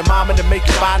gun for your mama to make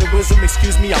your body wisdom.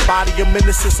 Excuse me, I body your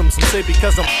mysticism. Some say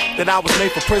because that I was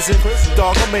made for prison.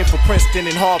 Dog, I'm made for Princeton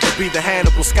and Harvard. Be the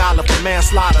Hannibal scholar for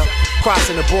manslaughter.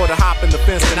 Crossing the border, hopping the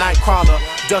fence, the night crawler.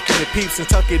 Ducking the peeps and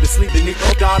tucking to sleep, the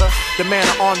Nico daughter. The man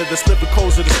of honor, the slipper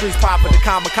codes of the streets, popping the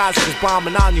kamikaze was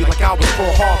bombing on you like I was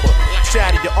Pearl Harbor.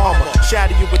 Shatter your armor,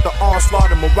 shatter you with the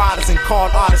onslaught of marauders and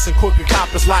card artists and crooked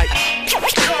coppers like.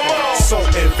 So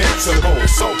invincible,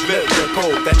 so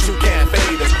lyrical that you can't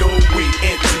fade us, dude. We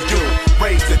into you.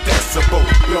 Raise the decibel,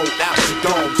 blow out your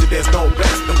dome till there's no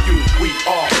rest of you. We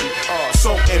are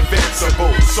so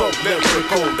invincible, so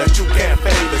lyrical that you can't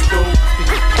fade us, dude.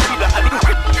 We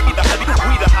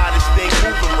the hottest thing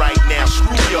moving right now.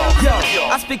 Screw y'all. Yo,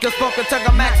 I speak a spoken tongue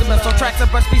of Maximus on tracks and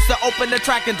brush beats to open the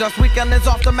track and dust. Weekend is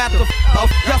off the map.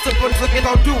 Y'all supposed looking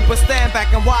gon' do, but stand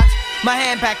back and watch. My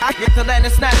hand back, I get to land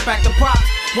and snatch back the props.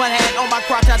 One hand on my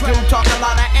crotch, I do talk a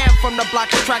lot. I am from the block,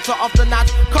 the tracks are off the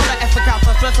notch. Call the F accounts,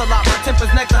 I stress a lot. My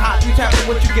temper's next to hot, you tap it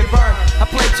when you get burned. I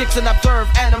play chicks and observe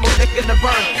animals licking the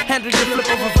burn. Handle your flip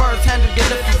over verse, handle your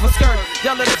lip over skirt.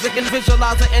 Y'all let us and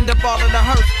visualize and end up all in the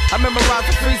hearse. I memorize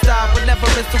the freestyle, but never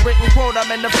miss a written quote.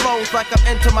 I'm in the flows like I'm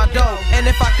into my dough. And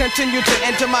if I continue to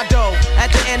enter my dough,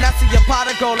 at the end I see a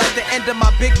pot of gold at the end of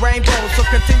my big rainbow. So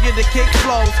continue to kick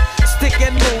flows, stick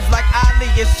and move like Ali.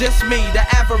 It's just me, the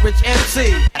average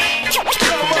MC.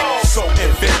 So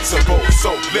invincible,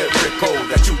 so lyrical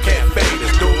that you can't fade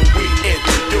us, dude. We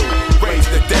into you. Raise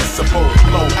the decibel,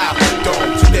 blow out the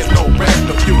dome till there's no rest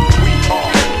of you. We are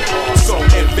so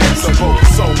invincible,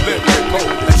 so lyrical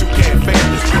that you can't fade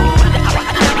us, dude.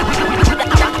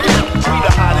 We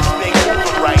the hottest thing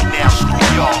moving right now. Screw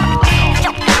y'all.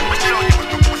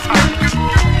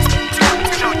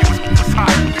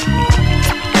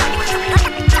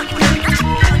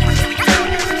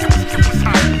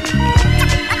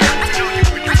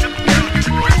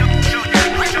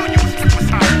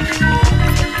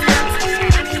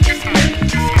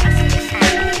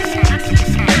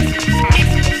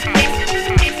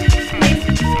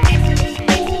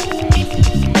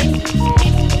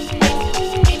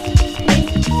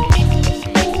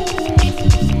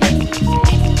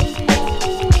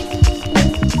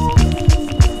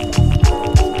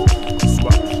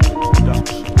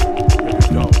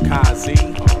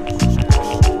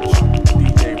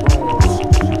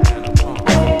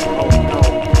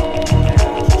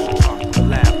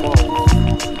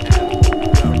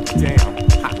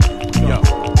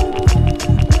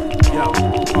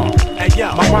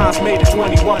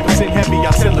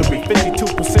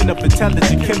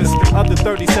 Intelligent chemistry, other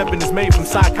 37 is made from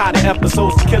psychotic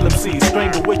episodes to kill MCs.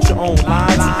 Strangle with your own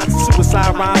lines.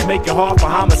 Suicide rhymes make it hard for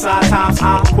homicide times.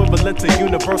 I'm equivalent to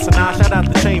universal 9. Shout out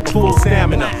the chamber, full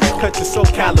stamina. Cut your soul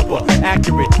caliber,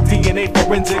 accurate DNA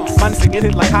forensics. Mine get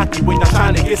hit like hockey when y'all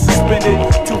trying to get suspended.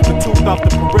 Tooth for tooth off the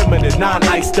perimeter,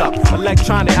 non-iced up.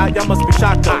 Electronic out, y'all must be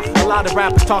shocked up. A lot of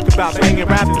rappers talk about banging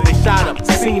raps till they shot up.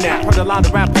 Seen that, heard a lot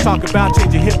of rappers talk about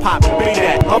changing hip hop. Be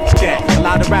that, up that. A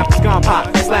lot of rappers gone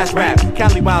pop, slash rap.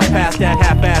 Cali Wild past that,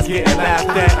 half-ass getting laughed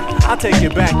at. I take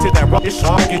it back to that rubbish,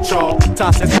 I'll get y'all.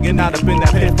 Toss that nigga out up in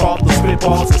that pitfall, the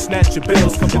spitballs and snatch your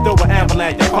bills. Come to throw an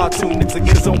avalanche, your cartoon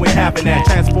niggas always having that.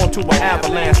 Transform to an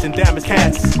avalanche and damage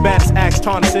cats. Baddest axe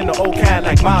tarnish in the old cat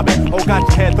like mobbing. Oh, got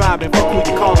your head throbbing, fuck who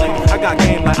you calling. I got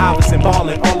game like Iverson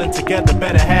ballin'. All in together,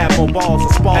 better have more balls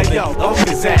and Spalding. Hey yo, look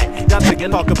is that? Y'all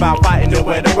niggas talk about fighting and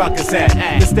where the ruck is at.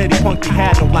 The steady punk you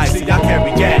had no life, see y'all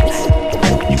carry gas.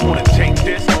 You wanna take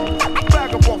this?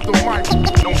 Bag up off the mic.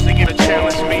 Don't sing it or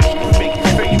challenge me. Make you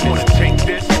famous. You wanna take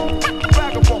this?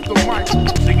 Bag up off the mic.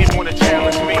 Sing it, wanna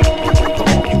challenge me.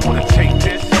 You wanna take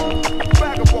this?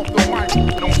 Bag up off the mic.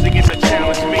 Don't sing it or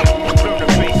challenge me. Learn the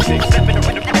basics. Step in the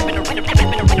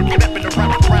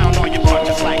rap around all your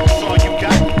punches like that's all you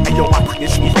got. Hey yo, my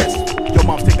it's me this. Your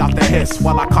moms take out the hiss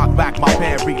while I cock back my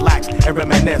band, relax and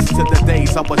reminisce to the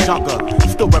days I was was younger.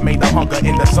 Still remain the hunger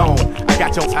in the zone. I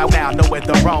got your out now, know where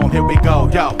the wrong. Here we go,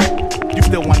 yo. You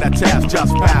still want that test,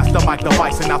 just pass the mic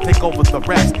device and I'll take over the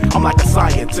rest. I'm like a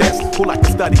scientist who like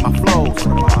to study my flows.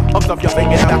 Observe your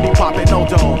thinking that I be popping no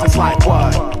jones. It's like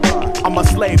what? I'm a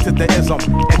slave to the ism.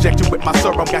 Inject you with my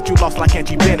serum, got you lost like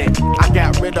Angie Bennett. I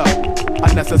got rid of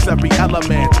unnecessary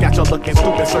elements. Got you looking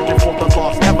stupid, searching for the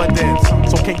lost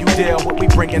evidence. So can you deal what we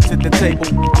bringing to the table?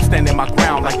 I'm standing my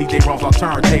ground like DJ Roms on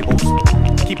turntables.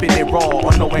 Keeping it raw,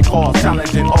 unknowing cause,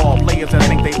 challenging all players that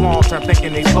think they long term,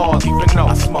 thinking they flaws. Even though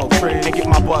I smoke trees and get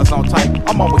my buzz on tight,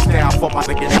 I'm always down for my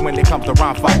niggas when it comes to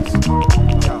rhyme fights.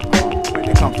 When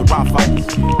it comes to rhyme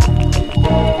fights.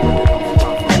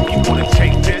 You wanna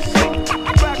take this?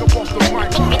 Back up off the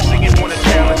mic. Niggas wanna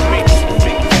challenge me.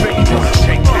 Make me famous.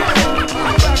 Take this.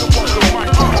 Back up off the mic.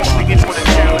 Niggas wanna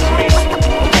challenge me.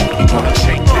 You wanna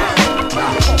take this?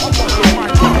 Back up off the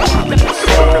mic.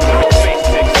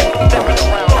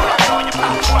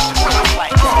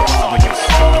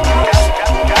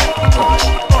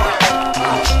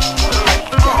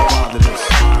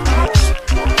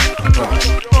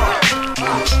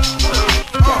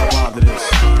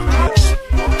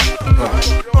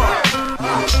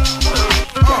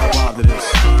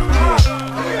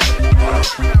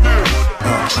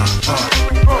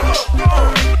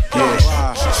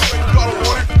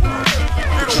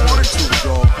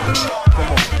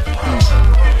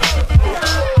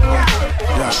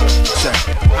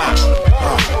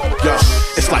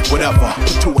 Whatever,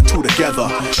 put two and two together.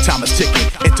 Time is ticking,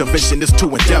 intervention is to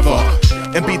endeavor.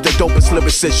 And be the dopest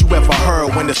lyricist you ever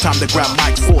heard. When it's time to grab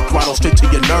mics, full throttle straight to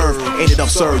your nerve. Ain't it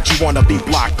absurd? You wanna be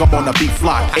blocked, I'm on a beat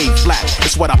flock, A flat.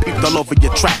 It's what I peeped all over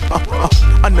your track.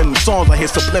 Under new songs, I hear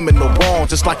subliminal wrong.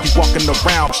 Just like you walking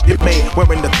around, shit made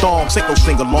wearing the thongs. Ain't no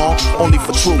sing along, only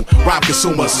for true rhyme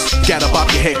consumers. Get up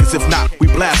off your head, cause if not, we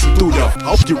blasting through them.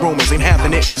 Hope your rumors ain't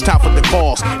having it, it's time for the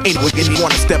cause. Ain't we any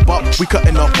wanna step up, we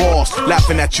cutting up balls.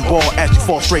 Laughing at you all as you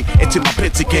fall straight into my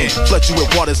pits again. Flood you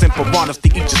with waters and piranhas to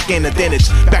eat your skin, and then it's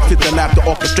back to the lab to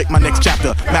orchestrate my next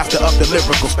chapter. Master of the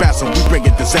lyrical spasm, we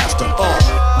bringing disaster.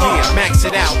 Yeah, max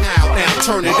it out, now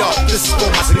turn it up. This is for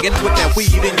my skin with that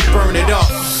weed and you burn it up.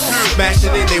 Smash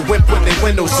it in they whip with their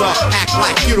windows up. Act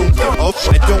like you don't give up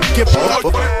and don't give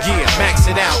up. Yeah, max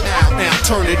it out, now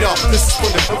turn it up. This is for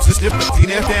the folks that's different,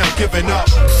 now giving up.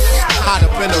 Hot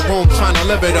up in the room trying to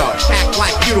live it up. Act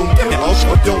like you don't give up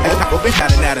or don't give up.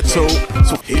 Had an attitude,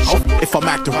 so if I'm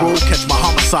acting rude, catch my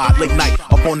homicide late night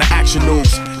up on the action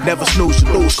news. Never snooze, you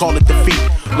lose, call it defeat.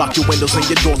 Lock your windows and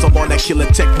your doors, I'm on that killer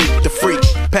technique. The freak,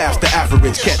 past the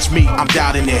average, catch me, I'm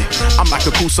doubting it. I'm like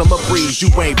a cool summer breeze, you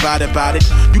ain't about it.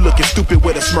 You looking stupid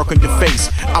with a smirk on your face.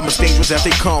 I'm as dangerous as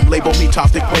they come, label me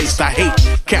toxic waste. I hate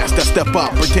cats that step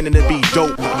up, pretending to be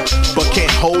dope, but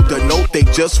can't hold the note they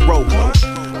just wrote.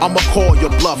 I'ma call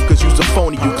your bluff, cause you's a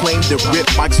phony. You claim to rip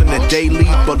mics in the daily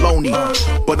baloney,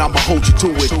 but I'ma hold you to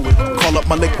it. Call up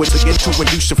my liquids again to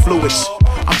induce your fluids.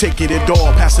 I'm taking it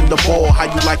all, passing the ball, how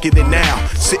you like it now.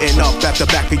 Sitting up at the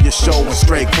back of your show and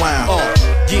straight clown.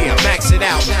 Yeah, max it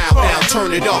out, now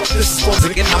turn it up. This is once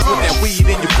again, I'm with that weed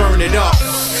and you burn it up.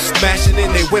 Smash it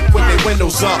in they whip with their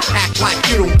windows up. Act like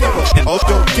you don't give up, or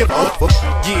don't give up.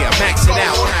 Yeah, max it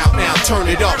out, now turn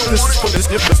it up. This is for this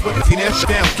difference with the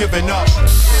down giving up.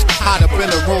 Hot up in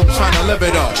the room trying to live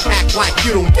it up. Act like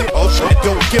you don't give up and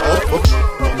don't give up.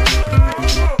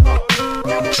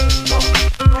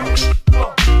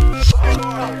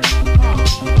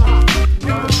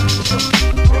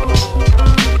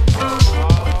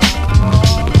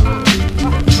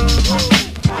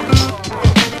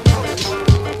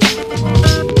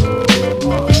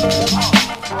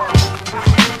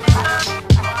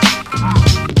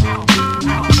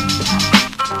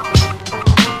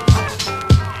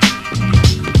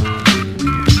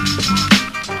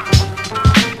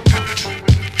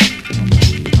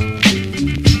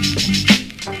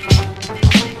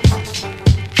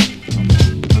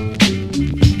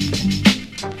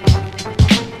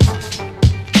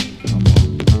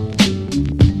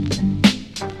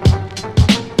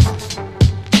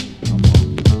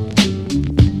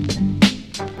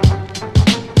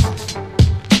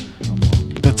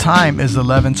 Time is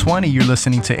 11:20. You're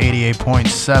listening to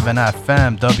 88.7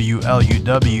 FM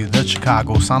WLUW, the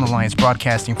Chicago Sound Alliance,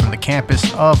 broadcasting from the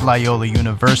campus of Loyola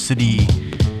University.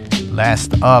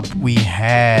 Last up, we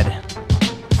had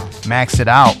Max It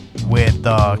Out with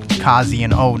Kazi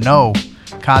and Oh No.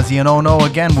 Kazi and Oh No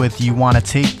again with You Wanna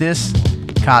Take This.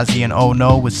 Kazi and Oh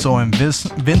No with So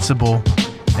Invincible.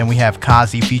 Then we have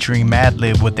Kazi featuring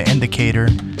Madlib with The Indicator.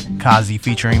 Kazi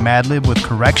featuring Madlib with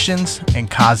Corrections, and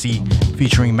Kazi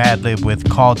featuring Madlib with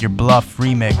Called Your Bluff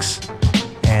remix.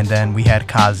 And then we had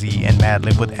Kazi and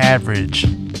Madlib with Average.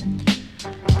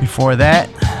 Before that,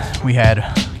 we had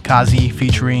Kazi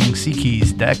featuring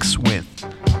C-Keys Dex with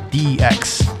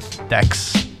DX.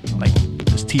 Dex, like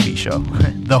this TV show,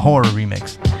 the horror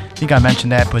remix. I think I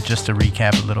mentioned that, but just to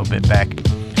recap a little bit back.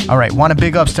 Alright, want to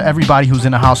big ups to everybody who's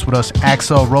in the house with us.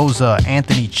 Axel Rosa,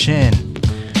 Anthony Chin.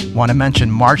 Want to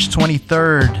mention March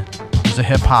 23rd, there's a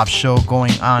hip hop show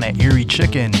going on at Erie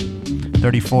Chicken,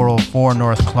 3404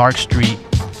 North Clark Street,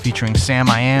 featuring Sam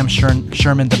I Am,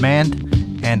 Sherman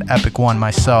Demand, and Epic One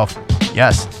myself.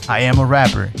 Yes, I am a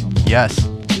rapper. Yes,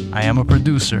 I am a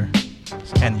producer.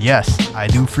 And yes, I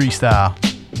do freestyle.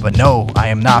 But no, I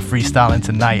am not freestyling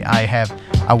tonight.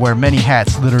 I wear many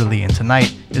hats, literally, and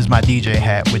tonight is my DJ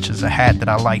hat, which is a hat that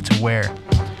I like to wear.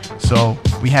 So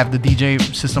we have the DJ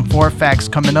System 4 facts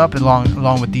coming up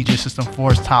along with DJ System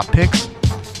 4's top picks.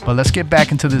 But let's get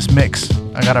back into this mix.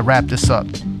 I gotta wrap this up.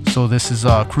 So this is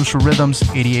Crucial Rhythms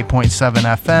 88.7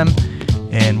 FM.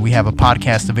 And we have a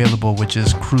podcast available, which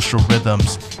is Crucial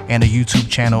Rhythms, and a YouTube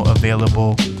channel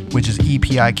available, which is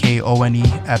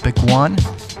EPIKONE Epic One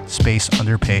space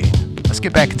Underpaid. Let's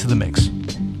get back into the mix.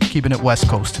 Keeping it West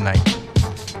Coast tonight.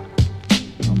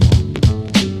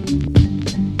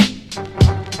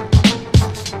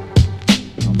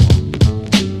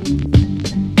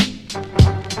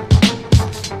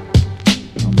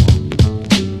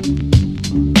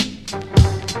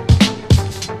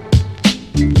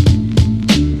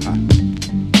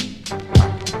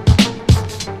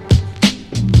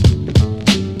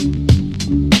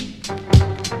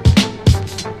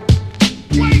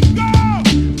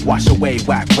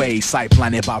 Whack ways, sight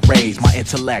blinded by rays. My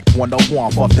intellect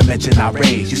 101, fourth dimension I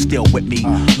raise. You still with me,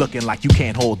 looking like you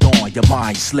can't hold on. Your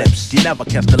mind slips, you never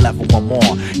catch the level one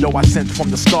more. Yo, I sense from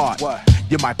the start,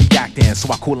 you might be acting,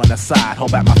 so I cool on the side.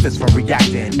 Hold back my fist from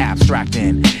reacting,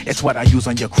 abstracting. It's what I use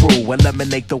on your crew.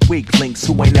 Eliminate the weak links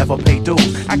who ain't never paid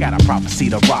dues. I got a prophecy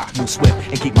to rock, move swift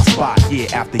and keep my spot year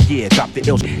after year. Drop the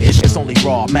ill, it's only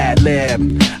raw, mad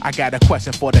lib. I got a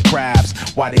question for the crabs.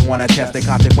 Why they wanna test the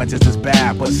consequences is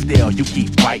bad, but still you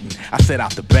keep biting. I set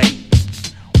out the bait.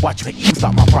 Watch me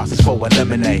stop my process for a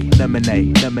lemonade.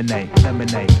 Lemonade, lemonade,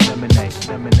 lemonade, lemonade,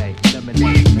 lemonade, lemonade,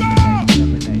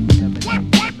 lemonade.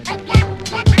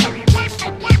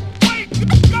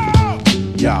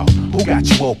 Yo, who got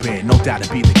you open? No doubt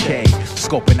it be the K.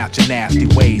 Scoping out your nasty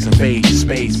ways, invade your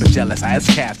space. But jealous ass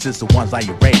cats is the ones I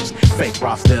erase. Fake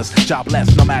rosters,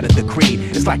 jobless, no matter the creed.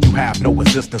 It's like you have no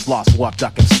resistance, lost, warp,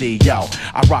 duck, and see. Yo,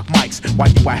 I rock mics while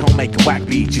you at home making whack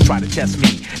beats. You try to test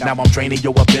me, now I'm draining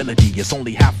your ability. It's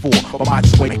only half full, but mine's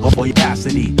just waiting for your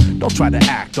capacity. Don't try to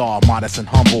act all modest and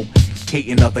humble.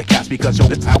 Hating other cats because yo,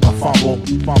 this how I fumble.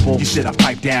 You should have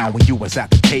piped down when you was at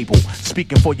the table.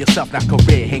 Speaking for yourself, that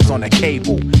career hangs on a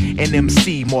cable. An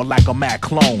MC more like a mad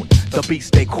clone. The beats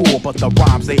they cool, but the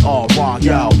rhymes they all wrong.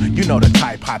 Yo, you know the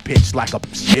type, high pitch like a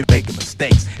shit making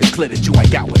mistakes. It's clear that you ain't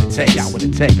got what it takes. Got what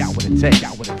it takes. Got what it takes.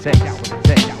 Got what it takes. Got what it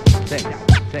takes. Got what it takes. Got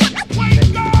what it takes. Got what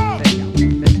it takes.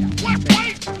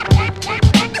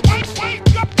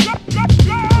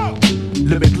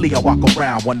 Lyrically, I walk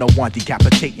around 101,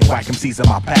 decapitating whack MCs in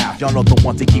my path. Y'all know the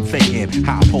ones that keep faking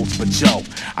how I post, but yo,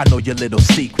 I know your little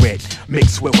secret.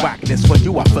 Mixed with whackness, for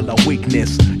you I feel a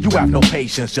weakness. You have no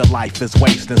patience, your life is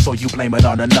wasting, so you blame it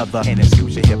on another and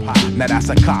excuse your hip hop. Now that's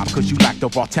a cop, cause you lack the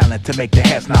raw talent to make the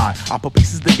heads nod. I put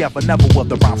pieces together, never will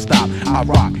the rhyme stop. I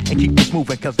rock and keep this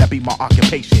moving, cause that be my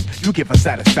occupation. You giving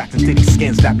satisfaction to these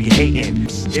skins that be hating.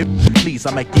 If please,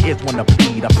 I make your ears wanna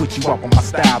bleed. I put you up on my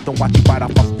style, don't watch you bite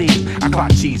off my steam. I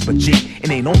clock cheese, but G, it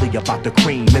ain't only about the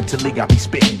cream. Mentally, I be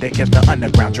spitting, they catch the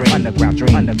underground dream. Underground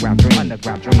dream, underground dream,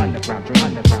 underground dream, underground dream,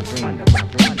 underground dream,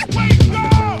 underground dream, underground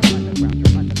dream.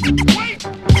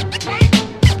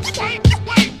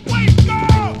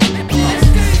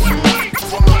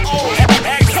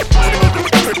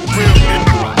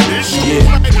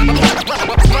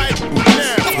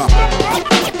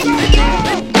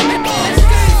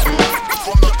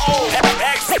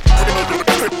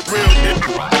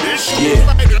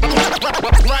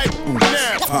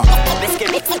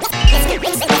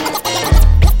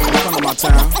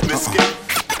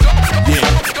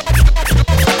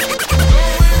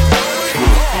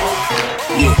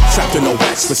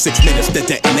 For 6 minutes, the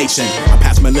detonation salvation. I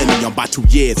passed millennium by 2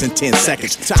 years and 10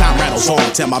 seconds. Time rattles on,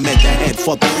 tell my men to head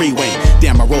for the freeway.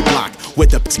 Damn a roadblock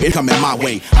with the coming my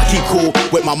way. I keep cool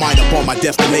with my mind up on my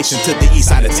destination to the east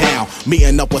side of town,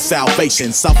 meeting up with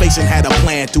Salvation. Salvation had a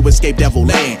plan to escape Devil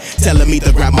Land, telling me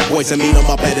to grab my boys and meet him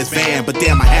up at his van. But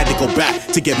damn, I had to go back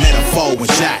to get Metaphor and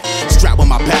Shaq. Strapped with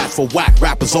my pass for whack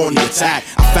rappers on the attack.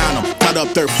 I found him, cut up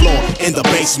 3rd floor in the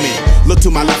basement. Look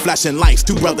to my left, flashing lights,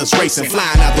 2 brothers racing,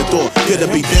 flying out the door. Could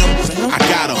it be them? I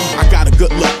got him, I got a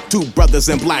good look. 2 brothers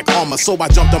in black armor, so I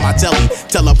jumped on my telly.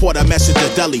 Teleport a message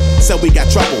to Delhi, said we got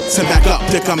trouble, send back up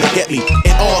to come and get me.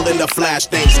 And all in the flash,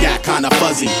 things got kinda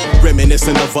fuzzy.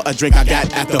 Reminiscing over a drink I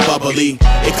got at the bubbly.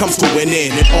 It comes to an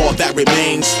end and all that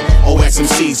remains.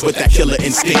 OXMCs with that killer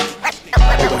instinct.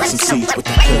 OXMCs with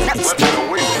that killer instinct.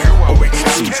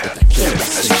 OXMCs with that killer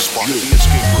instinct.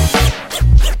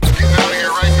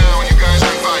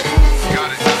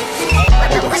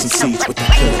 OXMCs with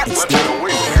that killer instinct. OXMCs with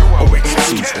that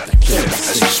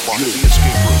killer instinct.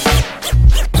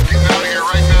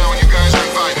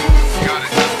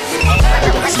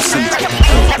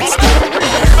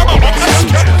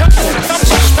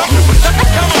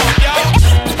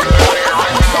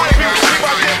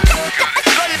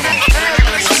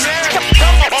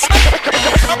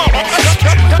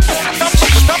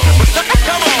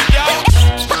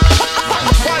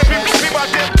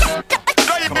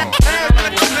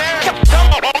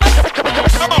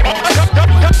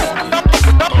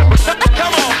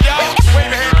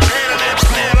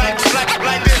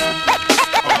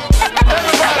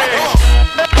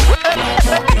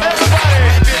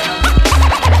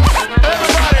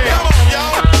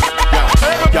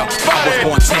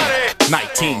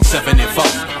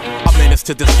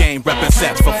 To this game, reppin'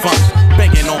 sets for fun.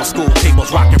 Banging on school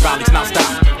tables, rockin' rallies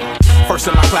non-stop. First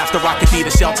in my class to rock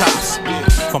Adidas shell tops.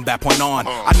 From that point on,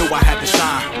 I knew I had to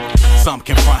shine. Some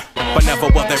can front, but never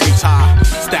will they reach high.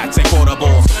 Stats and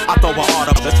quotables, I throw an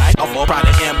audible. I'll try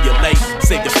to emulate,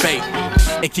 save your fate,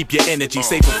 and keep your energy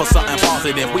saving for something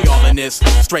positive. We all in this,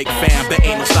 straight fam, there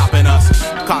ain't no stopping us.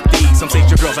 Cock these, some say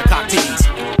your girls are cock tees.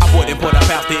 I wouldn't put her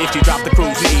past it if she dropped the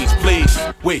cruise knees. Please,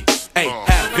 we ain't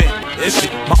having this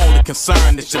shit. My only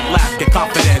concern is your lack of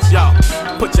confidence, yo.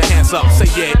 Put your hands up, say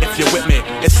yeah if you're with me.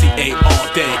 It's CA all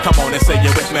day, come on and say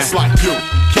you're with me. It's like you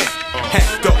can't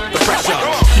handle the pressure.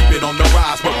 Keep it on the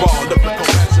rise, we're all lyrical.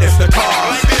 It's the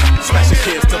cause, smashing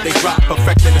kids till they drop,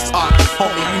 perfecting this art.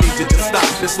 Homie, you need to just stop.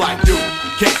 It's like you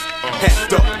can't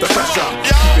handle the pressure.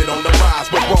 Keep it on the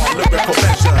rise, we're all lyrical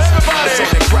measures. It's on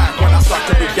the crack when I start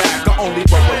to react. The only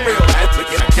way we're real is to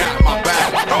get my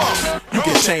back. You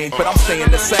get changed, but I'm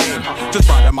staying the same. Just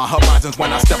broaden my horizons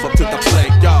when I step up to the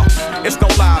plate, yo. It's no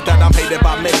lie that I'm hated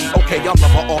by many. Okay, I'm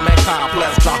lover all mankind,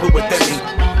 plus John who within me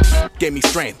gave me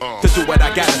strength to do what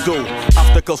I gotta do.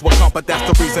 Obstacles will come, but that's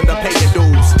the reason to pay your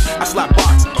dues. I slap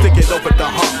box, stick it over the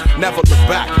hump, never look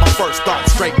back. My first thought,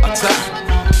 straight attack.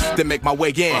 Then make my way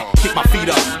in, keep my feet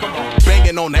up.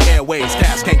 Banging on the airwaves,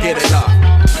 cats can't get it up.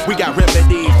 We got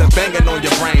remedies that's banging on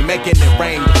your brain, making it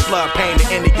rain, the flood pain, the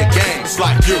end of your game. It's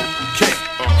like you can't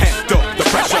handle the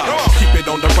pressure. Keep it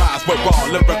on the rise, we're all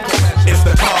lyrical. It's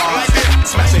the cause,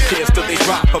 smashing kids till they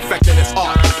drop, perfecting this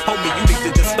art. Homie, you need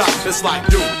to just stop. It's like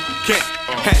you can't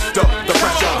handle the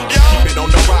pressure. Keep it on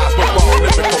the rise, we're all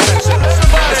lyrical measures.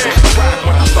 It's on the ride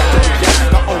when I start to react.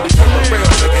 The only for the real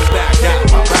niggas that got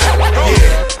my back.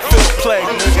 Yeah, feel the play,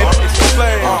 nigga, it's the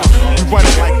play. We run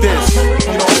it like this,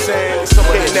 you know what I'm saying?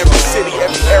 Somebody in every city,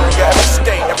 every area, every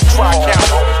state, every tri-count.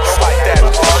 It's like that.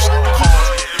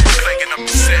 Thinking of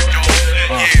the set, yo.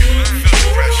 Yeah, feel the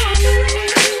pressure.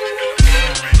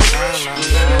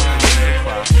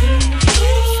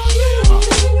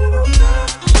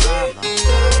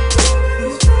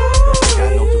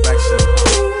 Got no direction.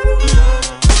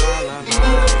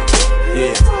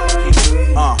 Yeah.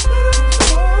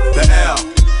 The L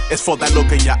is for that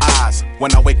look in your eyes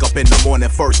when I wake up in the morning,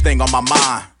 first thing on my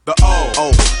mind. The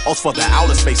O's for the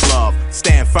outer space love.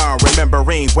 Stand firm,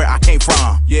 remembering where I came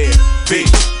from. Yeah, B,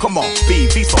 come on,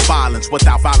 B's for violence.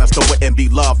 Without violence, there wouldn't be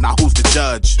love. Now who's the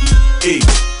judge?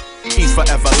 E's for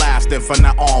everlasting. From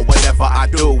now on, whatever I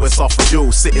do, it's all for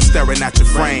you. Sitting staring at your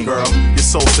frame, girl. You're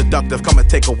so seductive. Come and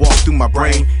take a walk through my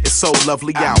brain. It's so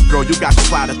lovely out, girl. You got the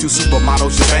cloud of 2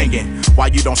 supermodels you're banging. Why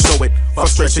you don't show it?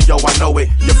 Frustration, yo, I know it.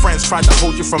 Your friends try to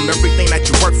hold you from everything that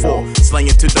you work for. Slaying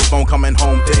to the bone, coming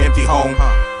home to empty home.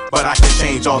 But I can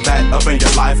change all that up in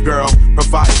your life, girl.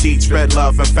 Provide, teach, spread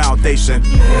love and foundation.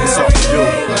 It's all for you.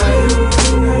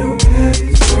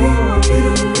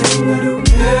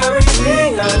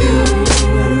 Everything I do,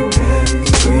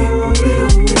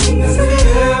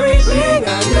 everything I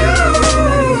do,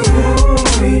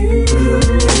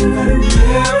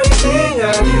 everything I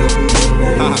do.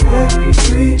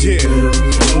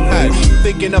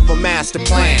 thinking of a master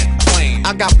plan.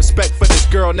 I got respect for this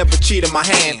girl, never cheated my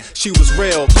hand. She was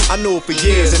real, I knew her for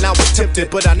years, and I was tempted,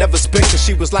 but I never spit, cause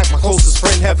she was like my closest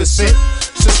friend, heaven sent.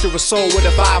 Sister of soul with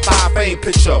a 5'5" fame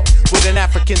picture, with an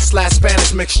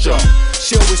African/Spanish mixture.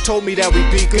 She always told me that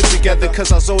we'd be good together,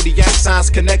 cause our zodiac signs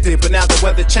connected, but now the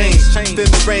weather changed. Then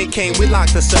the rain came, we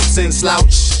locked ourselves in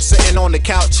slouch, sitting on the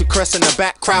couch, she caressing the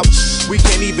back crouch. We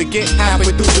can't even get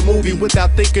halfway through the movie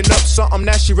without thinking up something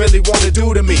that she really wanna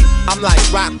do to me. I'm like,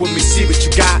 rock with me, see what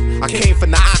you got. I came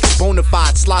from the ox,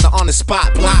 bonafide, slaughter on the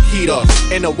spot, block heater,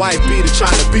 in a white beater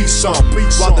trying to beat some.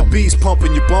 While the beat's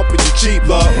pumping, you bumping your Jeep,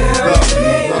 love.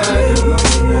 Everything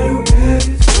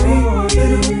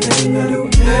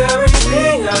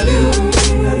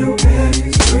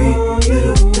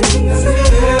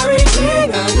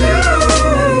I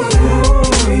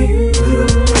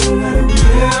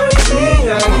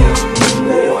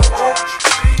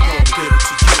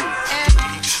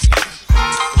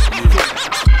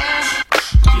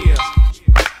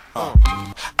oh,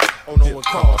 no one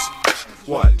calls.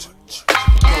 What?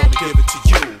 Gonna give it to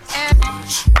you.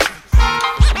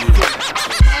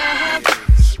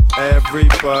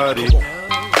 Everybody.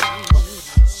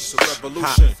 It's a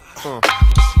revolution.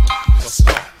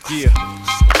 Yeah.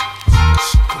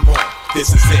 Come on. This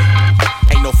is it.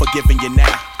 Ain't no forgiving you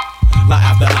now. Not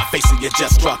after I facing you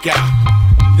just struck out.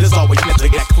 There's always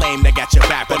niggas that claim they got your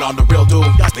back, but on the real dude,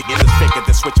 y'all thinking it's figure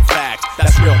than switching facts.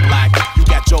 That's real black. You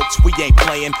got jokes, we ain't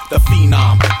playing. The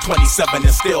phenom, 27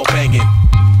 and still banging.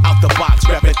 Out the box,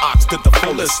 grabbing ox to the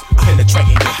fullest,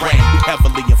 penetrating your brain. We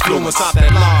heavily influenced. Out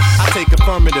that law, I take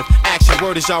affirmative action.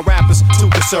 Word is y'all rappers too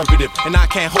conservative, and I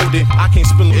can't hold it. I can't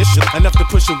spill it enough to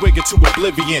push a wig into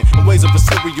oblivion. The ways of a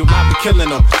serial, I be killing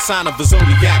them. Sign of the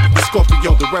zodiac, the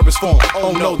Scorpio, the rarest form.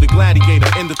 Oh no, the gladiator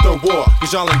in the third war.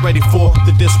 Cause y'all ain't ready for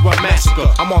the disrupt massacre.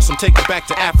 I'm on some take it back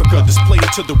to Africa, display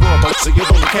it to the world, but so you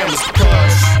on the cameras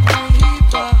because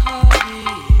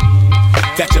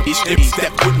that your bitch, if you step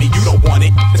with me, you don't want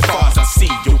it. As far as I see,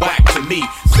 you're whack to me.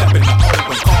 Step in the hole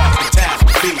when cars the task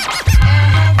will be.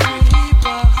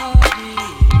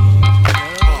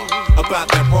 About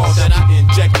that raw that I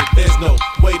injected, there's no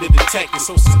way to detect it.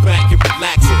 So sit back and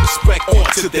relax and respect on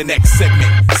to the next segment.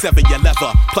 Sever your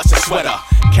leather, plus your sweater.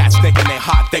 Cats thinking they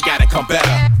hot, they gotta come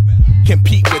better.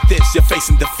 Compete with this, you're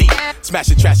facing defeat.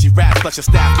 Smashing trashy rap, plus your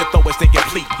staff, your throw is they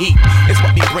complete heat. It's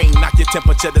what we bring, knock your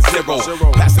temperature to zero.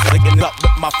 Plastic linking up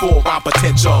with my full rhyme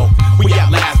potential. We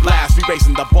outlast, blast, we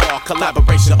racing the ball.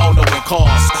 Collaboration, oh no, in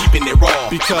cause, keeping it raw.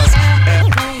 Because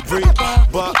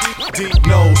everybody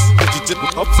knows that you just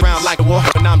up around like a war,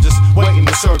 and I'm just waiting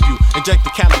to serve you. Inject the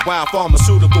Cali Wild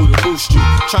pharmaceutical to boost you.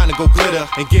 Trying to go glitter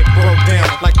and get broke down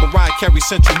like Mariah Carey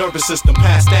central nervous system.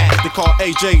 Past that, they call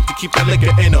AJ to keep that liquor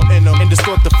in them. And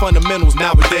distort the fundamentals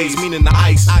nowadays, meaning the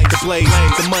ice, the blaze,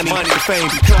 the money, the fame,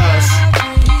 because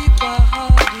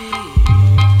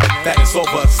that is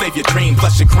over, save your dream,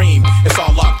 plus your cream. It's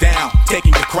all locked down,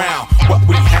 taking your crown. What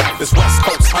we have is West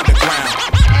Coast underground.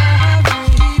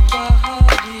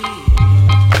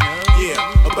 Yeah,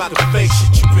 about the fake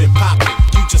shit you been popping.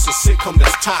 You just a sitcom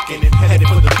that's talking and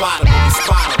headed for the bottom of the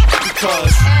spot.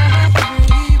 Because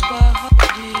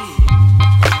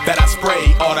that I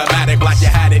spray automatic like you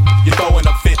had it. You're throwing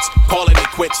up fits, calling it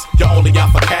quits. You're only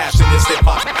out for cash in this hip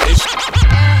hop.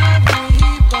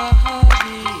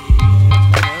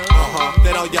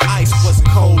 That all your ice wasn't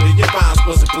cold and your rhymes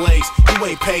wasn't blaze. You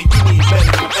ain't paid, you need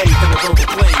medical aid and a verbal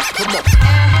blaze. Come on.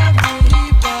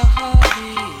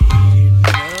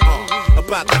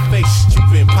 About the face shit you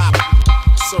been popping.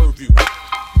 Serve you,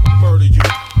 murder you,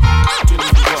 doing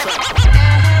you up.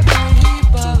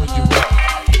 Doing you up.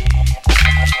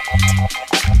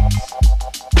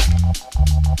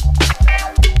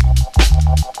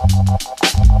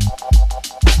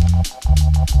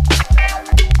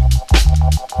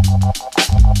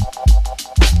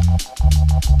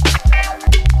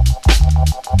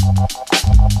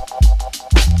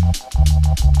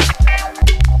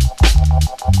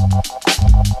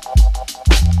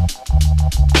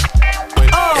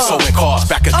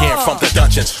 Back again from the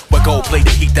dungeons, where gold play the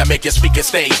heat that make your speakers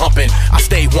stay humping. I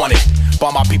stay wanted by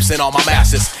my peeps and all my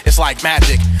masses. It's like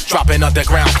magic, dropping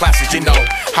underground classes. You know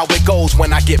how it goes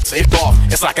when I get tipped off.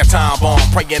 It's like a time bomb,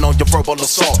 preying on your verbal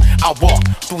assault. I walk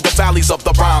through the valleys of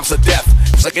the rhymes of death.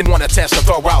 Looking wanna test to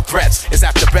throw out threats. Is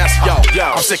that your best? Yo,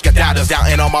 I'm sick of doubters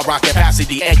doubting on my rock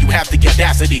capacity. And you have the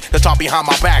audacity to talk behind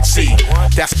my backseat.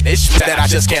 That's an issue that I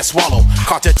just can't swallow.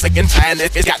 Contradicting and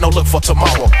it's got no look for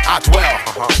tomorrow. I dwell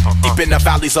deep in the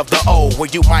valleys of the O, where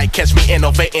you might catch me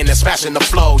innovating and smashing the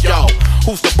flow. Yo,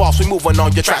 who's the boss? We moving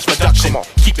on your trash production.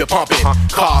 Keep it pumping.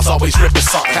 Cars always ripping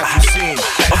something. Have you seen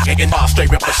that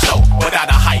straight rip a show without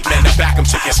a hype man to back him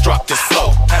construct this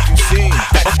flow. Have you seen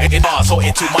that it also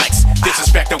into mics?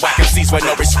 Disrespect the whack MCs with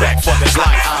no respect for this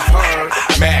life. I've heard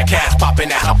mad cats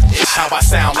popping at it's how I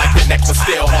sound like the next, but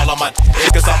still all of my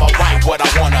cause I'ma write what I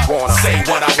wanna, say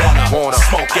what I wanna,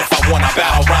 smoke if I wanna,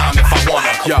 battle rhyme if I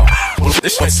wanna. Yo,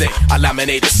 this one sick, I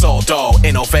laminated soul dough,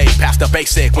 innovate past the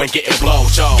basic when getting blow,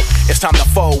 Joe. It's time to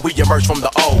fold, we emerge from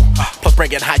the O. Plus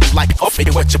bring it how you like it, fit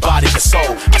it with your body and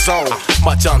soul. I zone,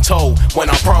 much untold when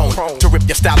I'm prone to rip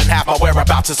your style in half, my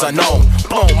whereabouts is unknown.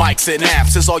 Blown mics and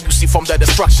amps is all you see from the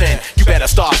destruction. You better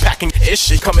start packing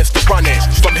ish, it commence to running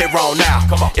from here on now.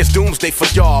 It's doomsday for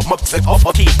y'all,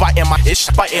 keep biting my ish,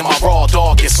 biting my raw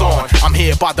dog, it's on. I'm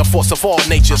here by the force of all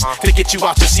natures to get you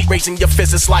out your seat, raising your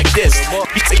fists like this.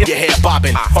 You taking your hair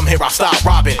bobbing, from here I start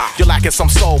robbing. You're lacking some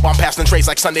soul, I'm passing trays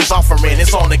like Sunday's offering,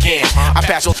 it's on again. I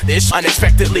pass your dish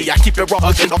unexpectedly, I keep it raw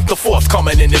again up the fourth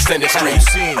coming in this industry.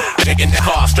 In the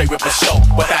car, straight with a show,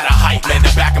 without a hype man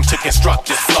to back him to construct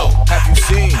this flow. Have you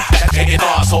seen that it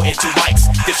also into mics?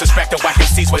 Disrespect the whack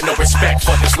MCs with no respect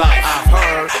for this life. I've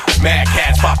heard mad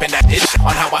cats popping that itch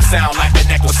on how I sound like the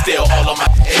necklace still all on my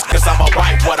itch. Cause I'ma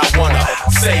write what I wanna,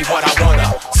 say what I wanna,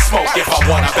 smoke if I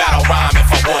wanna, battle rhyme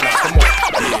if I wanna. Come on,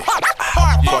 yeah.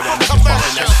 You all niggas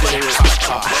fucking that shit.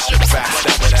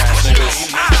 Backstabbing ass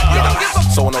niggas. Yo,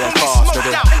 so on the cars,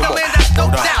 nigga. Come on, no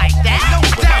doubt.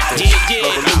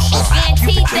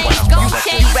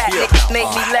 You rap, niggas make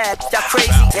me laugh, y'all crazy,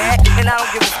 and I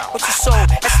don't give a what you sold,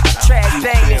 that's trash,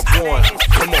 bang. Come on.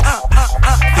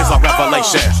 Here's our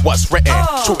revelation, what's written,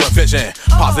 true revision,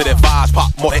 positive vibes,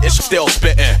 pop more, it's still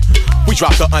spitting. We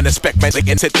drop the unexpected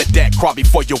into the deck, crawl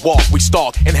before you walk, we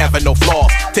stalk and having no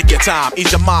flaws. Take your time,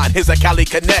 ease your mind, here's a Cali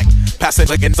Connect. Passing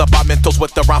lickings up our mentals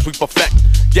with the rhymes we perfect.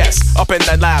 Yes, up in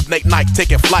the lab, late night,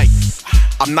 taking flight.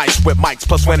 I'm nice with mics,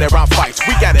 plus when they're on fights,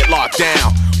 we got it locked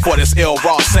down. For this ill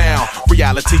raw sound,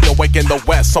 reality awake in the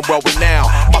west, somewhere we now.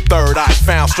 My third eye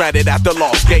found, stranded at the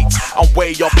lost gates. I'm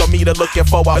way off the meter looking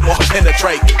for what will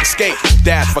penetrate, escape,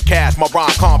 dash for cash, my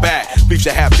rhyme combat. Leaves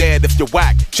you half dead if you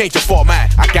whack, change your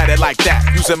format. I got it like that,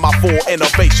 using my full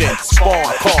innovation. Spawn,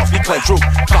 cause, we claim true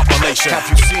compilation. Have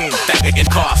you seen that in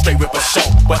car straight with a show,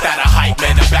 without a hype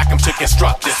man to back him to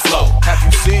construct this flow? Have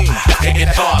you seen that in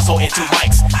cars or into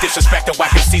mics, disrespect the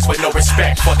whack MCs with no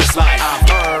respect for this life? I've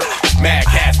heard mad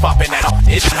cats popping that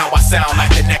itch, how I sound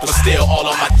like the necklace still all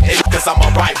on my itch. Cause I'ma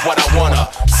write what I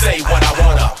wanna, say what I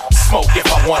wanna, smoke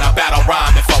if I wanna, battle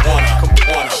rhyme if I wanna.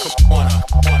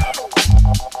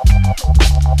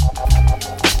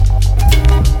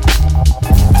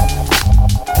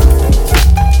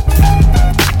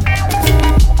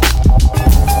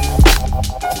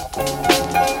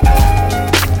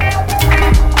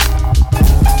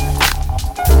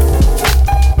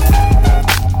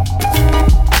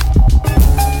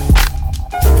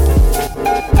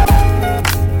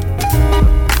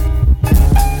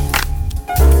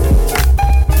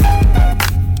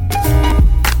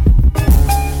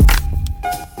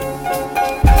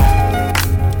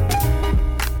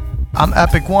 I'm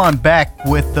Epic One, back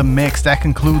with the mix. That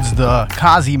concludes the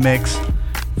Kazi mix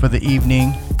for the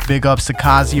evening. Big ups to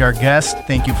Kazi, our guest.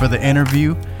 Thank you for the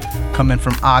interview. Coming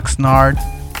from Oxnard,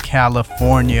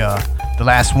 California. The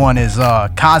last one is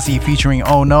Kazi featuring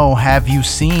Oh No, Have You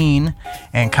Seen?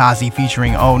 And Kazi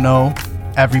featuring Oh No,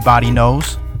 Everybody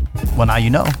Knows. Well, now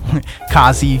you know.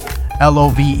 Kazi,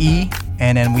 Love.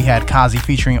 And then we had Kazi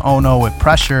featuring Oh No with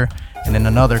Pressure. And then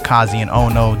another Kazi and Oh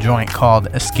No joint called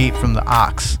Escape from the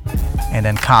Ox. And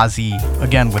then Kazi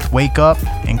again with Wake Up.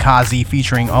 And Kazi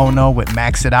featuring Oh No with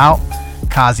Max It Out.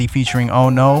 Kazi featuring Oh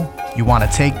No, You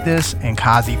Wanna Take This. And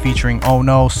Kazi featuring Oh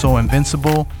No, So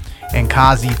Invincible. And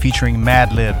Kazi featuring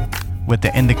Madlib with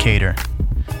The Indicator.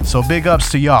 So big ups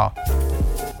to y'all.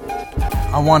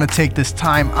 I want to take this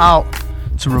time out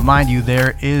to remind you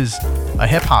there is a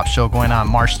hip hop show going on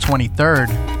March 23rd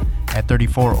at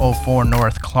 3404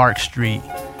 North Clark Street.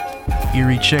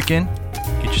 Erie Chicken.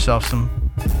 Get yourself some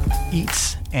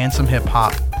eats and some hip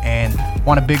hop. And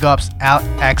want to big ups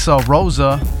Axel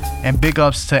Rosa and big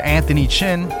ups to Anthony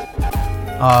Chin,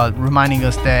 reminding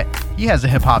us that he has a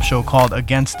hip hop show called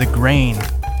Against the Grain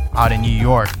out in New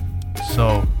York.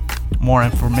 So more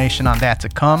information on that to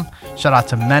come. Shout out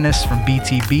to Menace from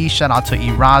BTB. Shout out to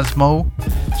Erasmo.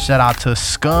 Shout out to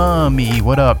Scummy.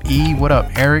 What up, E? What up,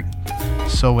 Eric?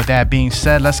 So with that being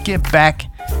said, let's get back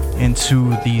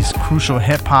into these crucial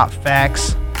hip hop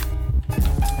facts.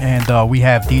 And we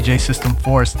have DJ System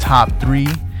 4's top 3.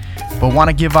 But want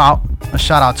to give out a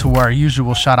shout out to our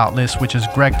usual shout out list, which is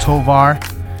Greg Tovar.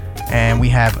 And we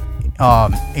have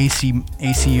Awesome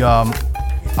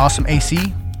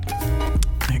AC,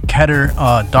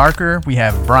 Keter Darker. We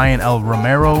have Brian L.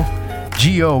 Romero,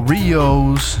 Gio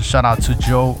Rios. Shout out to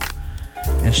Joe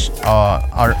and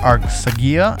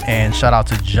Arsagia, and shout out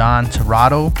to John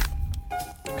Tirado.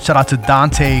 Shout out to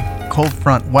Dante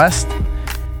Coldfront West,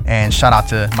 and shout out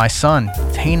to my son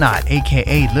Taynot,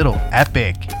 aka Little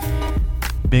Epic.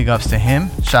 Big ups to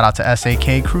him. Shout out to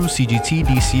SAK Crew, CGT,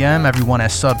 DCM, everyone at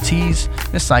Sub T's,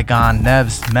 Miss Saigon,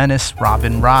 Nevs, Menace,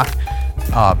 Robin Rock,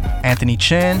 Anthony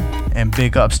Chin, and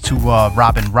big ups to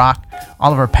Robin Rock.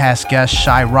 All of our past guests,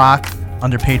 Shy Rock,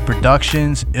 Underpaid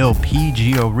Productions, Il P,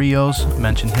 Gio Rios,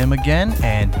 mentioned him again,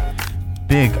 and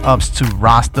big ups to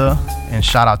Rasta, and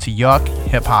shout out to Yuck,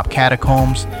 Hip Hop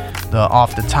Catacombs, the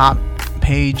Off the Top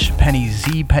page, Penny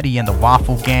Z, Petty and the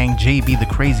Waffle Gang, JB the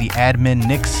Crazy Admin,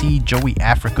 Nick C, Joey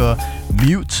Africa,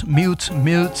 Mute.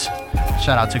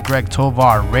 Shout out to Greg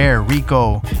Tovar, Rare,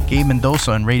 Rico, Gabe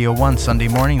Mendoza, and Radio 1 Sunday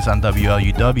mornings on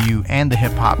WLUW, and the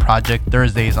Hip Hop Project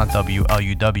Thursdays on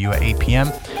WLUW at 8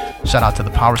 p.m. Shout out to the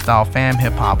Power Style fam,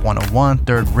 Hip Hop 101,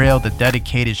 Third Rail, the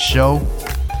dedicated show.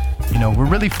 You know, we're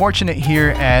really fortunate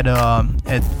here at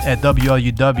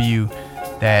WLUW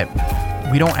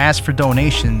that we don't ask for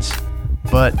donations,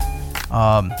 but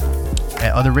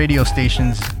at other radio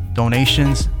stations,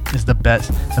 donations is the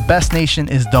best. The best nation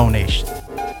is donation.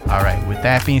 All right, with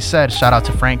that being said, shout out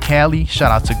to Frank Cali,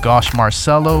 shout out to Gosh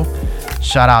Marcello,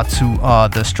 shout out to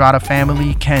the Estrada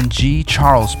family, Ken G,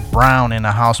 Charles Brown in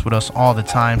the house with us all the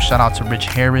time. Shout out to Rich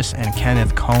Harris and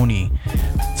Kenneth Coney,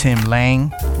 Tim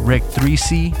Lang, Rick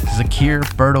 3C, Zakir,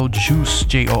 Berto Juice,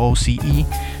 JOOCE,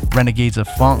 Renegades of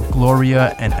Funk,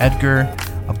 Gloria and Edgar,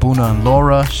 Abuna and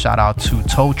Laura. Shout out to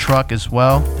Tow Truck as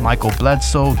well, Michael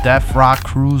Bledsoe, Def Rock,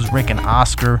 Cruz, Rick and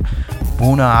Oscar,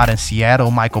 Buna out in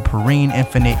Seattle, Michael Perrine,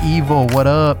 Infinite Evil, what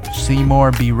up?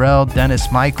 Seymour, B-Rel,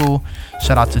 Dennis Michael.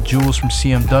 Shout out to Jules from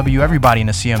CMW, everybody in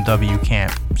the CMW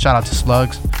camp. Shout out to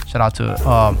Slugs. Shout out to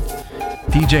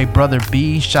DJ Brother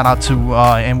B. Shout out to,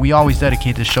 and we always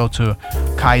dedicate this show to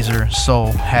Kaiser,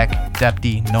 Soul, Heck,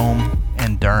 Depty, Gnome,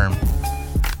 and Derm.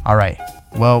 All right.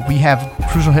 Well, we have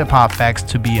crucial hip hop facts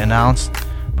to be announced,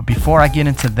 but before I get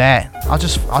into that, I'll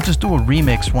just do a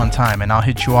remix one time, and I'll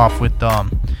hit you off with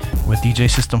DJ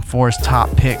System 4's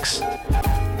top picks.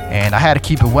 And I had to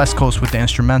keep it West Coast with the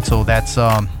instrumental that's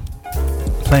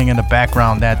playing in the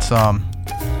background. That's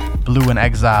Blue in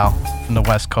Exile from the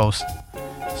West Coast.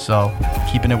 So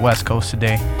keeping it West Coast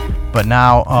today. But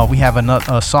now we have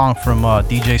a song from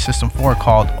DJ System 4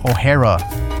 called O'Hara.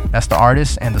 That's the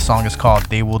artist, and the song is called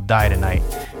They Will Die Tonight,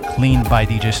 cleaned by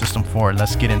DJ System 4.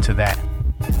 Let's get into that.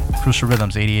 Crucial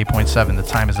Rhythms 88.7. The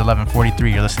time is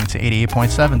 11:43. You're listening to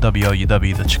 88.7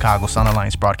 WLUW, the Chicago Sound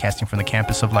Alliance, broadcasting from the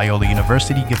campus of Loyola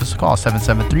University. Give us a call,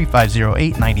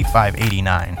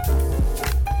 773-508-9589.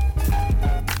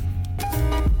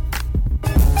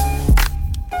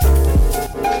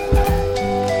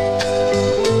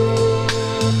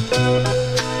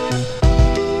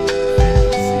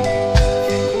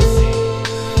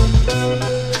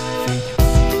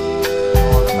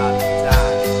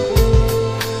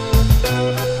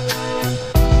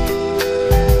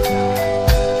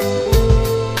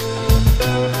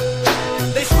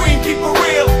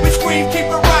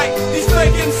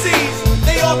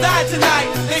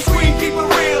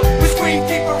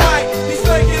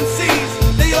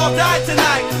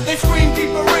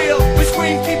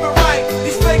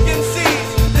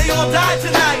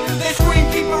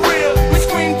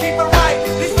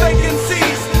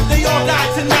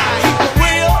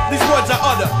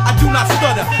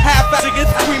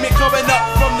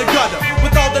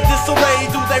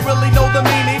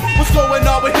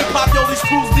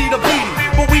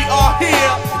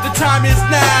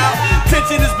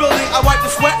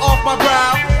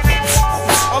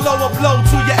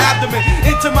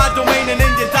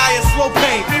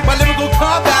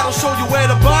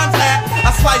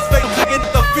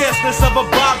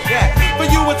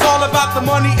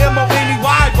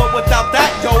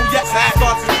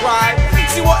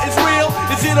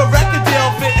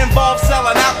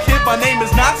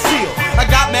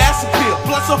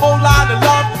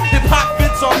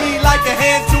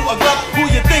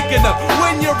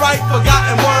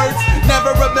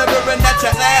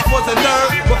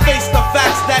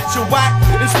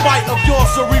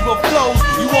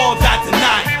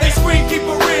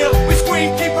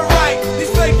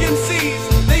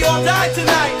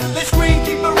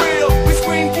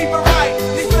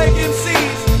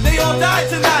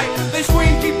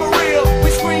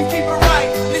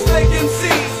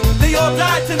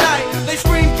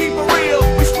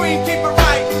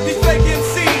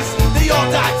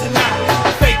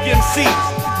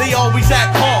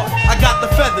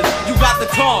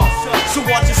 So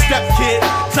watch your step, kid.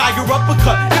 Tie your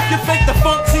uppercut. If you fake the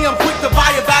funk, see I'm quick to buy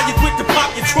a value, quick to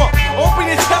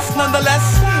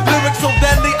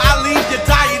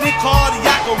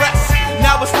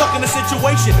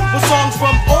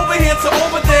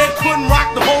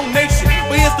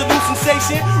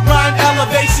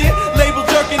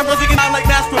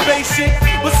patient.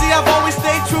 But see, I've always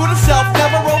stayed true to self,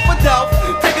 never wrote for Delph.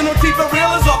 Taking no cheaper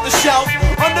reelers off the shelf.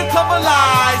 Undercover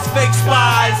lies, fake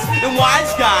spies, and wise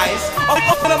guys. I'm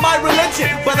open to my religion,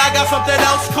 but I got something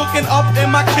else cooking up in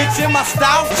my kitchen. My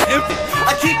style's empty.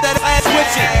 I keep that ass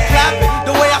switching, clapping.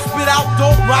 The way I spit out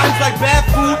dope rhymes like bad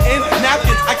food in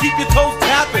napkins. I keep your toes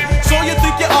tapping, so you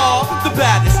think you are the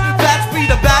baddest. Fats be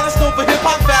the baddest, known for hip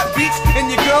hop, fat beats, and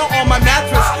your girl on my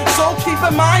mattress. So keep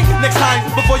in mind, next time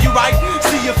before you write,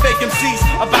 see your fake MCs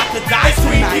about to die. They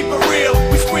scream, keep it real.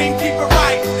 We scream, keep it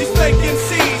right. These fake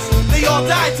MCs, they all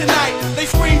die tonight. They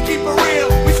scream, keep it real.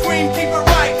 We scream, keep it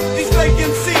right. These fake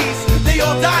MCs, they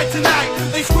all die tonight.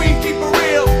 They scream, keep it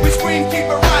real. We scream, keep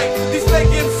it right. These fake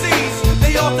MCs,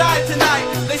 they all die tonight.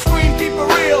 They scream, keep it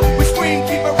real. We scream,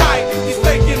 keep it right. These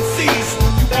fake MCs,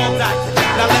 you all die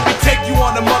tonight. Now let me take you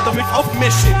on a mother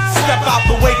mission. Step out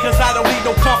the way, cause I don't need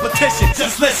no competition.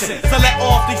 Just listen to let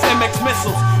off these MX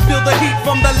missiles. Feel the heat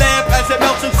from the lamp as it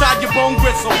melts inside your bone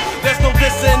gristle. There's no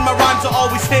dissing, my rhymes are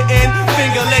always hitting.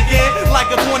 Finger licking like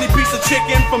a 20-piece of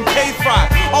chicken from K-Fry.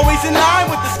 Always in line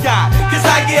with the sky, cause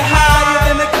I get higher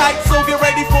than a kite. So get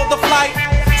ready for the flight.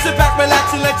 Sit back,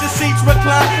 relax, and let your seats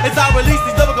recline as I release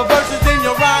these lyrical verses in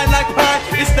your rhyme like pine.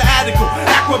 It's the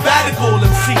acrobatical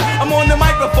MC. I'm on the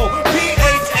microphone,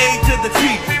 PHA to the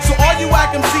T. So all you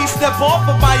whack MCs, step off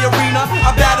of my arena.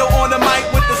 I battle on the mic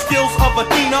with the skills of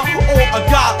Athena, or a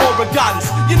god, or a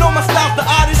goddess. You know my style's the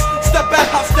oddest. Step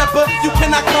back, hop stepper, you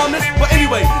cannot come this. But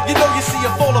anyway, you know you see a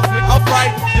full of it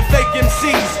upright. You fake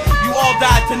MCs, you all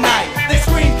die tonight. They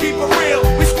scream, keep it real.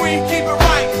 We scream, keep it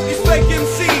right. These fake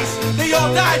MCs, they all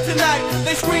die tonight.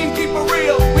 They scream, keep it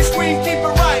real. We scream, keep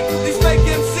it right. These fake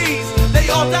MCs, they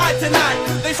all die tonight.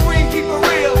 They scream, keep it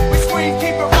real. We scream,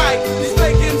 keep it right. These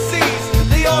fake MCs,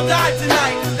 they all die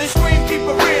tonight. They scream, keep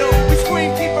it real. We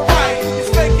scream, keep it right. These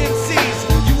fake MCs,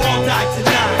 you all die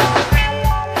tonight.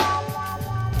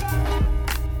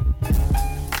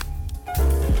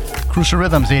 Crucial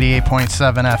Rhythms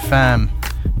 88.7 FM.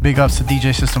 Big ups to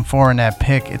DJ System 4 in that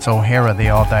pick. It's O'Hara, They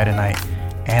All Die Tonight.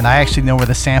 And I actually know where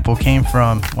the sample came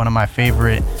from. One of my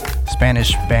favorite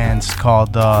Spanish bands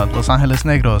called Los Angeles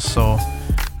Negros. So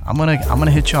I'm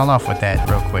gonna hit y'all off with that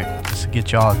real quick, just to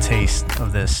get y'all a taste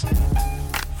of this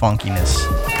funkiness.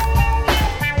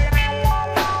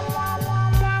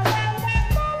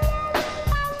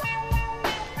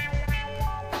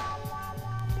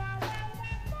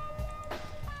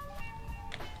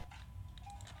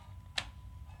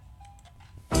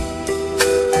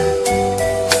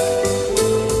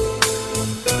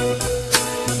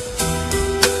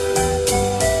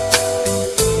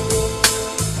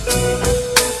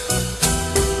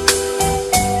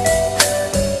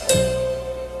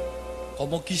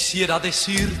 Quisiera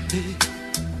decirte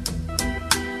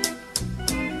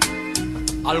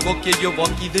algo que llevo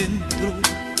aquí dentro,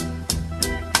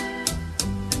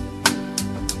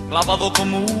 clavado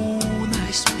como una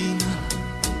espina,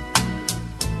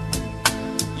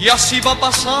 y así va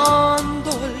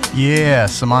pasando el... Yeah,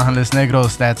 Los Angeles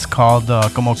Negros, that's called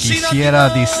Como Quisiera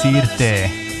Decirte.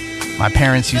 My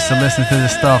parents used to listen to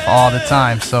this stuff all the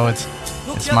time, so it's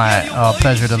my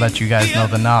pleasure to let you guys know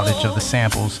the knowledge of the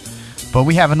samples. But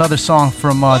we have another song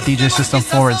from DJ System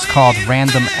 4. It's called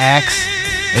Random Acts.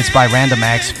 It's by Random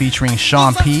Acts featuring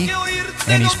Sean P.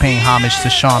 And he's paying homage to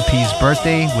Sean P's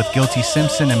birthday with Guilty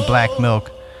Simpson and Black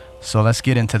Milk. So let's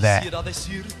get into that.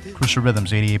 Crucial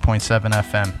Rhythms 88.7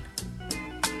 FM.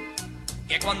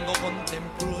 Que cuando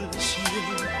contemplo el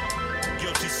cielo,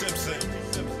 Guilty Simpson,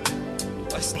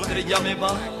 la estrella me va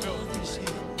a decir.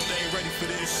 They ain't ready for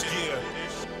this shit.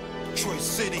 Detroit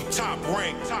City, top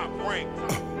rank.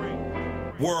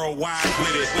 Worldwide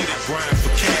with it, grind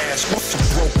for cash.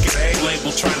 Broke A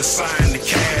label trying to sign the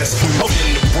cast.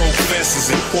 In the broke fences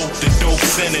and quote the dope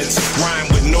sentence. Rhyme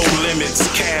with no limits,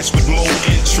 cash with more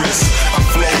interest. I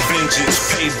flow vengeance,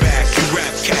 payback. You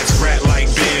rap cats rap like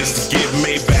Benz to give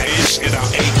Maybach. Shit, I'll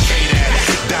 8K that.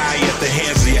 Die at the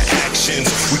hands of your actions.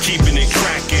 We keeping it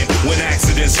cracking when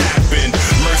accidents happen.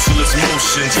 Merciless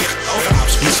motions.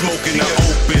 Cops, we smoking the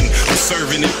open. I'm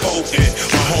serving it potent.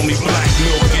 My homie Black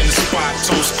Milk in the spot.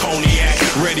 Toast cognac,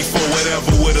 ready for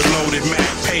whatever with a loaded Mac.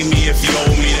 Pay me if you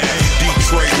owe me that.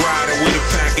 Detroit rider with a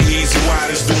pack of easy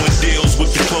riders, doing deals with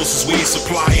the closest weed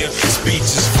supplier. Speech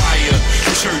is fire.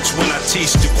 Church when I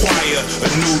teach the choir. A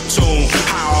new tune,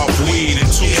 high off weed in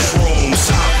 2 rooms.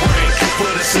 Top rank,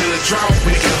 put us in a drought.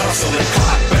 We can hustle and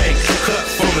clock bank. Cut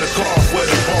from the cloth where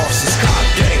the boss is cop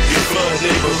gang. You flood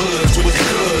neighborhoods with the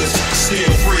goods.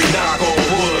 Still free, knock on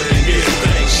wood and give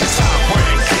thanks. You top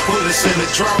rank. Put us in the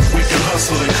drought, we can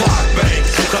hustle and clock bank.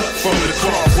 Cut from the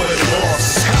cloth where the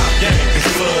boss is cop gang. We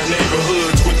flood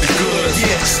neighborhoods with the goods.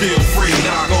 Yeah, still free,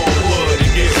 knock on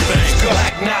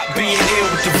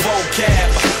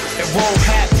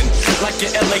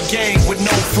like an LA gang with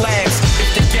no flags. If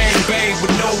the gang bang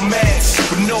with no mask,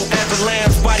 with no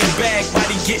avalanche, body bag,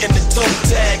 body getting the toe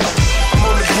tag. I'm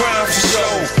on the grind for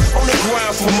show, on the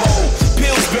grind for more.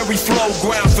 Pillsbury flow,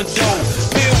 ground for dough.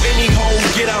 Bill any home,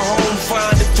 get her home,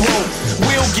 find the throat.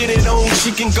 We'll get it on,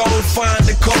 she can go and find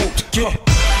the coat. Yeah.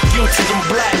 Guilty and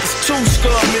black, it's 2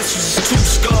 scar missiles, it's 2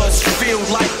 scars. Feel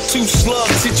like 2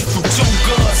 slugs hit you from 2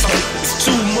 guns. It's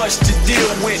too much to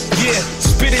deal with, yeah.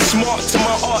 Spit it smart till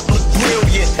my art look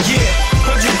brilliant, yeah.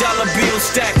 $100 bills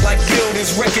stacked like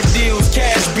buildings, record deals,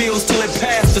 cash bills till it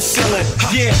passed the ceiling,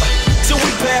 yeah. Till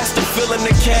we passed the feeling,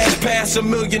 the cash past $1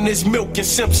 million is Milk and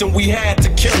Simpson. We had to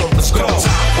kill him. Let's go.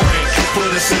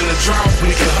 Put us in a drought,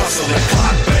 we can hustle and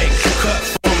clock bang. Cut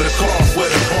from the cloth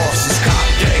where the boss is cop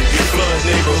gang. Flood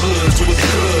neighborhoods with the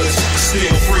goods.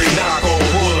 Still free, knock on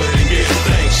wood and give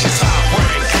thanks. Shit top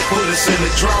rank. Put us in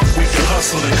the drought, we can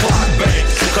hustle and clock bang.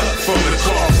 Cut from the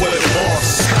cloth where the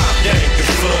boss is cop gang.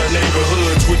 Flood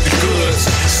neighborhoods with the goods.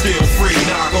 Still free,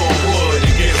 knock on wood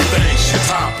and give thanks. Shit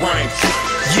top rank.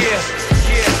 Yeah,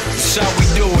 yeah, that's how we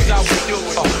do it. How we do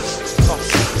it.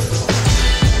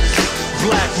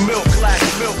 Black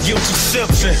milk, Guilty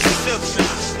Simpson.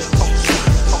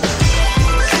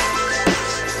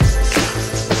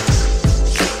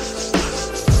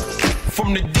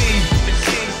 From the D,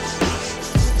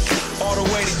 all the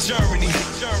way to Germany.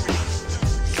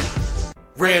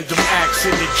 Random acts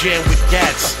in the jam with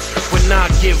gats. When I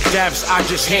give dabs, I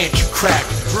just hand you crack.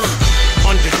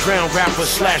 Underground rapper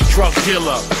 / drug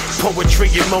dealer. Poetry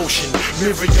in motion,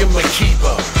 Miriam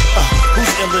Makeba.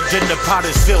 Who's iller than the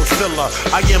Pottersville filler?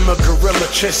 I am a gorilla,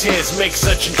 chest hairs make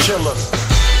such a chiller.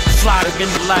 Fly in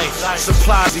the life,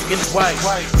 supplies against white.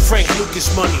 Frank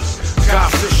Lucas money,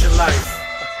 God Fisher life.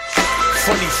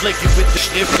 Funny flaking with the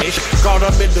shit. God,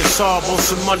 I'm in the sob on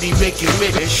some money making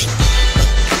minish.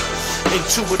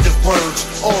 Intuitive words,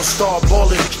 all-star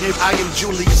ballin'. I am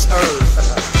Julius Erb.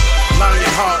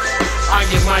 Lionheart, I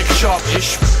am Mike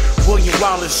Sharpish. William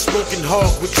Wallace smoking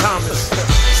hog with Thomas.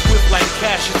 Swift like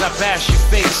cash as I bash your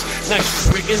face. Nice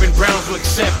freaking Browns will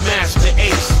accept Master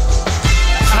Ace.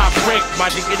 Top rank,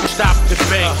 my nigga, stop the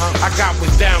bank. I got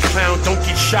with down clown, don't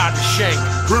get shot in shank.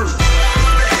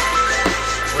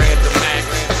 Random act.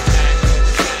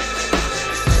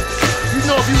 You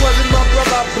know if you wasn't my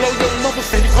brother, I'd blow your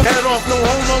motherfucking head off, no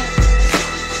homo.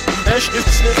 That shit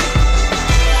snip.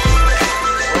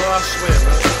 Oh, I swear,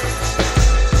 man.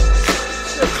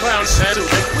 The clown said it.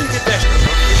 We get that shit.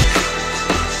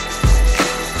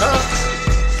 Huh?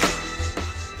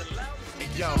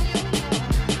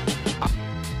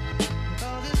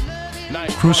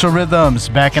 Crucial Rhythms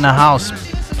back in the house,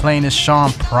 playing his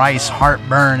Sean Price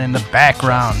Heartburn in the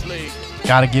background.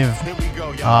 Gotta give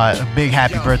a big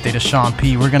happy birthday to Sean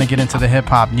P. We're gonna get into the hip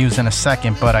hop news in a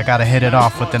second, but I gotta hit it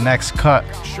off with the next cut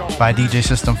by DJ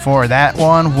System 4. That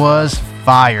one was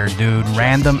fire, dude.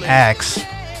 Random Acts,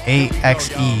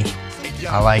 AXE.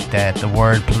 I like that. The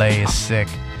wordplay is sick.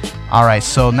 Alright,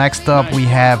 so next up we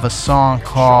have a song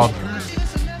called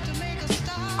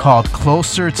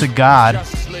Closer to God,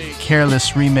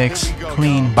 Careless Remix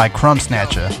Clean by Crumb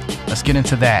Snatcher. Let's get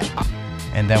into that,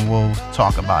 and then we'll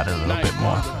talk about it a little bit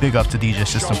more. Big up to DJ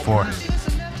System 4.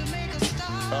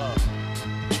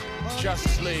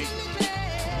 Justice League.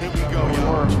 Here we go,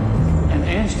 yo. And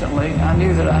instantly, I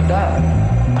knew that I died.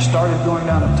 I started going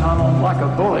down the tunnel like a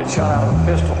bullet shot out of a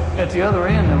pistol. At the other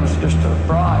end, there was just a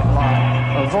bright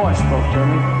light. A voice spoke to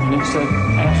me, and he said,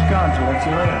 "Ask God to let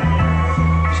you live."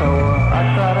 So I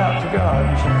cried out to God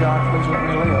and said, "God, please let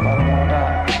me live. I don't want to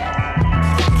die."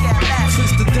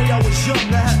 Since the day I was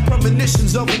young, I had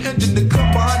premonitions of an end in the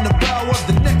cup behind the barrel of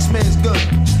the next man's gun.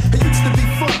 It used to be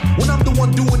fun when I'm the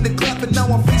one doing the clapping. Now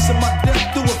I'm facing my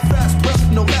death through a fast breath,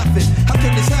 no laughing. How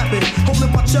can this happen?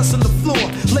 Holding my chest on the floor,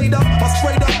 laid up, I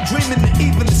sprayed up, dreaming to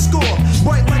even the score.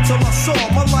 Bright lights all I saw,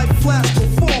 my life flashed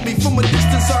before me. From a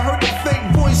distance, I heard the fake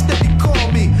voice that he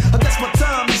called me. I guess my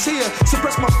time is here.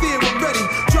 Suppress my fear, I'm ready.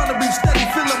 Trying to breathe steady,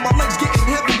 feeling my legs getting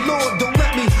heavy. Lord, don't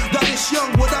let me die this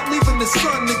young without leaving the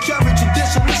sun. The carry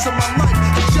traditionless of my life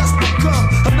has just become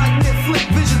a nightmare flick.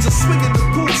 Visions of swinging the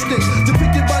pool stick,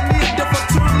 depicted by near death. I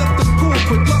turned up the pool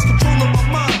quick, lost control of my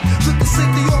mind. Flipped the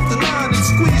safety off the line and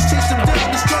squeezed, chased him down,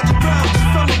 discharging ground and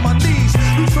fell on my knees.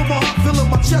 Reach for my heart, feeling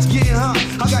my chest getting hot.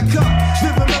 I got caught,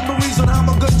 vivid memories on how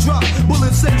my gun dropped.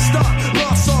 Bullets ain't stop,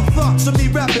 lost all thoughts of me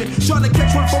rapping, trying to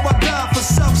catch one before I die for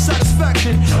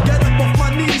self-satisfaction. Get up off my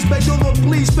knees, beg your Lord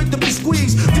please, pick up and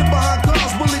squeeze. Dip behind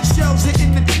cars, bullet shells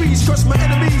hitting the trees. Curse my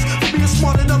enemies for being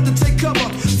smart enough to take cover.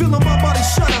 Feeling my body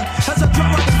shudder as I drop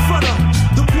right in front of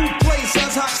the blue place.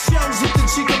 As hot shells hit the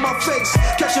cheek of my face,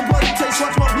 catching bloody taste,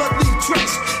 watch my blood leave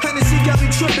trace. Hennessy got me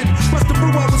tripping, press the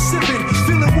brew I was sipping.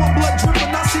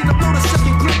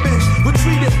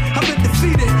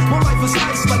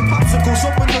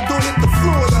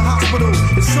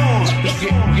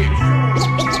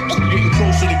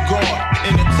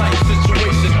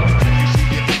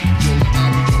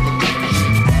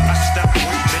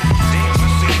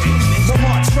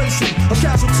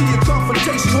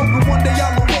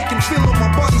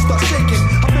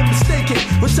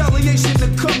 Retaliation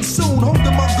to come soon.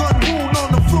 Holding my gun wound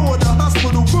on the floor of the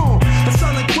hospital room. A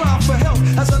silent cry for help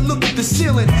as I look at the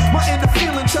ceiling. My inner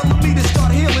feeling telling me to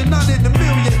start healing. Not in a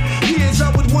million years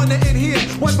I would wanna end here,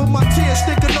 wiping my tears,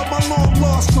 thinking of my long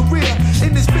lost career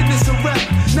in this business of rap.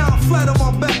 Now I'm flat on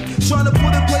my back, trying to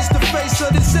put in place the face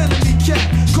of this enemy cat.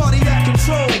 Cardiac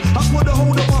control, I put a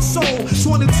hold on my soul.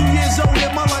 22 years old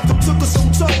and my life took a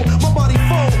some toll. My body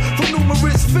fold from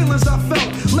numerous feelings I felt,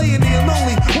 laying there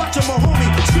lonely, watching my homie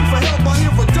scream for help. I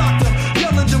hear a doctor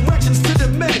yelling directions to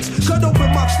the meds. Cut open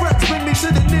my threats, bring me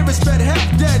to the nearest bed, half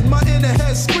dead. My inner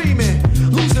head screaming,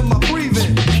 losing my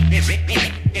breathing.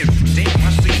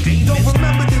 Don't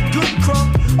remember the good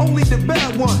crumb, only the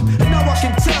bad one. And now I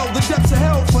can tell the depths of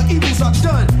hell for evils I've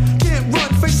done. Can't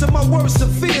run, facing my worst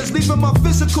of fears, leaving my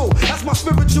physical as my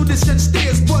spiritual descent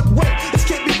steers. But wait, this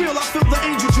can't be real. I feel the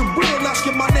angel Jabril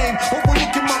asking my name,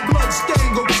 overlooking my blood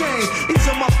stain. Go chain,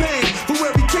 easing my pain. From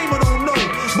where he came, I don't know,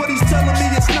 but he's telling me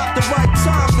it's not the right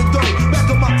time to go. Back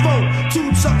of my throat,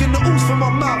 tube sucking the ooze from my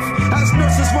mouth. As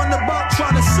nurses run about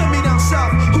trying to send me down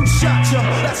south. Who shot ya?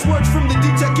 That's words from the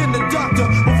D-Tech and the doctor.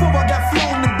 Before I got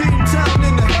flown to Beantown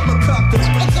in the helicopter.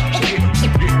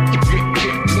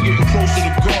 Getting closer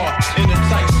to God in a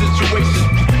tight situation.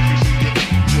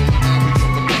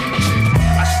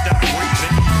 I stopped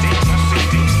waiting. Damn, I said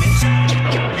demons.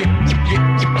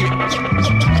 Getting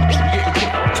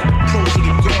closer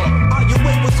to God. I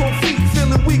awake with cold feet,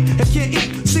 feeling weak and can't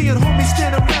eat. Seeing homies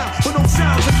stand around with no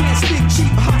sounds, I can't speak.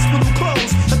 Cheap hospital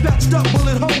clothes and patched up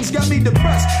bullet holes got me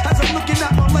depressed. As I'm looking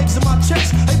at my legs and my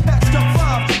chest, they patched up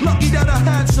 5. Lucky that I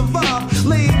had survived.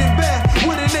 Laying in bed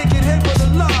with a naked head but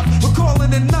alive.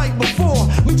 Recalling the night before,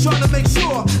 me trying to make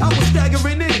sure I was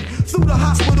staggering in through the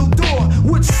hospital door.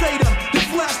 Would say the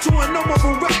flash to a no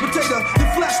more respirator. The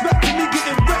flashback to me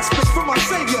getting respite from my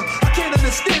savior. I can't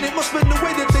understand it, must been the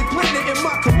way that they planned it in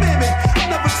my commandment. I'm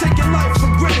never taking life for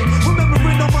granted.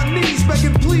 Remembering on my knees,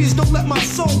 begging please don't let my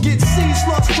soul get seized.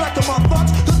 Lost track of my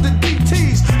thoughts, cause the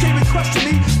DTs came and questioned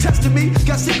me, testing me.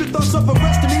 Got secret thoughts of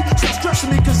arresting me, stop stressing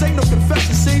me cause ain't no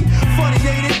confession, see. Funny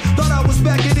ain't it, thought I was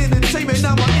back in entertainment.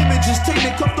 Now my image is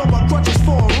tainted, cuffed on my crutches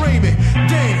for arraignment.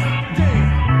 Damn.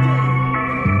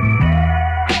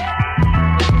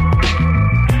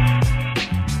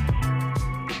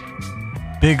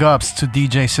 Big ups to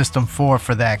DJ System 4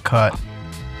 for that cut.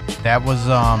 That was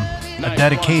a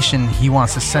dedication he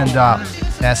wants to send out.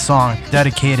 That song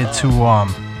dedicated to all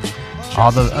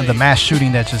the mass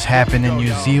shooting that just happened in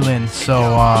New Zealand. So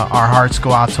our hearts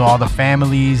go out to all the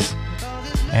families,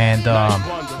 and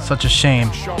such a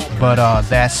shame. But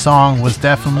that song was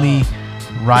definitely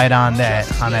right on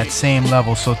that same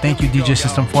level. So thank you, DJ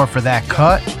System 4, for that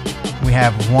cut. We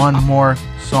have one more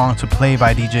song to play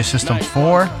by DJ System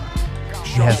 4.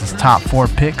 He has his top 4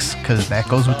 picks because that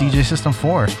goes with DJ System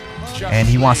 4, and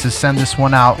he wants to send this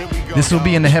one out. This will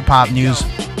be in the hip hop news.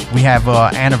 We have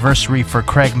an anniversary for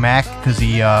Craig Mack because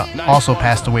he also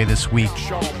passed away this week,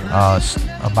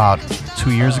 about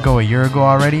 2 years ago, a year ago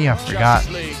already. I forgot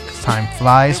because time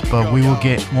flies, but we will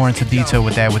get more into detail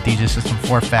with that with DJ System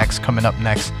 4 facts coming up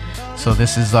next. So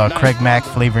this is Craig Mack,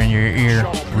 Flavor in Your Ear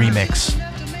remix.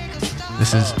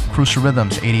 This is Crucial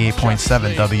Rhythms,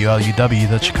 88.7 WLUW,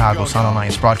 the Chicago Sound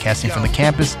Alliance, broadcasting from the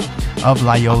campus of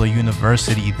Loyola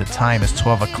University. The time is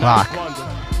 12 o'clock.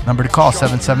 Number to call,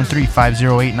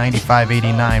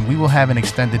 773-508-9589. We will have an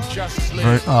extended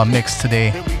mix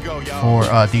today for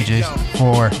DJs,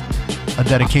 for a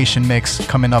dedication mix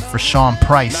coming up for Sean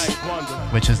Price,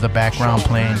 which is the background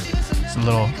playing. It's a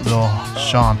little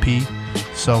Sean P.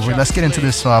 So let's get into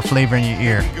this Flavor in Your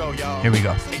Ear. Here we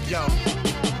go.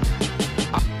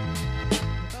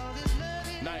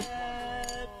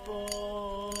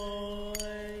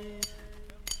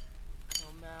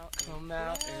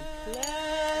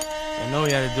 I know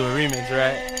we had to do a remix,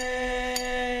 right?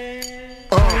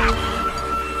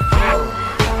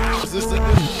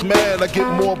 Man, I get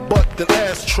more butt than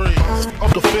ashtrays.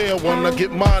 I'm the fair one, I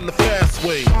get mine the fast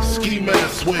way. Ski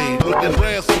mask way, looking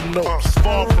ransom notes.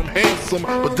 Far from handsome,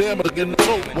 but damn it again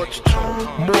tote. What you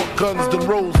more guns than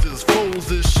roses,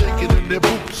 foes is shaking in their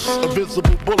boots. A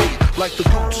visible bully, like the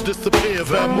gooch disappear.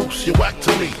 Vamoose, you whack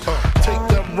to me. Take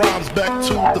them rhymes back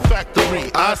to the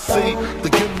factory. I see the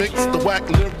gimmicks, the whack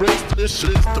lyrics. This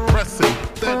shit is depressing,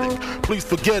 pathetic. Please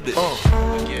forget it.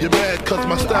 You're mad cause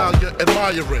my style you're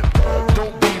admiring.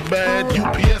 Don't be mad,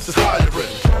 UPS is hiring.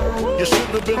 You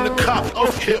should have been the cop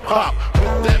of hip-hop.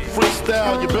 With that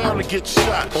freestyle, you're bound to get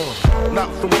shot.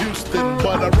 Not from Houston,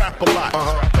 but I rap a lot.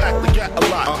 Pack the gat a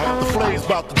lot. The flame's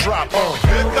about to drop.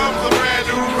 Here comes a brand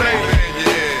new flavor in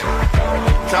your ear.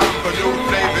 Time for new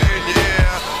flavor in your ear.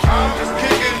 I'm just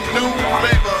kicking new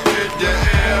flavor in your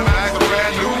ear. Like a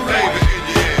brand new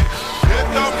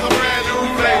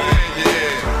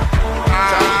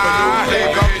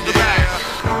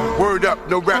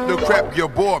crap, you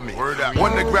bore me.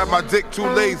 One to grab my dick, too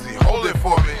lazy, hold it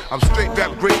for me. I'm straight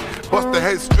rap great, bust the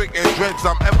head straight and dreads,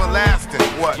 I'm everlasting.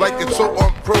 What? Like it's so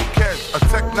on pro catch, a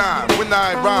tech 9, when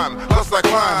I rhyme, thus I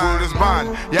climb, word is mine.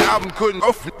 Your album couldn't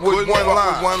off with one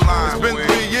line. It's been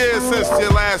 3 years since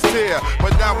your last tear,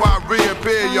 but now I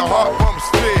reappear, your heart pumps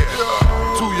fear.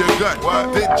 To your gut,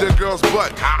 did your girl's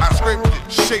butt. I scraped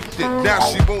it, shaped it, now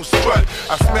she won't strut.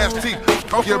 I smashed teeth,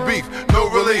 off your beef, no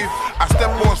relief. I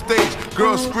step on stage,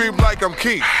 girls scream like I'm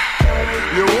Keith.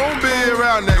 You won't be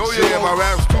around next year, my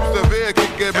rap's too severe,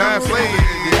 can get bad playing,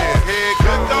 yeah. Here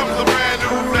comes a brand new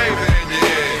flavor in your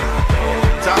ear.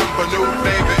 Time for new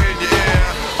flavor in your ear.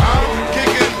 I'm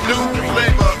kicking new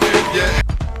flavor in your ear.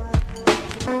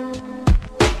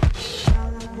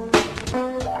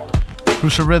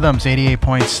 Crucial Rhythms,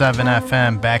 88.7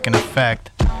 FM, back in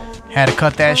effect. Had to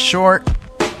cut that short.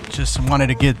 Just wanted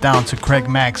to get down to Craig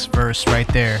Mack's verse right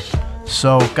there.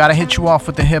 So, gotta hit you off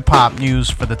with the hip hop news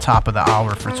for the top of the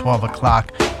hour for 12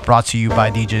 o'clock. Brought to you by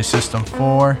DJ System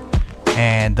 4.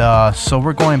 And so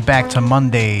we're going back to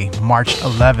Monday, March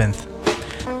 11th.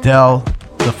 Del,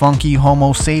 the Funky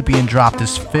Homo Sapien, dropped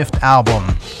his 5th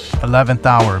album, 11th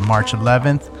Hour, March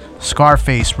 11th.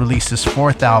 Scarface released his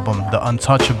 4th album, The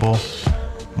Untouchable,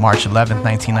 March 11th,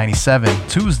 1997.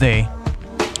 Tuesday,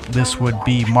 this would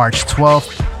be March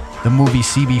 12th. The movie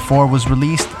CB4 was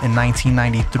released in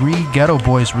 1993. Ghetto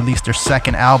Boys released their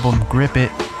 2nd album, Grip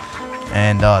It,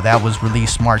 and that was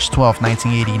released March 12th,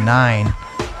 1989.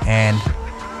 And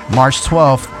March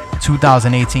 12th,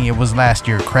 2018, it was last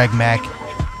year, Craig Mack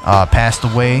passed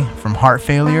away from heart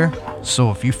failure.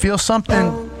 So if you feel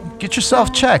something, get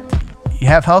yourself checked. You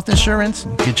have health insurance,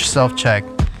 get yourself checked.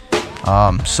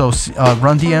 Run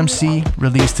DMC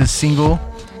released his single,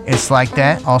 It's Like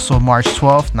That, also March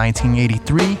 12th,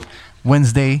 1983.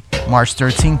 Wednesday, March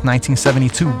 13th,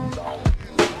 1972.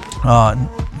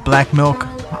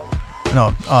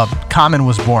 Common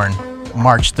was born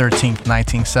March 13th,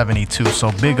 1972.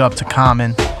 So big up to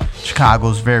Common,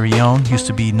 Chicago's very own, used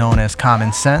to be known as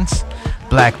Common Sense.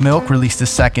 Black Milk released his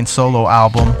 2nd solo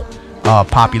album,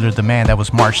 Popular Demand, that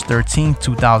was March 13th,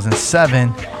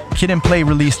 2007. Kid and Play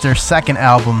released their 2nd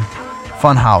album,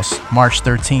 Funhouse, March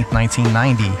 13th,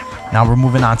 1990. Now we're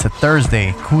moving on to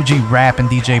Thursday. Coogee Rap and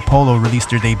DJ Polo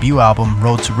released their debut album,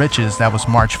 Road to Riches, that was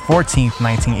March 14th,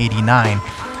 1989.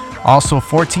 Also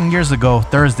 14 years ago,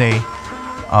 Thursday,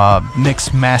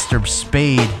 Mix Master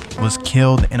Spade was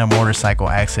killed in a motorcycle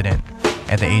accident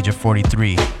at the age of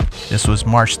 43. This was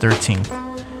March 13th.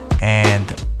 And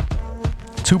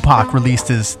Tupac released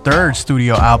his 3rd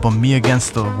studio album, Me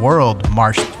Against the World,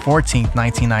 March 14th,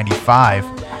 1995.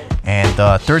 And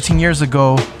 13 years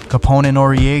ago, Capone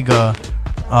Nori,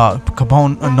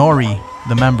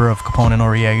 the member of Capone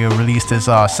Noriega, released his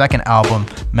 2nd album,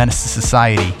 Menace to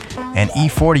Society. And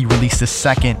E40 released his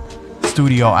 2nd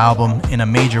studio album in a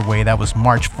major way. That was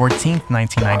March 14th,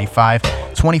 1995.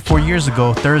 24 years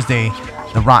ago, Thursday,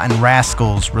 the Rotten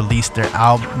Rascals released their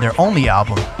only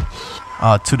album,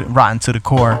 Rotten to the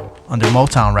Core, under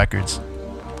Motown Records.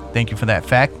 Thank you for that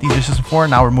fact, DJ System 4.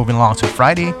 Now we're moving along to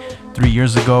Friday. 3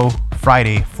 years ago,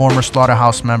 Friday, former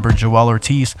Slaughterhouse member Joel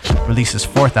Ortiz released his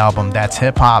 4th album, That's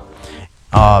Hip Hop.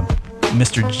 John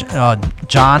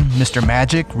Mr.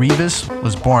 Magic Rivas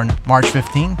was born March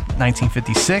 15,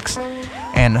 1956.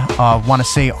 And want to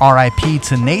say RIP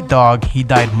to Nate Dogg. He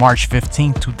died March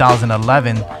 15,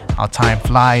 2011. How time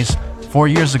flies. 4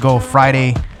 years ago,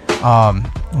 Friday,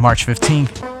 March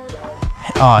 15th,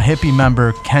 hippie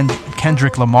member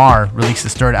Kendrick Lamar released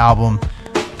his 3rd album,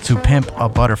 To Pimp a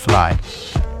Butterfly.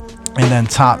 And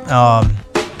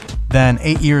then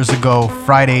 8 years ago,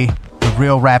 Friday, The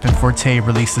Real Rappin' Forte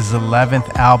released his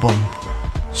 11th album,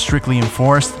 Strictly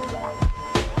Enforced.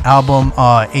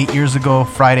 8 years ago,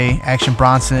 Friday, Action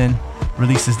Bronson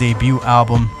released his debut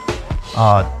album,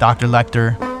 Dr.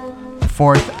 Lecter.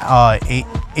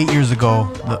 8 years ago,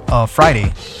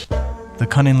 Friday, The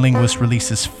Cunning Linguist released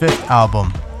his 5th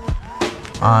album.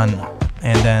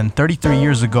 And then 33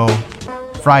 years ago,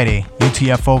 Friday,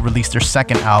 UTFO released their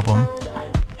 2nd album,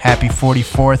 Happy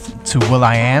 44th to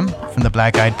Will.i.am from the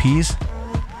Black Eyed Peas,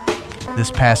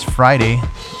 this past Friday.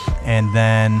 And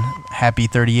then Happy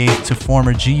 38th to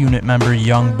former G-Unit member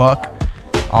Young Buck,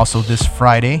 also this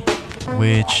Friday,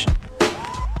 which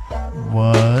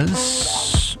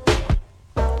was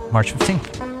March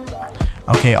 15th.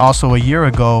 Okay, also a year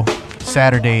ago,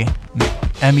 Saturday,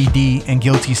 MED and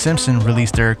Guilty Simpson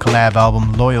released their collab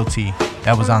album, Loyalty.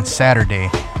 That was on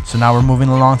Saturday. So now we're moving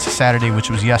along to Saturday,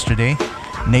 which was yesterday.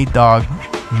 Nate Dogg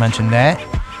mentioned that.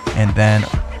 And then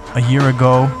a year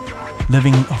ago,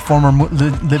 Living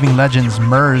Legends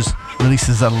Murs released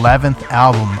his 11th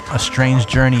album, A Strange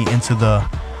Journey into the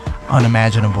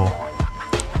Unimaginable.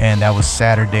 And that was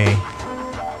Saturday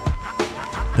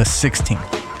the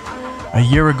 16th. A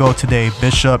year ago today,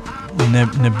 Bishop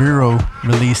Nibiru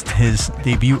released his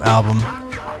debut album.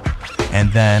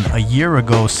 And then a year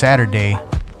ago Saturday,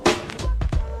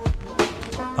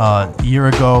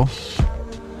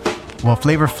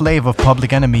 Flavor Flav of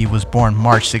Public Enemy was born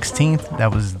March 16th.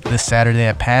 That was this Saturday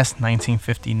that passed,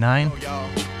 1959.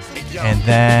 And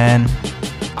then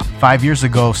 5 years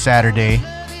ago Saturday,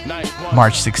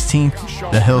 March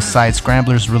 16th, the Hillside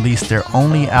Scramblers released their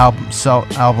only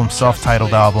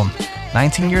self-titled album.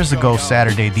 19 years ago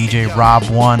Saturday, DJ Rob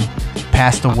One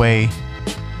passed away,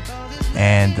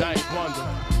 and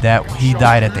that he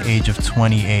died at the age of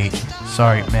 28.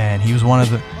 Sorry, man. He was one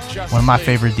of my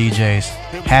favorite DJs.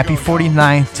 Happy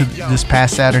 49th to this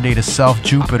past Saturday to Self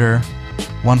Jupiter,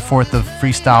 1/4 of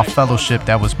Freestyle Fellowship.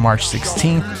 That was March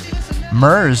 16th.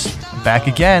 Murs, back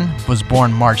again, was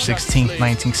born March 16th,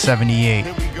 1978.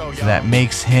 So that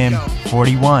makes him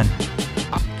 41.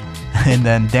 And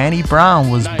then Danny Brown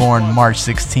was born March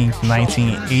 16th,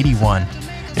 1981.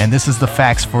 And this is the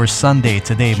facts for Sunday,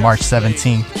 today, March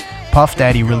 17th. Puff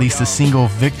Daddy released a single,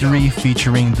 Victory,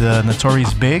 featuring the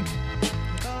Notorious Big.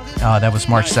 That was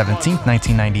March 17th,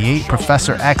 1998.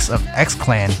 Professor X of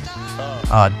X-Clan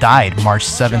died March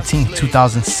 17th,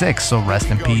 2006. So rest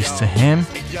in peace to him.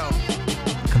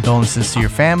 Condolences to your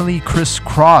family. Criss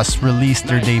Cross released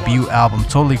their debut album,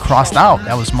 Totally Crossed Out.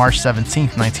 That was March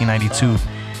 17th, 1992.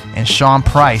 And Sean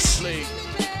Price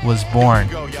was born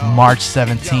March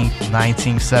 17th,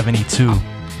 1972.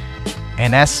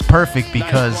 And that's perfect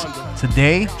because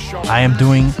today I am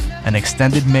doing an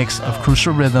extended mix of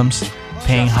Crucial Rhythms,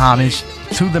 paying homage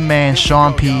to the man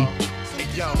Sean P.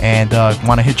 And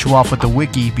want to hit you off with the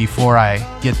wiki before I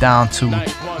get down to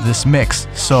this mix.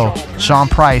 So Sean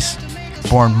Price,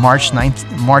 born March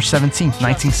 17th,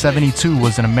 1972,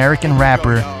 was an American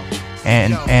rapper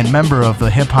and member of the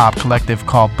hip-hop collective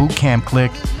called Boot Camp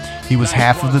Click. He was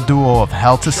half of the duo of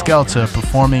Helter Skelter,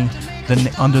 performing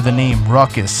under the name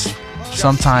Ruckus,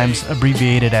 sometimes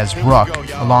abbreviated as Ruck,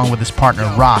 along with his partner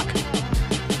Rock.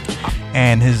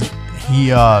 And his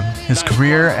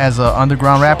career as an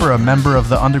underground rapper, a member of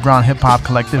the underground hip-hop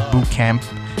collective Boot Camp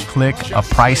Click,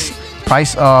 Price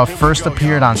first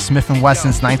appeared on Smith &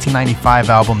 Wesson's 1995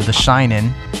 album The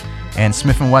Shinin'. And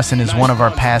Smith & Wesson is one of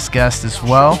our past guests as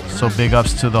well, so big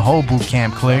ups to the whole Boot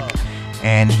Camp Click.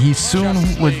 And he soon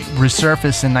would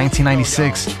resurface in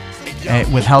 1996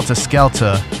 with Helter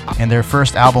Skelter, and their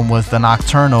first album was The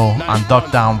Nocturnal on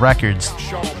Duck Down Records.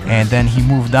 And then he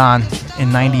moved on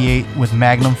in 98 with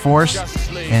Magnum Force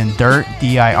and Dirt,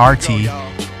 D-I-R-T,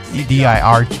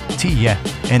 yeah.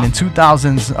 And in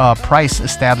 2000s, Price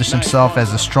established himself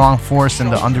as a strong force in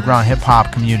the underground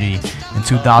hip-hop community. In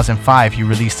 2005, he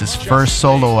released his first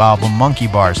solo album, Monkey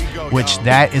Bars, which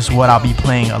that is what I'll be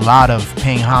playing a lot of,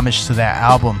 paying homage to that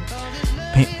album.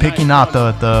 Picking out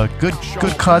the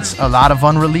good cuts, a lot of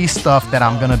unreleased stuff that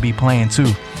I'm going to be playing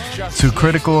too. To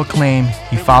critical acclaim,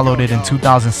 he followed it in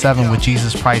 2007 with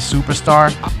Jesus Christ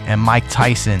Superstar and Mike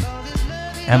Tyson,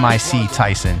 M.I.C.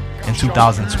 Tyson, in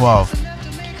 2012.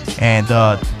 And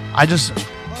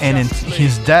in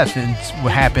his death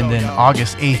happened in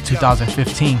August 8th,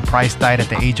 2015. Price died at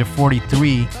the age of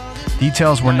 43.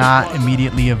 Details were not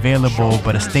immediately available,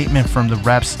 but a statement from the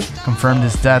reps confirmed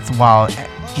his death while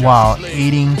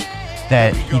aiding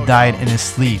that he died in his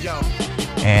sleep.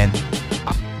 And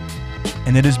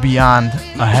it is beyond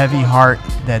a heavy heart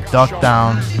that Duck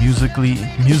Down music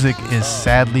is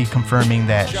sadly confirming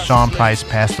that Sean Price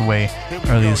passed away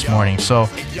early this morning. So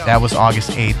that was August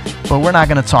 8th. But we're not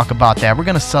going to talk about that. We're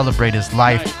going to celebrate his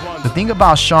life. The thing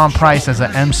about Sean Price as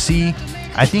an MC,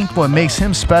 I think what makes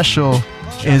him special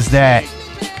is that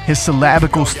his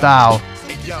syllabical style,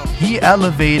 he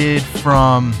elevated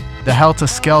from the Helter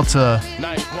Skelter,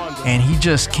 and he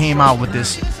just came out with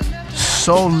this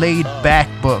so laid back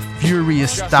but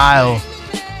furious style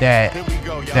that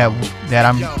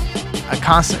I'm a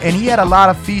constant. And he had a lot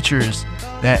of features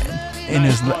that in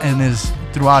his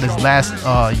throughout his last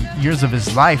years of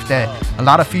his life, that a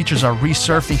lot of features are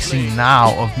resurfacing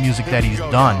now of music that he's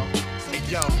done.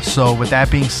 So with that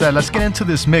being said, let's get into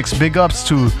this mix. Big ups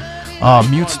to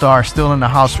Mute Star, still in the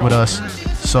house with us.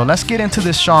 So let's get into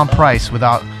this Sean Price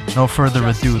without no further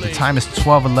ado. The time is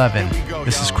 12:11.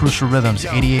 This is Crucial Rhythms,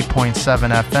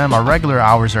 88.7 FM. Our regular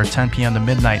hours are 10 p.m. to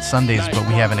midnight Sundays, but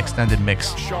we have an extended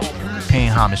mix paying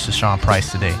homage to Sean Price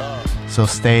today. So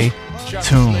stay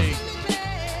tuned.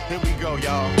 Here we go,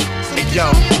 y'all.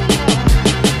 Yo.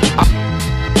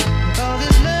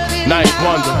 Night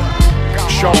Wonder,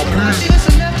 Sean Price.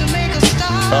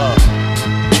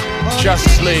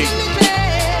 Justice League.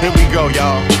 Here we go,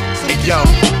 y'all. Hey, yo.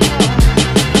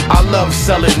 I love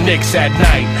selling Nicks at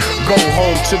night. Go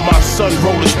home to my son,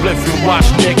 roll a spliff and watch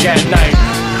Nick at night.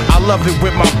 I love it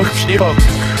with my shit up.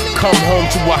 Come home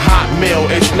to a hot meal,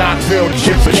 it's not real,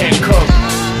 shit can't cook.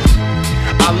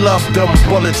 I love them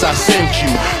bullets I sent you.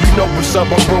 You know what's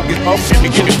up, I'm broken up and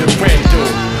begin to rent,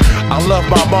 dude. I love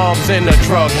my mom's in a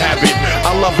drug habit.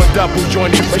 I love a double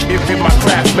jointed in my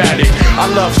Craftmatic. I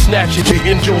love snatching the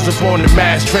angels upon the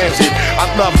mass transit. I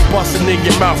love busting in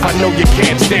your mouth, I know you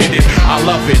can't stand it. I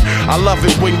love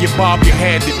it when you bob your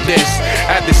hand at this.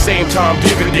 At the same time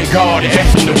giving the guard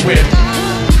and the whip.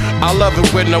 I love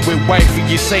it when I'm with wifey,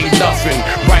 you say nothing.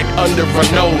 Right under her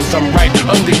nose, I'm right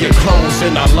under your clothes,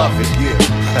 and I love it, yeah.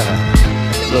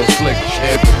 Little slick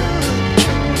shit.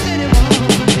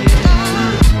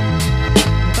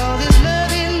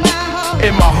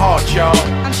 In my heart, y'all.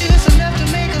 I'm just enough to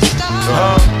make a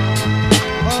start.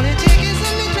 All it takes is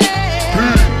a new day.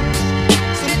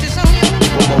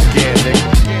 One more again, nigga.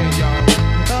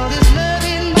 All this love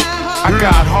in my heart. I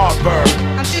got heartburn.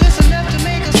 I'm just enough to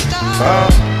make a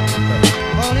start.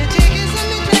 All it takes is a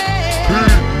new day.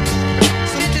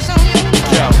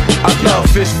 Yo, I love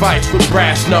fist fights with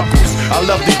brass knuckles. I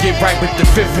love to get right with the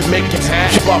fifth and make his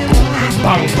hash buckle.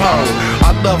 Bang bang.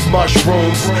 I love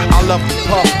mushrooms. I love the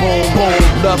puff boom boom.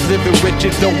 Love living with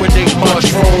you though it ain't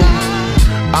mushroom.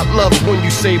 I love when you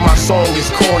say my song is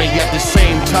corny. At the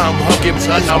same time hugging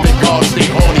son, I'm in God stay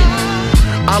horny.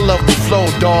 I love the flow,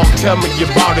 dog. Tell me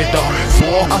about it, though.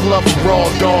 I love raw,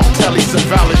 dog. Tell he's a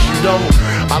Valis, you know.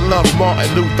 I love Martin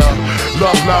Luther.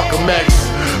 Love Malcolm X.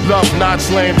 Love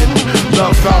Knots Landing.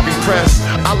 Love Falcon Crest.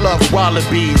 I love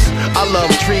wallabies. I love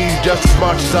trees just as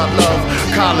much as I love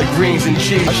collard greens and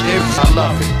cheese. I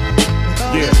love it.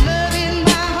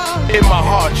 Yeah. In my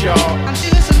heart, y'all. I'm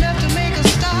just enough to make a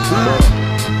start.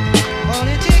 All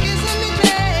it takes is a new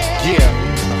day. Yeah.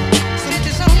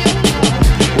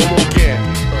 One more again.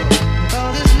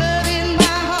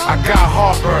 I got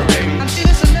heartburn, baby. I'm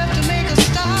just enough to make a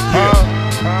start.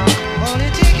 All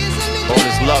it takes is a new day. All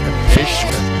this love and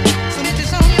patience.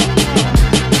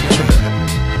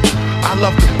 I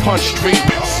love the punch street.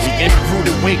 And fruit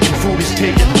and waking food is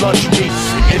taking lunch meat.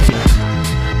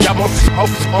 Y'all want to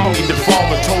the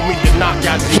farmer told me to knock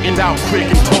out the end out quick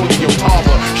and told me your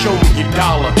power. Show me your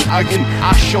dollar. I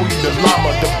show you the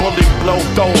llama. The bullet blow,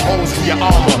 throw holes in your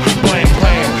armor. Blam,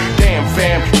 blam. Damn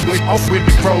fam, you off with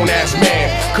the grown ass man.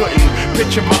 Couldn't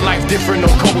picture my life different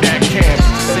on Kodak cams.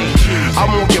 See,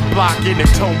 I'm on your block in a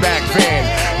tow back van.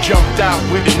 Jumped out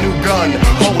with a new gun.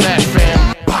 Hold that fam.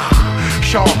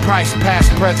 Sean Price, past,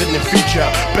 present, and future.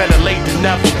 Better late than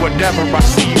never. Whatever I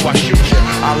see you, I shoot you.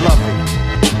 I love it.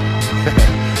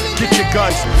 Get your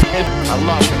guns, man. I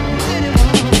love it.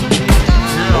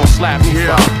 Don't slap me,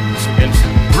 and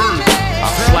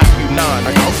I'll slap you none.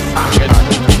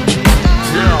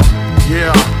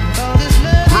 Yeah.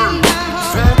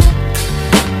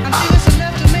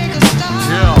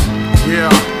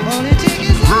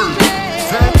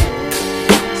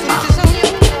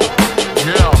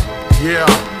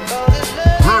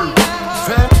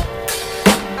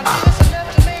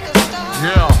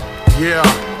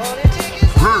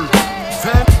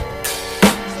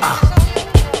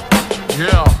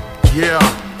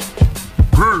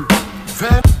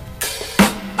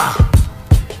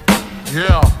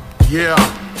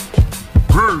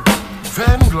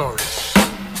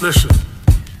 Listen.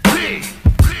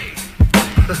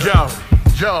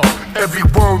 Yo, every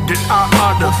word that I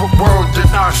honor, word that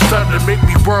I stutter, make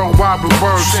me worldwide with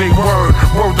words, say word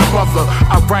to mother.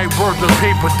 I write words on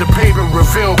paper, the paper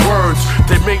reveal words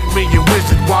that make me a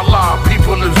wizard, voila,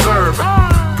 people observe.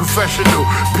 Professional,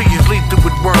 P is lethal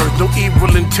with words, no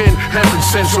evil intent, heaven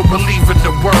sent, so believe in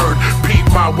the word, peep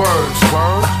my words,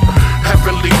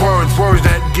 heavenly words, words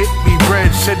that get me read,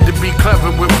 said to be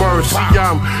clever with words. See,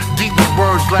 I'm deep with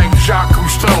words like Jacques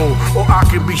Cousteau, or I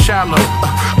can be shallow.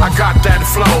 I got that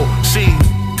flow. See,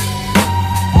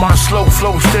 my slow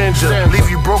flow stanza, leave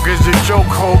you broke as a joke,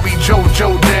 homie.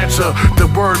 JoJo dancer. The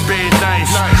word been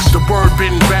nice, the word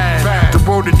been bad. The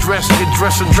word addressed,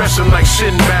 dressing like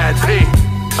Sinbad. Hey.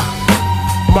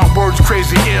 My words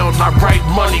crazy ill, I write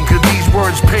money, cause these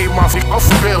words pay my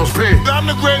bills, pay. I'm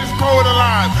the greatest poet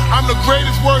alive. I'm the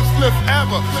greatest wordsmith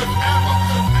ever.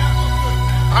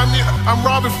 I'm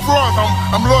Robert Frost,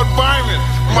 I'm Lord Byron.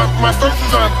 My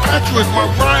verses are impetuous, my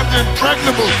rhymes are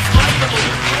impregnable.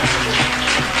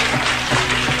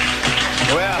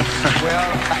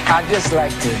 Well, I'd just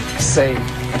like to say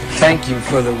thank you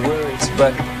for the words,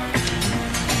 but,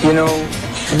 you know,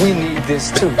 we need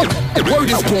this too. Word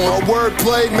is born.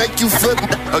 Wordplay make you flip.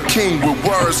 A king with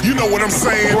words. You know what I'm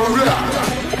saying? Word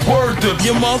up. Word to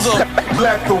your mother.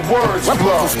 Let the words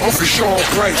flow. I'm for Sean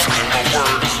Price.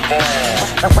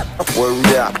 Where we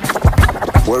at?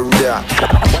 Where we at?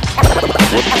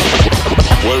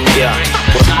 Where we at?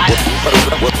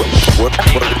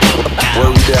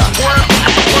 Where we at?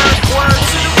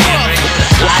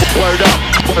 Word up.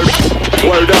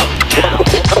 Word up.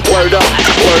 Word up.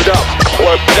 Word up.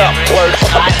 Word up.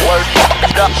 Word up. Word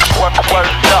up. Word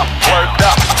up. Word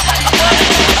up.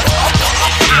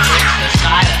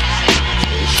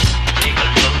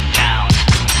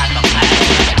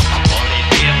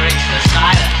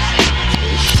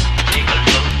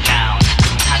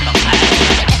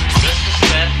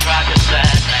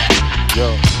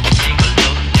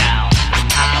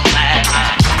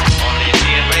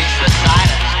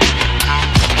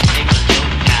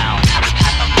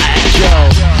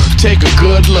 Take a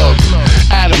good look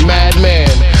at a madman.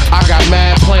 I got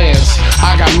mad plans,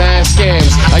 I got mad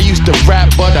scams. I used to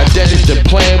rap, but I deaded the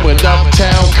plan with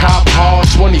Uptown, Cop Hall,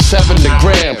 27 the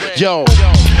gram. Yo,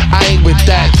 I ain't with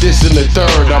that, this and the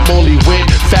third. I'm only with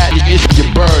fat, it's your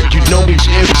bird. You know me,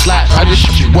 it's slap, I just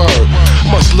shit your word.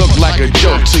 Must look like a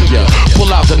joke to ya.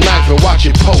 Pull out the knife and watch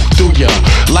it poke through ya.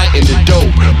 Lighting the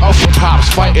dope, off the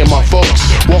pops, fighting my folks.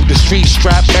 Walk the street,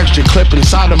 strap, extra clip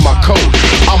inside of my coat.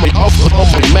 I'm a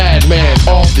madman,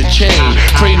 off the chain.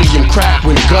 Cranium crack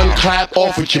when gun clap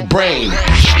off with your brain.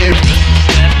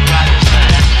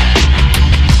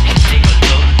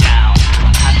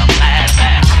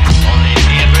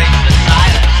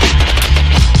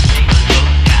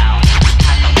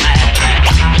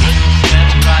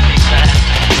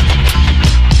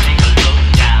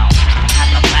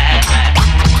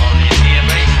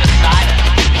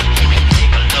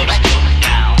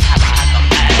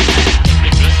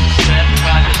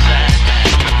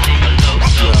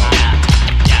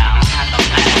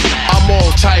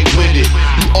 Tight with it,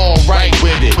 you all right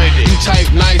with it. You type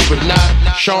nice but not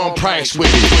Sean Price with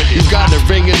it. You got a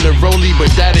ring in the rollie but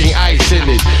that ain't ice in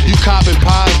it. You copping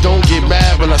pies, don't get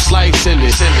mad when I slice in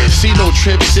it. See no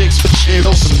trip 6,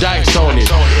 throw some dice on it.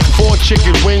 4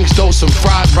 chicken wings, throw some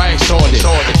fried rice on it.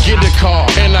 Get a car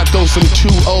and I throw some 2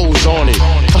 O's on it.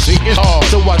 It's hard,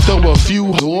 so I throw a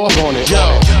few off on it.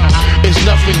 Yo, it's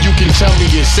nothing you can tell me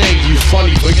and say you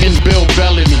funny, but in Bill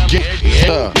Bellamy,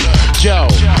 yo,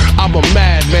 I'm a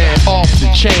madman off the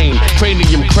chain.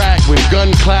 Cranium crack when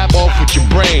gun clap off with your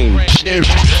brain.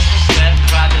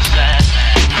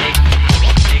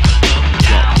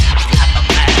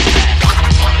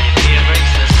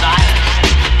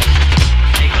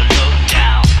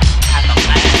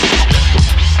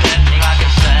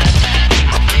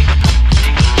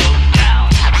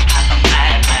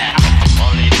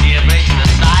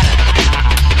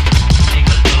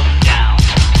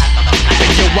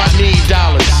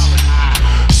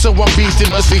 So I'm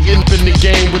beastin' us in the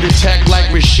game with a tech like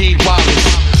Rasheed Wallace.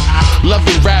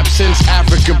 Loving rap since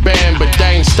Africa banned, but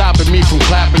they ain't stopping me from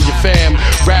clapping your fam.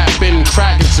 Rapping,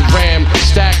 cracking some ram,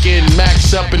 stacking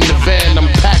max up in the van. I'm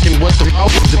packing what the fuck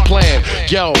is the plan?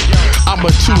 Yo, I'm a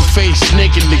two-faced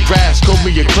snake in the grass, call me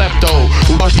a klepto.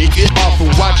 Who get off of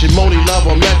watching Moni Love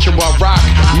on Metro, I rock.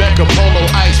 Mecha Polo,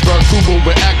 Iceberg, Fubu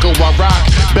with Echo, I rock.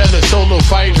 Better solo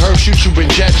fight, her shoot you in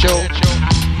jet, yo.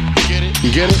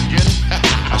 You get it?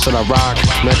 I said I rock,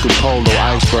 Mecha Polo,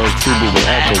 Iceberg, Fubu with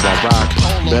Echo, I rock.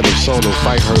 Better solo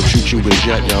fight, her shoot you with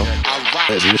jet, yo.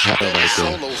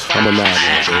 I'm a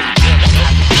madman,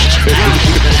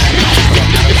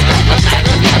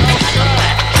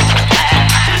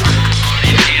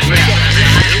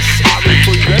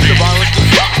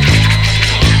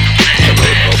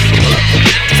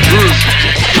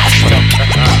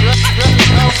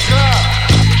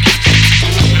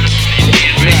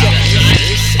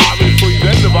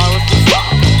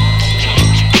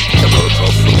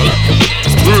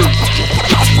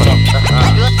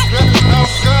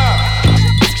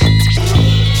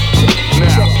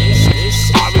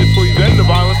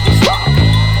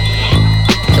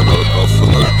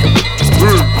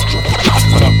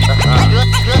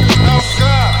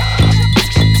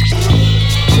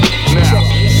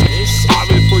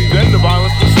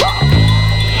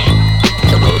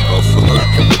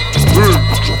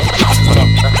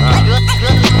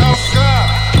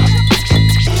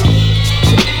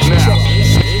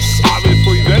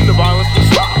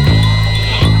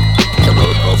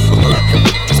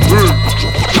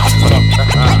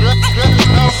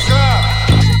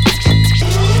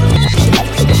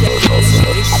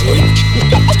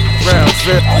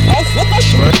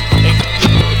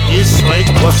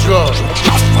 What's wrong?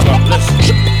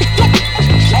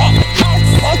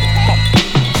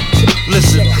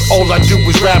 Listen, all I do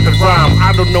is rap and rhyme.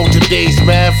 I don't know today's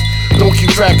math. don't keep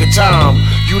track of time.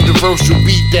 Universal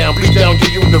beat down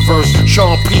your universe.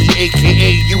 Sean P,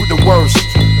 aka you the worst.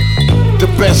 The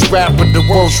best rapper, the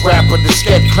worst rapper, the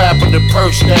sket clapper, the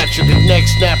purse snatcher, the neck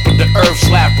snapper, the earth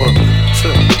slapper.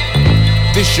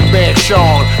 This your man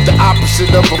Sean, the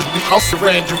opposite of a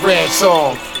Duran Duran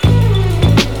song.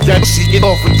 That see it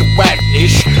off with the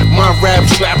whack-ish. My rap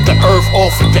slap the earth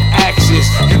off with the axis.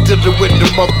 You dealing with the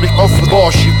mother off the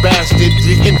boss, you bastard.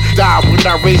 You can die when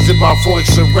I raise my voice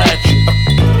a ratchet.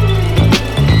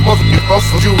 Mother off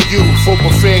of you for my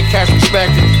fan catch me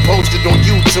smacking, posted on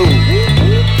YouTube.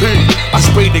 P, I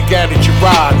spray the guy that you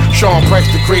ride. Sean Price,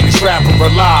 the greatest rapper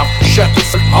alive. Shut the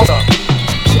fuck up.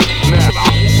 Now,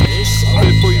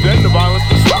 obviously then the violence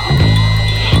will stop.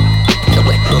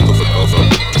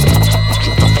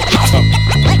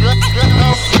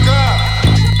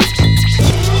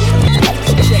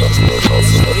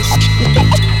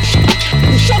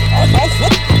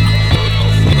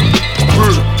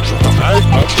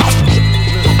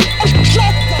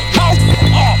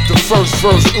 The first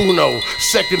verse Uno,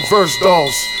 second verse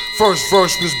Dolls. First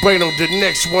verse was Bueno, the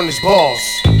next one is Balls.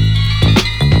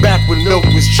 Back when milk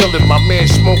was chillin', my man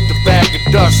smoked a bag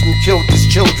of dust and killed his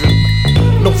children.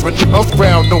 No friend off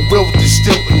ground, no will to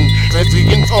Stilton. As the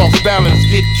ends off balance,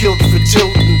 get killed for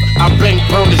tilting. I bang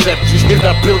burners at just get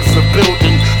I build for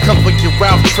building. Cover your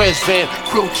Ralph Tres van,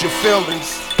 quilt your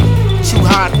feelings. Too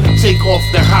hot, take off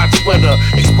the hot sweater.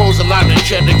 Expose a lot of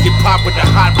cheddar, get pop with a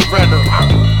hot redder.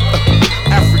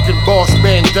 African boss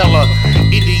Mandela.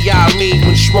 Either y'all mean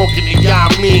when smoking and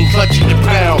y'all mean clutching the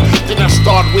pound. Then I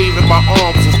start waving my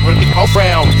arms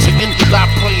around. To end stop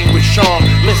playing with Sean.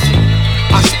 Listen,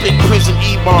 I spit prison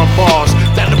Iman bars.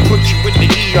 That'll put you in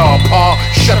the ER, Paul.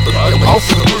 Shut the fuck off.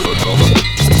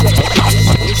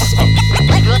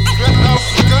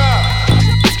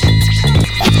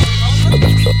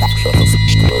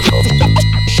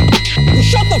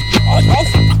 Shut the fuck off.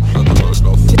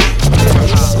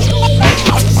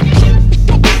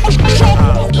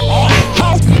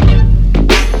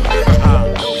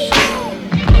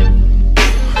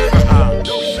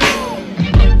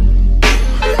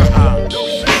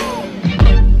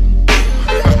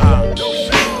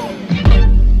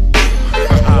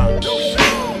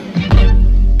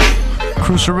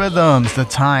 Crucial Rhythms, the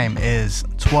time is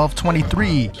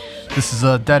 12:23. This is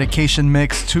a dedication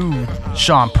mix to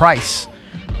Sean Price,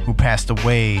 who passed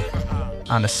away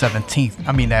on the 17th.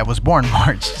 I mean, that was born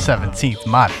March 17th,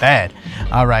 my bad.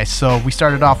 Alright, so we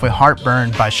started off with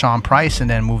Heartburn by Sean Price and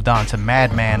then moved on to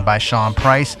Madman by Sean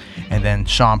Price, and then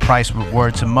Sean Price with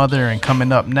Word to Mother, and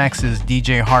coming up next is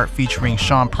DJ Hart featuring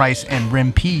Sean Price and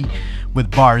Rim P with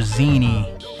Barzini.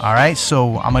 Alright,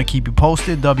 so I'm going to keep you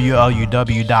posted.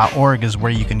 WLUW.org is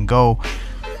where you can go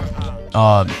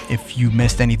if you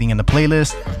missed anything in the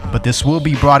playlist. But this will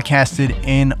be broadcasted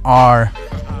in our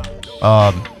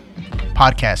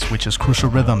podcast, which is Crucial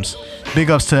Rhythms.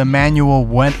 Big ups to Emmanuel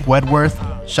Wedworth.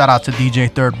 Shout out to DJ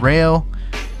Third Rail.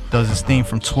 Does his thing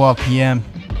from 12 p.m.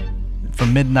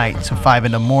 from midnight to 5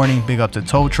 in the morning. Big up to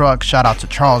Tow Truck. Shout out to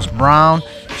Charles Brown.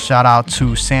 Shout out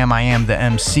to Sam I Am the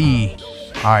MC.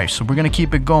 Alright, so we're gonna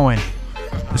keep it going.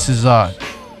 This is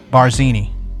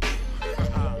Barzini.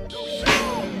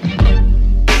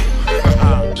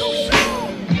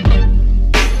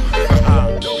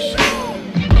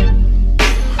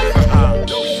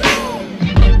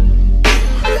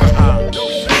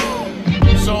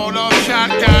 Solo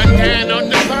shotgun hand on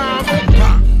the palm.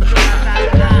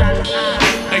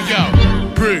 Hey yo,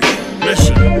 Brig,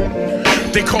 listen.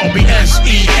 They call me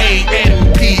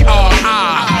SEANPRI.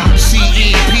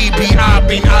 I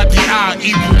been I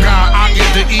evil guy. I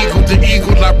get the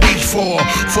eagle I reach for.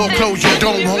 Foreclosure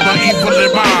don't hold my evil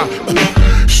in mind.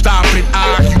 Stop it,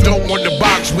 you don't want the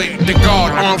box with the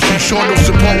guard arms and show no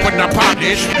support when I pop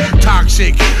this.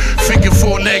 Toxic, figure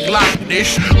 4-leg lock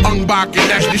this. Unbocking,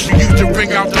 that's this you used to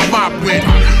ring out the mop with.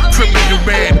 Criminal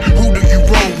man, who do you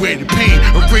roll with? P,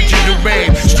 original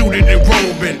man, student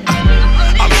enrollment.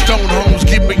 I'm Stone Holmes,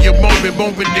 give me your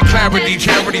moment to clarity.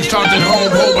 Charity starts at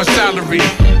home, hold my salary.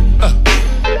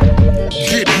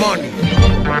 Get money,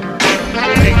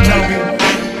 big dummy.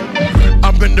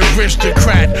 I'm an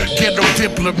aristocrat, ghetto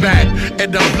diplomat,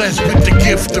 and I'm blessed with the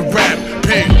gift of rap.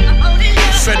 Pig,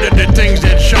 fed of the things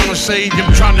that Sean say.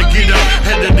 I'm trying to get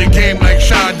ahead of the game like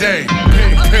Sade.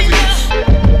 Pig, periods.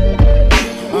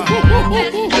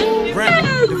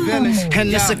 And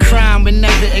it's a crime, we're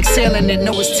never exhaling it,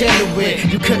 no it's tailored with.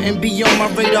 You couldn't be on my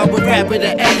radar with rap with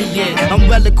an Elliot. I'm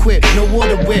well equipped, no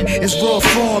water wit, it's raw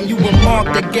form. You were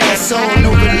marked the gas soul,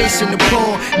 no relation to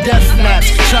Paul. Death flaps,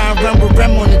 try and run with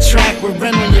Rem on the track, with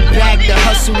Ren on your back. The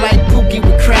hustle like Pookie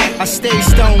with crack. I stay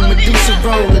stoned, Medusa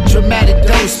roll, a dramatic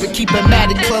dose, but keep it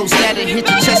matted close, that'll hit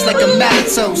your chest like a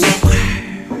Malatos.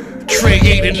 Trey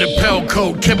 8 in the Pell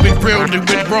coat, kept it real and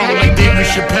went wrong like David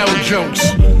Chappelle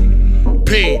jokes.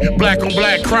 P, black on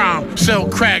black crime, sell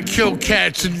crack, kill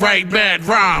cats, and write bad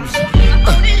rhymes.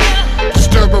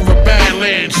 Disturber of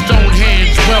Badlands, stone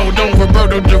hands, well-known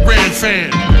Roberto Duran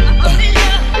fan.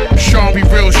 Sean be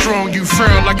real strong, you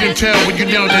frail, I can tell when you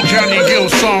know that Johnny Gill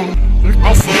song.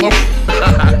 I'll follow.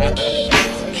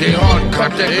 J-Hard,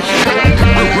 cut that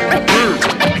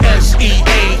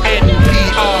S-E-A-N-P-R-I.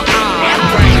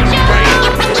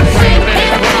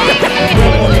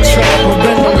 On the track,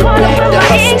 remember the black, the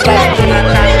hustle back.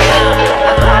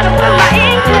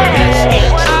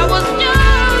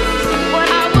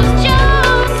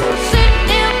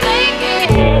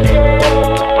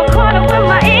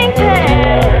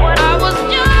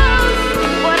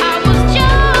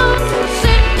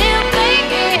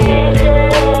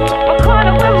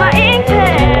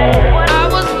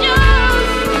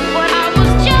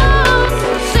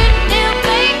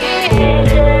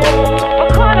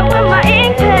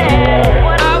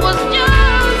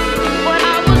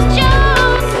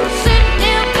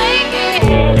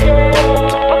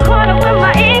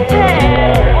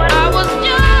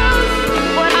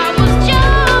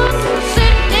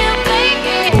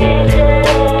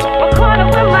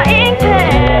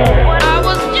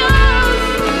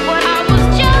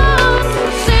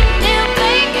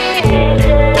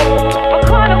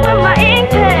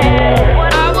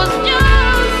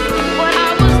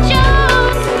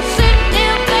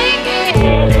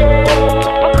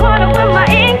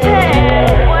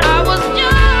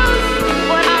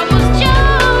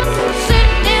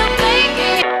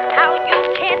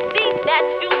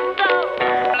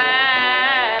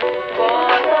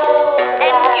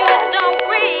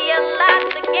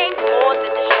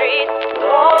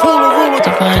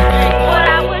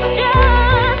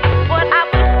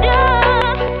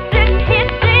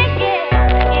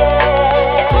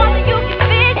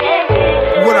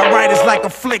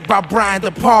 By Brian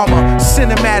De Palma,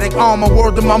 cinematic armor,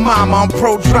 word to my mama, I'm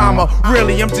pro-drama.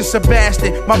 Really, I'm just a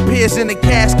bastard, my peers in the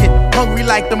casket. Hungry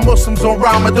like the Muslims on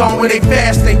Ramadan when they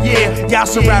fasting. Yeah, y'all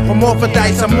should rap, I'm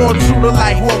orthodox, I'm more true to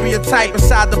life. Warrior type,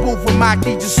 inside the booth with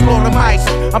Maki, just slaughter mice.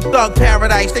 I'm thug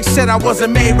paradise, they said I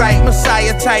wasn't made right.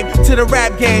 Messiah type, to the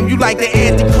rap game, you like the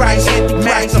Antichrist.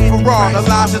 Master Ferrar,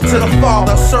 Elijah to the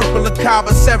Father. Circle of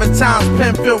Kaaba, 7 times,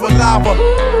 pen filled with lava.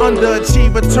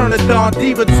 Underachiever, turn a Don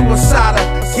Diva to a Sada.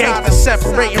 Gangsta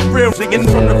separating real niggas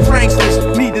from the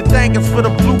pranksters. Need to thank us for the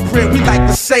blueprint. We like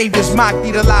the saviors.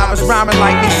 Maki the livers, rhyming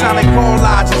like they Sonic call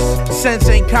lodges. Sense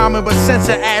ain't common, but sense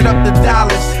to add up the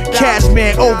dollars.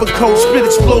 Cashman overcoat, spit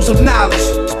explosive knowledge.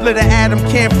 Split an atom,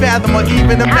 can't fathom or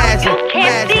even imagine. You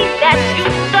can't see that you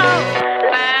so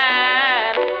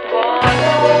blind,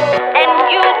 and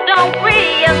you don't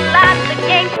realize the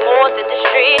game's more than the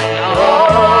street.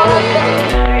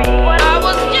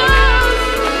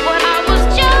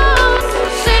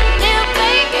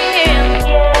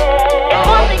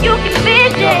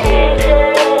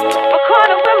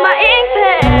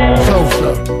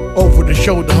 Over the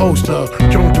shoulder holster,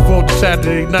 Jones devoted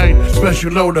Saturday night,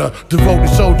 special loader, devoted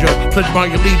soldier, pledge my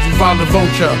allegiance, violent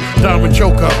vulture, diamond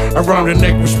choker, around the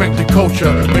neck, respect the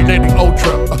culture, magnetic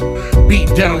ultra,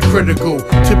 beat down critical,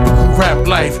 typical rap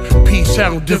life, peace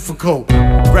sound difficult,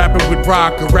 rapping with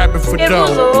rock or rapping for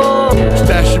dough,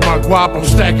 stashing my guap, I'm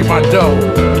stacking my dough,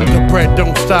 the bread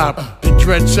don't stop, the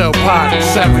dread cell pot,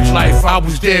 savage life, I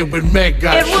was there when Meg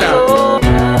got shot.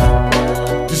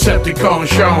 Decepticon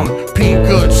shown, pink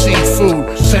good seafood,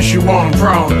 Szechuan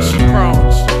prawns.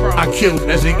 I killed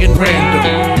as it in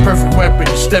random, perfect weapon,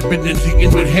 stepping into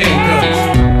it with handguns.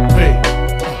 Hey.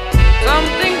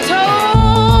 Something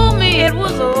told me it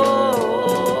was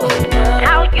over.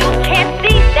 How you can't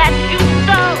see that you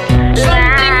so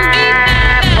blind,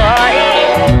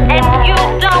 and you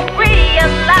don't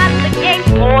realize the game's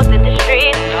more than the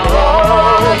street.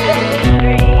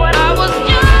 When I was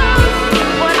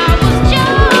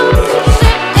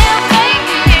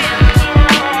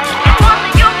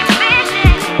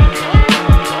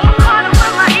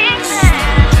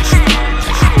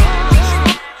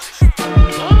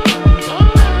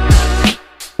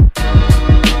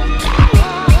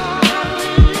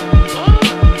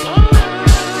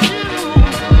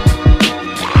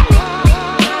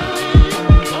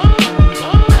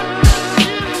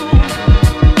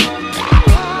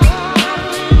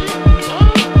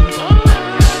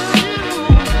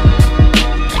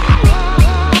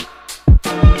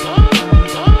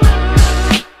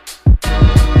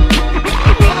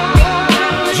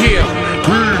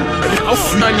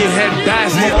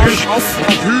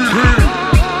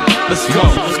Let's go.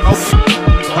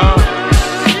 Huh?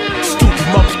 Stupid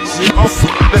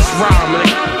motherfucker. Let's rhyme, man.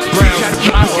 Brown,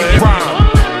 rhyme.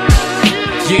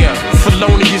 Yeah,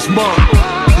 felonious monk.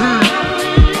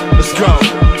 Let's go.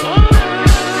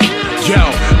 Yo,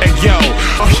 and yo,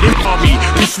 army,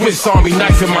 the Swiss Army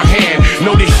knife in my hand.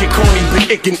 Know this shit corny, but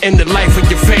it can end the life of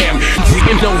your fam.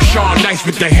 You know Sean nice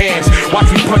with the hands. Watch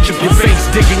me punch up your face,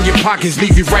 dig in your pockets,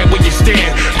 leave you right where you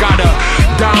stand. Got a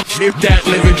dime ship that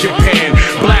live in Japan.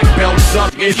 Black belts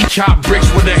up, it's chop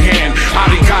bricks with a hand.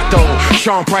 Arigato,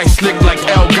 Sean Price slick like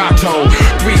El Gato.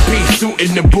 3-piece suit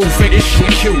in the booth, and this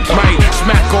shit cute. Might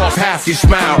smack off half your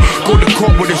smile. Go to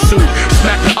court with a suit,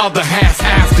 smack the other half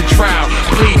after trial.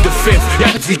 Plead the fifth,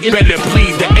 you better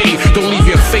plead the eighth. Don't leave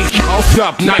your face off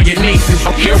up, now your nieces.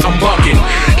 Here I'm bugging.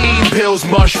 Eat pills,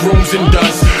 mushrooms, and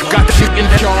dust. Got the shit in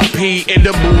the Sean P in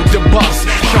the mood to bust.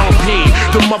 Sean P,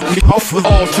 the motherfucker off with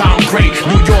all-time great.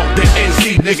 New York, the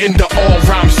NC, nigga in the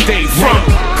all-rhyme state. From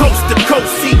coast to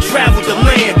coast, he traveled the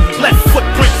land. Left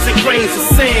footprints and grains of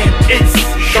sand. It's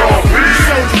Sean P. He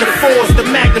showed you the force, the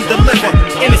Magnum deliver.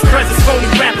 In his presence, phony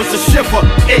rappers a shiver.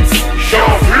 It's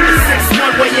Sean P. The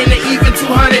 6-1 way in the even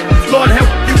 200. Lord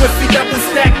help you if he double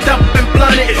stacked up and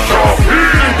blunted. It's Sean P.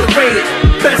 Underrated,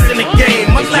 best in the game.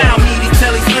 Allow me to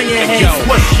tell these onion heads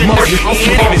what's your name.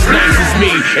 Ain't as nice as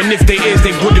me, and if they is,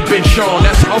 they would've been Sean.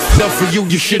 That's all stuff for you,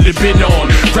 you should've been on.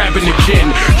 Grabbing the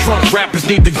gin, drunk rappers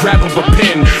need to grab up a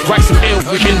pen. Write some ill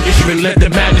within issue and let the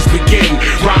madness begin.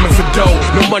 Rhyming for dough,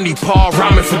 no money, Paul,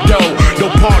 rhyming for dough. No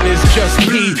partners, just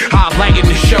me, highlighting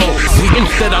the show. See,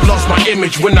 instead I lost my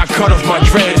image when I cut off my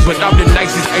dreads, but I'm the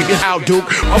nicest, hey, Al Duke,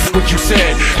 off what you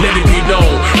said, let it be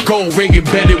known. Gold ring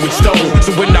embedded with stone,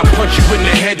 so when I punch you in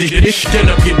the head, this shit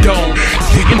up your dome.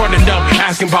 See, you running up,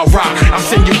 asking about rock, I'll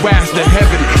send your ass to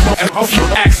heaven.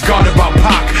 Ask God about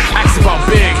Pac, ask about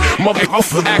Big,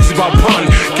 ask about Pun.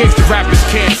 Gangsta rappers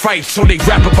can't fight, so they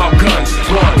rap about guns.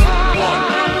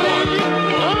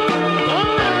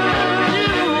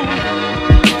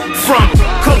 From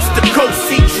coast to coast,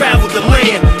 he traveled the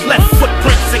land. Left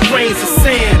footprints and grains of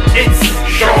sand. It's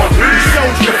Sean P. He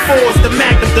showed you the force, the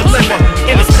Magnum deliver.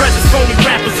 In his presence, phony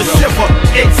rappers a shiver.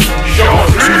 It's Sean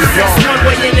P. One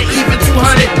way in the even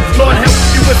 200. Lord help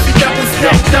you if you double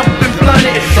stacked up and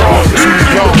blunted. It's Sean P.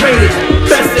 Underrated,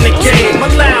 best in the game.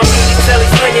 Allow me to tell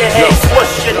these onion heads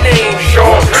what's your name.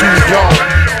 Sean P.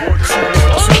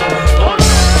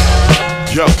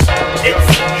 Yo, it's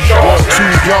Sean P.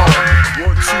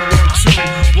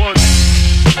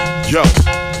 Yo,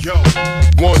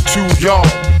 1, 2, y'all.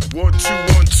 1, 2,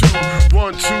 1, 2,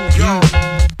 1, 2, y'all.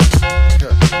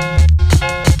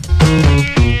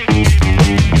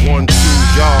 1, 2,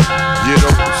 y'all. You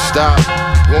don't stop.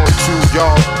 1, 2,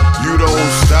 y'all. You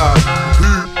don't stop.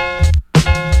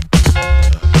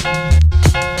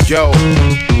 Yo.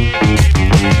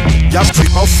 Y'all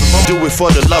do it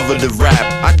for the love of the rap.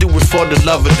 I do it for the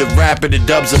love of the rap and the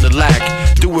dubs and the lack.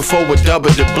 Do it for a dub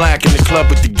of the black in the club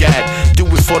with the gat. Do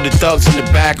it for the thugs in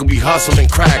the back who be hustling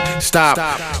crack. Stop.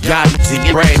 Y'all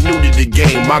get brand new to the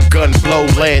game. My gun blow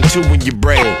land 2 in your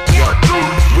brain.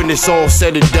 When it's all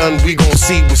said and done, we gon'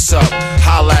 see what's up.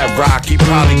 Holla at Rock, he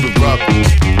probably would rock.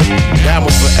 That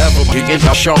was forever. Begin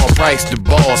Sean Price, the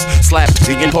boss. Slap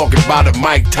again talking about a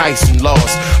Mike Tyson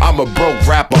loss. I'm a broke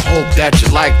rapper, hope that you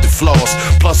like the floss.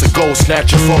 Plus a gold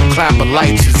snatcher, phone clapper,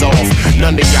 lights is off.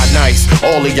 None of y'all nice,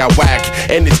 all of y'all whack.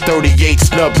 And it's 38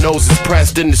 snub noses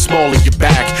pressed in the small of your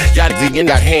back. Y'all ain't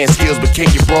got hand skills, but can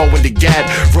you brawl with the gat?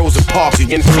 Rosa Parks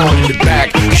again front in the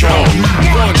back. Sean, 1,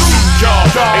 2, y'all,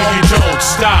 and you don't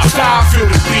stop. Feel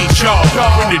the beat, y'all,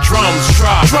 when the drums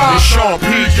drop. It's Sean P,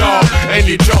 y'all, and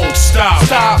you don't stop.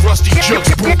 Rusty Jukes,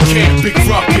 boot camp, big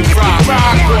rock and rock.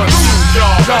 1, 2,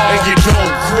 y'all, and you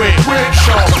don't quit.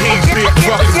 Sean P, big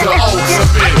rock is the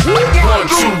ultimate.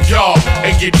 1, 2, y'all,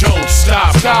 and you don't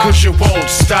stop. Cause you won't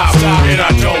stop, and I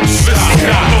don't stop.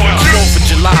 4th of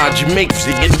July, Jamaica's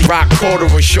in the rock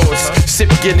corduroy shorts. Sip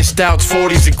Guinness stouts,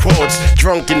 40s and quarts.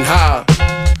 Drunk and high,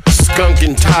 skunk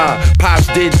and tie. Pops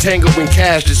did tango and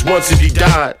cash just once and he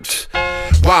died.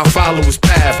 While following his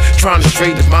path, trying to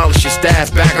straight demolish your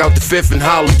staff. Back out the 5th and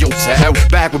hollow your tab.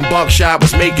 Back when Buckshot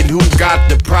was making who got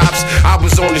the props. I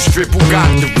was on the strip, who got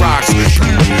the rocks.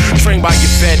 Trained by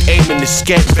your fed, aiming the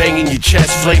sket, banging your chest,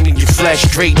 flaming your flesh.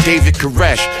 Straight David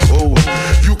Koresh. Oh,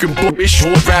 you can book this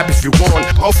short rap if you want.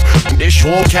 Off this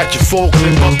short, catch a full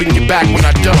clip up in your back when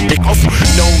I dump it. Off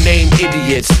no name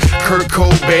idiots. Kurt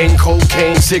Cobain,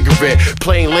 cocaine, cigarette.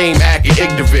 Plain lame, acting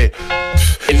ignorant.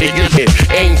 nigga.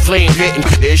 Ain't flame hitting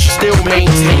fish, still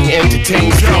maintain,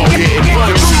 entertain, still getting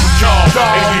one, two, y'all,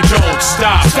 and you don't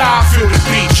stop. Feel the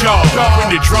beat, y'all, when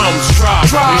the drums drop.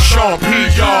 It's Sean P,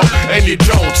 y'all, and you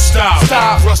don't stop.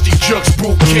 Rusty Jux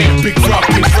boot camp, big rock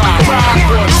and rock.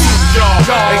 One, two,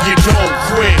 y'all, and you don't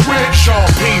quit. Sean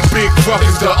P, big rock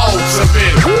is the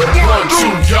ultimate. One,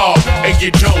 two, y'all, and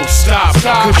you don't stop.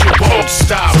 Cause you won't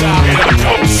stop, and I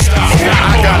don't stop.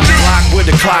 I got a clock with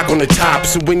a clock on the top,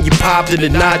 so when you pop in the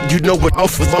knot, you know what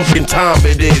fucking time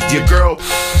it is. Your girl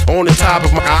on the top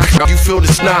of my eye, you feel the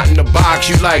snot in the box.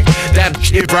 You like that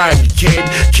shit, Brian, kid.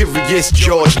 Curious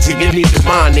George, so you need to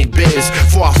mind they biz.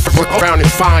 Before I fuck around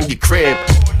and find your crib.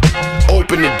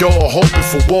 Open the door, hoping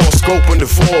for war, scoping the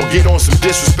fall. Get on some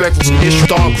disrespectful shit,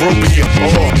 start groping your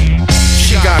ball.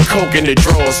 She got coke in the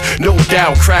drawers, no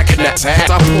doubt cracking that ass.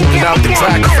 I'm pulling out the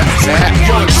crack of that.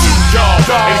 One, two, y'all,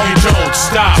 and you don't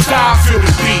stop. Feel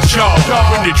the beat, y'all,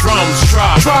 when the drums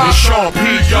drop. It's Sean P,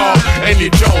 y'all, and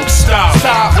you don't stop.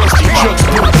 Rusty Jux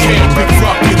boot camp, big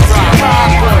rock and rock.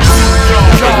 One, two,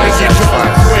 y'all, and you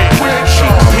don't quit.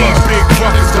 Sean P, big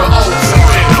rock is the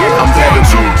ultimate. I'm better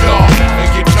too, y'all,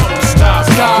 and you don't stop.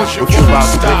 What you about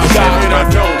to do, and I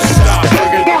don't stop.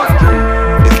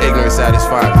 It's ignorance at its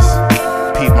finest.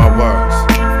 Keep my words.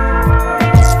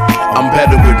 I'm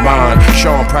better with mine.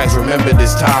 Sean Price, remember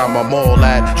this time. I'm all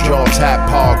at Jaw Tap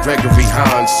Park, Gregory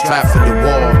Hines, strapped for the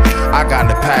wall. I got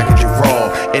the package of raw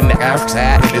in the after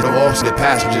it off the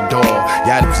passenger door.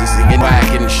 Y'all niggas is in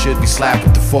wagon, should be slapped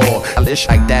with the fall. I wish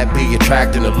like that be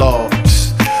attracting the law.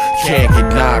 Can't get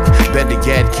knocked, better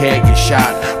yet can't get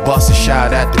shot. Bust a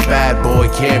shot at the bad boy,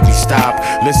 can't be stopped.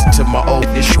 Listen to my old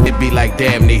this shit be like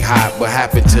damn they hot. What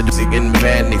happened to the in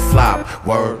band they flop?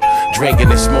 Word,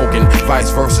 drinking and smoking, vice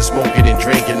versa, smoking and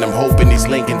drinking. I'm hoping these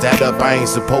Lincolns add up, I ain't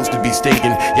supposed to be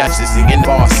stinking. Y'all just in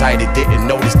far sighted, didn't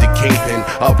notice the kingpin.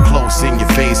 Up close in your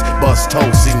face, bust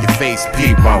toast in your face.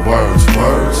 Peep my words,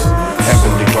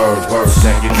 heavenly words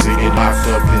that get singing locked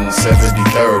up in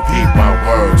 73rd. Peep my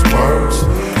words,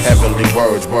 heavenly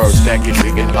words that get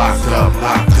singing locked up.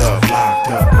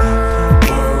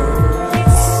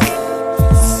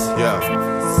 Yeah.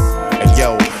 And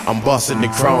yo, I'm busting the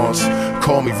crowns.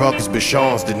 Call me Ruckus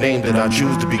Bichons, the name that I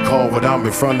choose to be called when I'm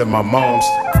in front of my moms.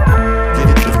 Get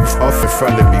it the f off in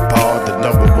front of me, Paul. The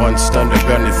 #1 stunner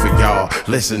gunning for y'all.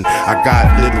 Listen, I got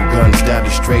little guns that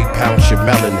are straight pound your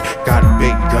melon. Got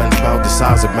big guns about the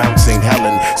size of Mount St.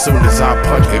 Helen. Soon as I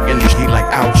punch her in the he like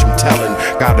ouch, I'm telling.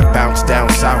 Gotta bounce down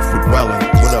south with Welling.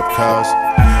 What up, cuz?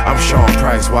 I'm Sean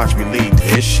Price, watch me lead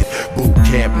this shit. Boot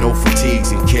camp, no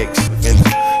fatigues and kicks. And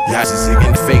y'all just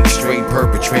singing fake, straight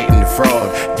perpetrating the fraud.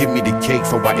 Give me the cake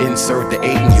for I insert the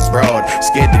 8 in your broad.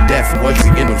 Scared to death once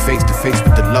again when face to face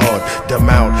with the Lord. Dumb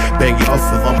out, bang your off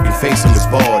with lumpkin face on the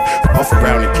board. Off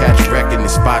around and catch wreck in the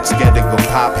spot. Scared to go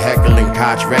pop, heckling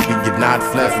koch. Reckon you're not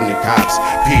fled from the cops.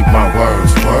 Peep my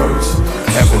words,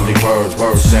 heavenly words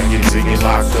that get singing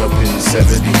locked up in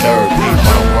 73rd. Peep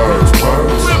my words,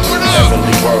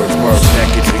 heavenly words that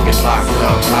get singing locked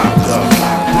up.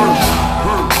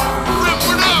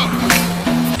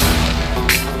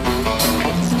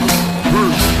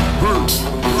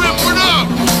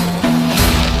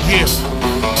 Yeah.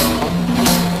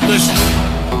 Listen.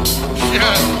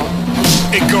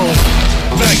 Yeah. It go.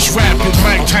 Nice rapping,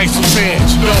 Mike Tyson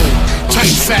fans. No. Tight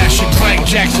fashion, Mike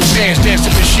Jackson pants.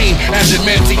 Dancing machine as a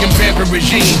Mantium vampire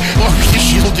regime. Oh, this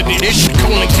shit holding the issue.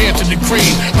 Colon cancer the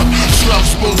cream.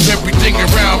 Slugs move everything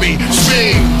around me.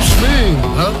 Spin,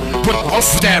 huh? What off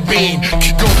that mean?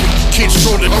 Kick over kids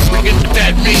strolling over into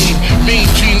that mean. Mean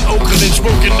Gene Oakland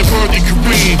smoking the worthy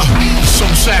Kareem. So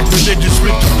sacrilegious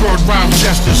with the bird rhyme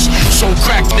justice. So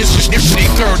crack this is if the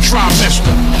third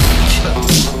trimester.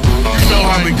 You know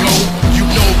how we go. You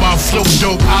know about flow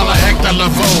dope, a la Hector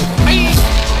Lavoe.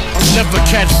 Never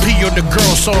catch P on the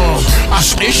girl song. I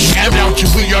snitch out you,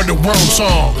 we are the world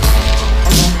song.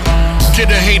 Get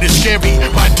a hater scary,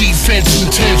 my defense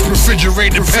intense,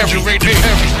 refrigerator heavy.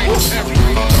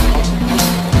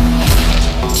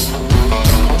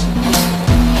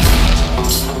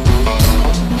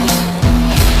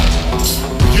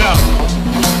 Yo,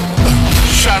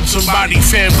 shot somebody,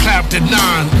 fam clapped at 9.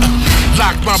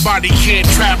 Lock my body, can't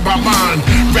trap my mind.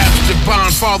 Raps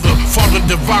divine, father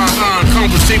divine.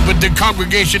 Conversate with the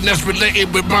congregation that's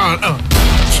related with mine.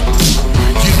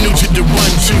 You new to the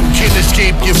 1-2, can't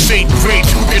escape your fate. Great,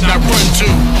 who can I run to?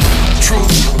 True,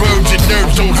 birds and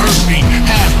nerves don't hurt me.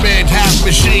 Half man, half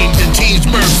machine, the team's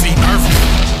Murphy.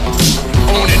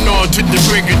 On and on to the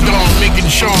break of dawn, making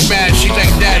Sean mad. She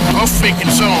like that, I'm faking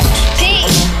songs.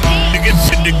 Nigga,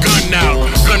 get the gun out.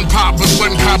 Gun pop with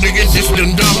one cop, nigga, this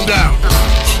done dumbed out.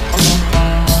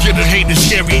 Get a hater is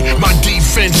scary. My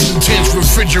defense intense,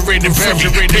 refrigerated, very.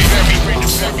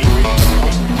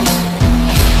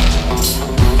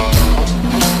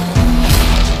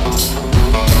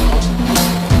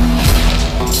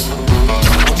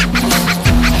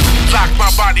 Lock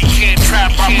my body, can't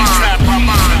trap my mind.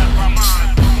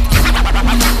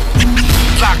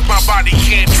 Lock my body,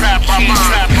 can't trap my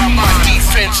mind. My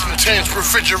defense intense,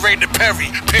 refrigerated,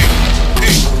 Perry.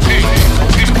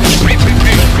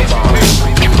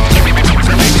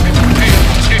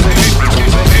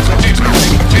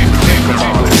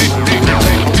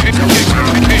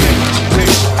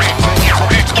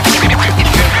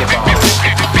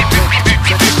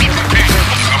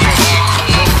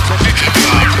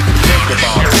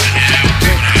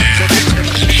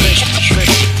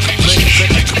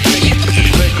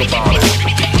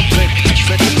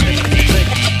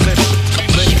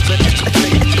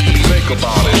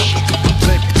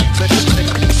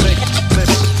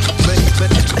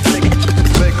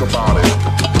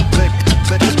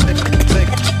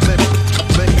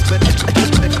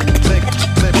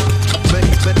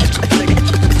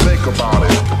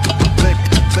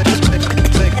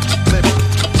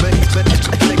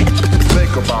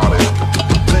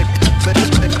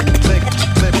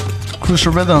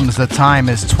 Crucial Rhythms, the time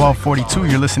is 12:42.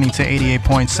 You're listening to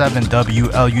 88.7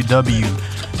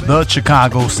 WLUW, the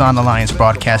Chicago Sound Alliance,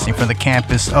 broadcasting from the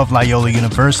campus of Loyola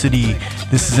University.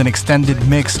 This is an extended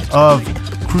mix of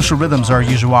Crucial Rhythms. Our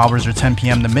usual hours are 10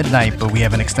 p.m. to midnight, but we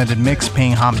have an extended mix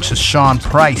paying homage to Sean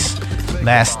Price.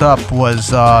 Last up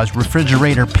was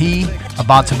Refrigerator P.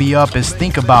 About to be up is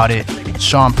Think About It,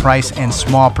 Sean Price and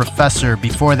Small Professor.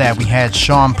 Before that, we had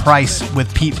Sean Price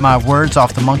with Peep My Words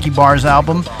off the Monkey Bars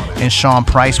album, and Sean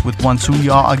Price with 1-2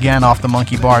 Y'all again off the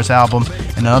Monkey Bars album,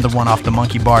 and another one off the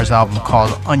Monkey Bars album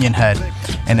called Onion Head.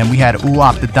 And then we had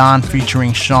Uwop the Don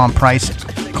featuring Sean Price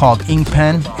called Ink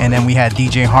Pen, and then we had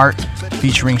DJ Hart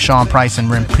featuring Sean Price and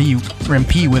Rim P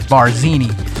with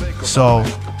Barzini. So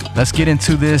let's get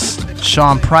into this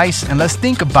Sean Price and let's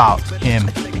think about him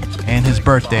and his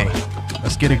birthday.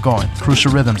 Let's get it going.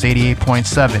 Crucial Rhythms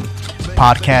 88.7.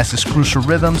 Podcast is Crucial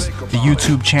Rhythms. The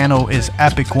YouTube channel is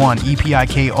Epic One,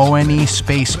 EPIKONE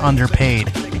space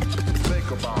underpaid.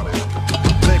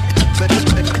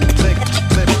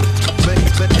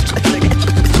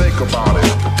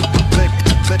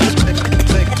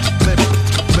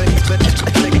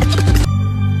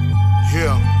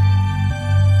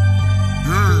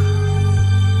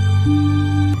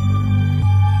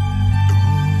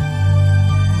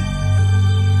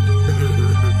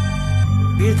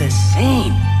 We're the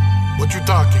same. What you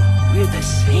talking? We're the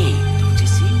same, don't you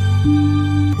see?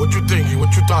 What you thinking?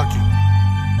 What you talking?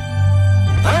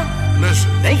 Huh? Listen.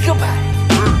 Think about it.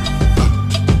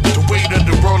 The weight of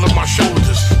the roll of my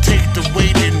shoulders. Take the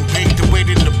weight and make the weight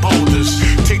in the boulders.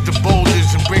 Take the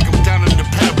boulders and break them down into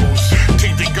pebbles.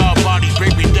 Take the God body,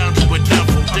 break me down to a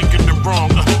devil. Thinking I'm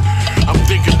wrong. I'm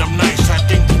thinking I'm nice. I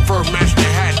think the fur match the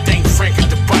hat. Think Frank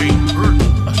at the bite.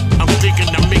 I'm thinking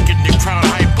I'm making the crowd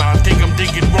hyper. I think I'm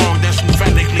thinking wrong. That's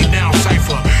emphatically now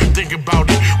cipher. Think about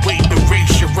it. Wait to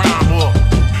erase your rhyme or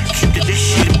keep to this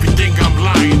shit if you think I'm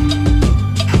lying.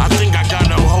 I think I got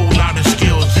a whole lot of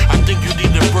skills. I think you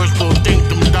need a verse, but think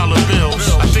them dollar bills.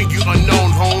 I think you unknown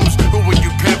homes. Who would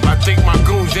you pimp? I think my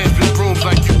goons dance with brooms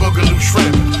like you boogaloo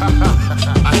shrimp.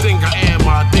 I think I am.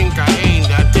 I think I ain't.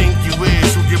 I think you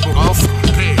is. Who give a off?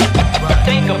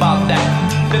 Think about that.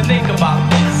 Think about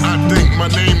this. I think my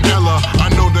name Ella. I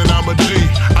know that I'm a G.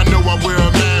 I know I wear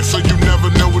a mask, so you never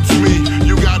know it's me.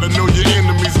 You gotta know your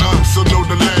enemies, so know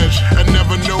the ledge. And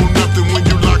never know nothing when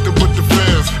you locked up with the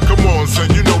fans. Come on,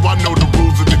 son, you know I know the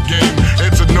rules of the game.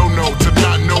 It's a no-no to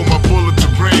not know my bullet to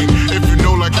brain. If you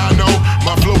know like I know,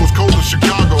 my flow is cold as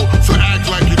Chicago. So act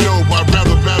like you know, I'd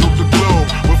rather battle the globe.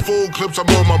 With full clips, I'm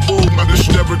on my bull, my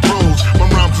dish never grows. My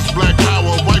rhymes is black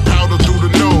power, white powder through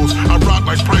the nose. I rock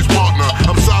like Price Partner,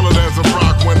 I'm solid as a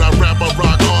rock. When I rap, I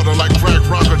rock harder like crack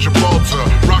rock or Gibraltar.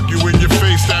 Rock you in your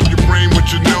face, stab your brain with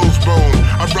your nose bone.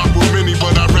 I rock with many,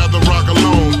 but I'd rather rock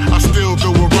alone. I still do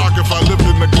a rock if I lived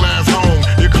in a glass home.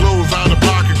 Your clothes out of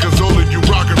pocket, cause all of you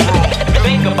rockin' wrong.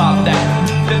 Think about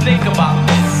that. Think about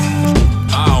this.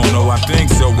 I don't know, I think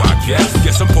so, I guess.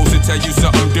 Guess I'm supposed to tell you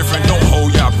something different, don't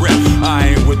hold your breath.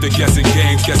 I ain't with the guessing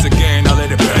games, guess again, I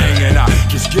let it bang. And I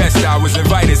just guessed I was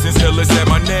invited since Illa said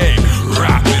my name.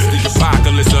 Rock this, the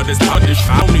apocalypse of this punish.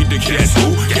 I don't need to guess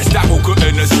who. Gestapo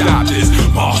couldn't have stopped this.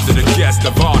 Master the guest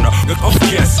of honor, of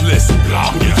guest list.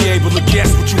 You'll be able to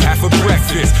guess what you have for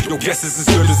breakfast. Your guess is as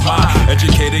good as mine.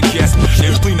 Educated guess.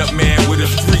 Clean up man with a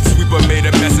street sweeper made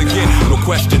a mess again. No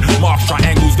question, mark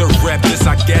triangles, the rep. This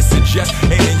I guess it just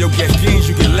ain't in your guess jeans.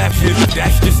 You get left here,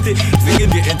 that's just it. Thinking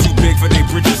getting too big for they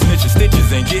bridges, snitches, stitches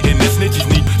ain't getting the snitches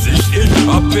need position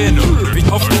up in them.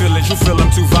 I'm feeling, you feel I'm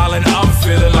too violent, I'm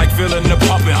feeling like feeling the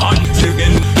pumping hunt.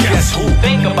 Guess who?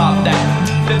 Think about that.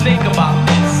 Think about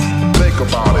this. Think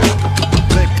about it.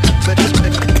 Think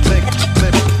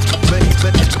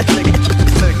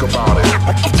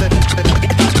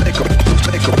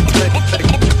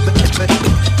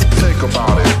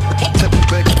about it.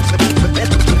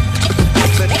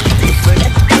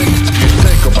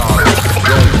 Think about it.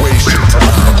 Don't waste your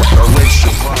time. Erase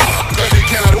your mind. Cause it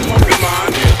cannot warp your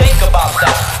mind. Think about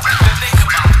that.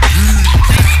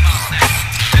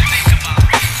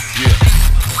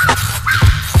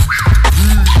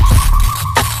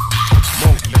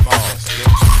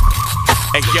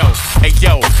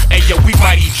 Hey yo, we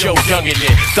mighty Joe Youngin'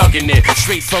 it, thuggin' it.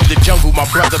 Straight from the jungle, my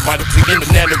brother might be in the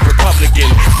net of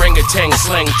Republican. Ring-a-tang,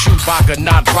 slang, Chewbacca,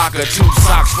 not rocker. 2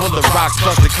 socks full of rocks,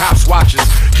 plus the cops watches.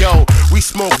 Yo, we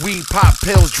smoke weed, pop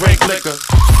pills, drink liquor.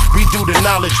 We do the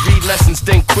knowledge, read lessons,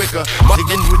 think quicker. My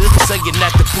nigga with it saying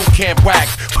that the boot camp whack.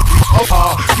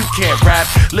 Oh, you can't rap,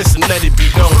 listen, let it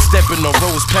be known. Stepping on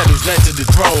rose petals, led to the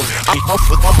throne. I'm up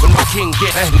when the king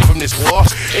get angry from this war.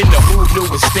 In the who new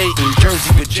estate in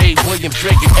Jersey with Jay Williams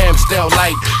drinking Amstel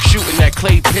Light, shooting that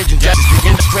clay pigeon, just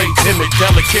begin straight, timid,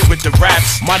 delicate with the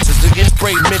raps. Monsters again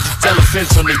spray midgets,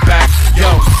 elephants on their back.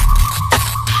 Yo,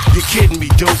 you're kidding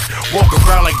me, dude. Walk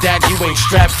around like that, you ain't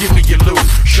strapped, give me your loot.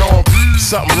 Sean,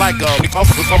 something like a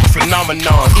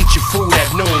phenomenon. Eat your food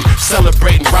at noon,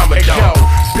 celebrating Ramadan. Hey, yo,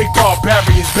 big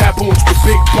barbarians, baboons with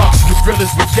big bucks,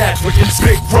 gorillas with dads with this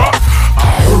big rock.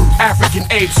 African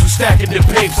apes who stacking their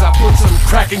papes. I put some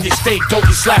crack in your steak, don't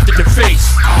get slapped in the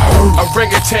face.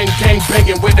 Orangutan gang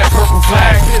banging with that purple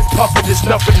flag. Puffin' is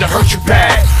nothing to hurt your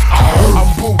bag.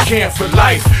 I'm boot camp for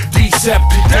life. Decept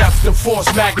to death, the force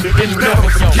magnet and never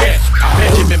forget.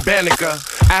 Benjamin Banneker,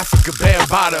 Africa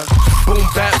Bambaataa. Boom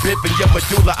bap bip and your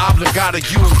medulla oblongata.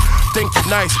 You think you're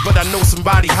nice, but I know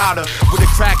somebody hotter. With a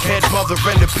crackhead mother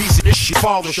and a piece of this shit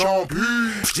father. Sean P.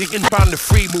 Sticking trying to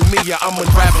free Mumia, I'm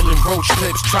unraveling roach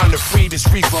clips, trying to free this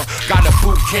reefer. Got a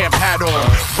boot camp hat on,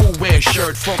 Woo wear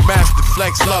shirt, Funk Master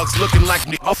Flex lugs, looking like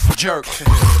me up jerk.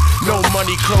 No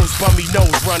money, clothes, bummy,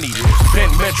 nose runny.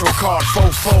 Bent Metro card,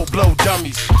 faux blow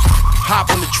dummies.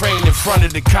 Hop on the train in front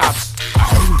of the cops.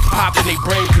 Pop in they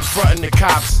brain confronting the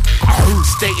cops.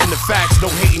 Stating the facts, no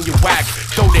hating your whack.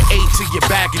 Throw the A to your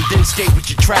back and then skate with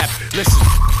your trap. Listen,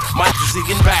 my music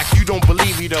in back, you don't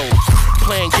believe me though.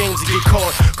 Playing games to get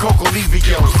caught, Coco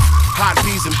Levio. Hot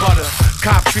peas and butter,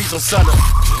 cop trees on Sutter.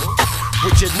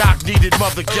 With your knock needed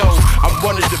mother, yo, I'm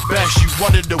one of the best, you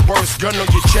one of the worst. Gun on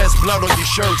your chest, blood on your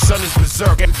shirt, son is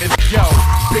berserk. And yo,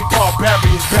 big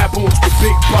barbarians, baboons with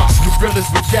big bucks, gorillas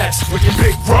with gas, with your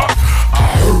big rock.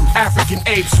 African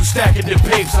apes who stacking their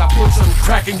papes. I put some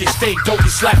crack in your steak, don't get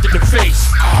slapped in the face.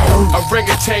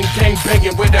 Orangutan gang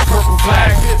banging with that purple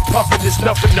flag. Puffin' is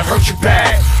nothing to hurt your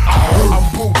bag. I'm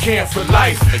boot camp for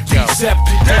life, decept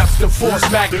to death, the force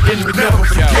magnet and we never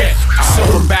forget.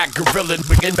 Silverback gorilla,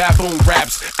 begin baboon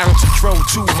raps. Ounce of Tro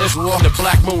 2, this on the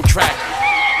Black Moon track.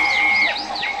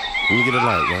 Let me get a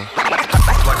light, man.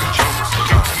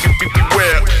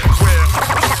 Beware.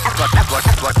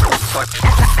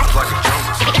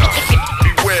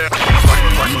 Beware.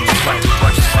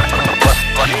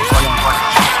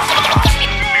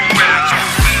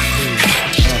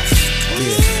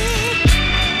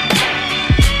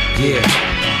 Yeah.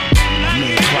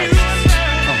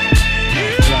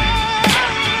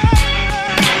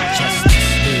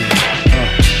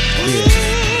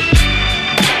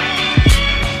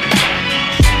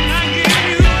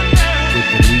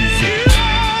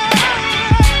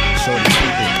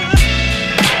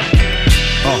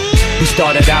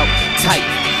 Started out tight,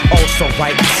 also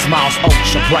right, smiles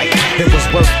ultra bright. It was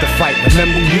worth the fight.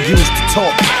 Remember we used to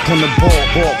talk on the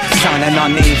boardwalk, signing our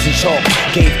names in chalk.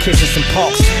 Gave kisses in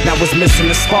parks, now was missing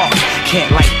the spark. Can't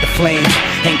light the flame,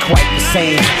 ain't quite the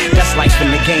same. That's life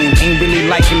in the game, ain't really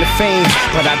liking the fame,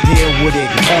 but I deal with it.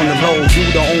 On the road, you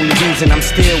the only reason I'm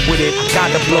still with it.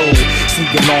 Gotta blow. See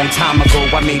a long time ago,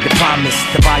 I made the promise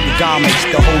to buy your garments,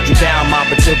 to hold you down, ma.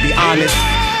 But to be honest,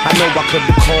 I know I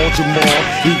could've called you more.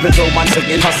 Even though I took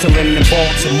it hustling in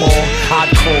Baltimore,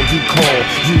 I'd call, you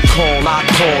call, I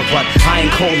call. But I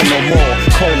ain't calling no more.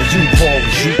 Calling you, call,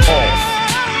 you off.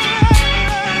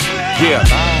 Yeah.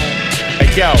 Hey,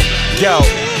 yo.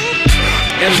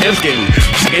 It's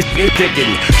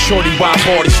kicking. Shorty wide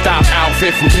body stop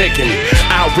outfit from picking.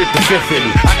 Out with the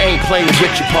fiffin'. I ain't playing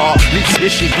with your paw. Leave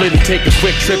this shit lit and take a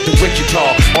quick trip to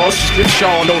Wichita. All shit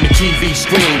Sean on the TV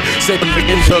screen. Said the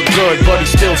begins look good, but he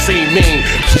still seem mean.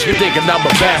 You're thinking I'm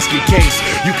a basket case.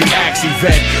 You can ask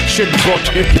Yvette. Should've brought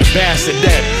you the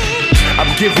bassinet. I'm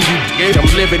giving you it, I'm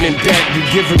living in debt. You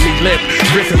giving me lip,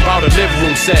 riffing about a living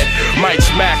room set. Might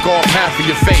smack off half of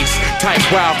your face. Type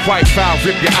wild, quite foul,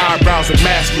 rip your eyebrows with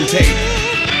masking tape.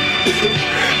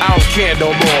 I don't care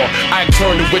no more. I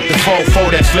turned it with the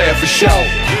fofo that flare for show.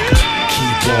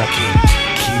 Keep walking,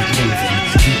 keep moving.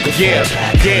 Yeah,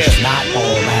 yeah.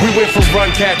 We went from run,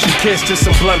 catch, and kiss to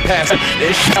some blunt pass.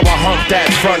 This how I hump that,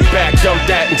 front, back, dump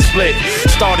that, and split.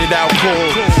 Started out cool,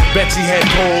 Betsy had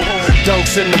pulled.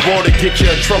 Dunks in the water, get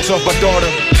your trunks off my daughter.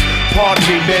 Pardon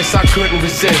me, miss, I couldn't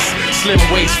resist. Slim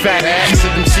waist, fat ass,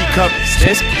 and them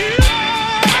C-cups.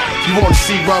 You wanna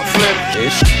see rug flip?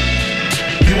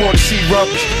 You wanna see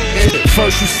rubbish?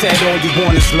 First you said all you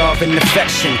want is love and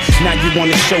affection. Now you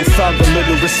wanna show thug a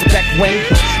little respect when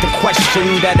the question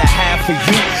that I have for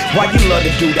you, why you love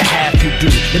to do the half you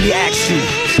do? Let me ask you,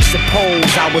 suppose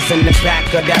I was in the back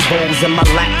of that Rose and my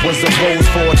lap was a rose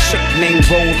for a chick named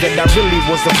Rose that I really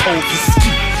was supposed to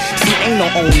see. See, ain't no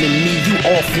owning me, you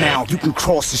off now, you can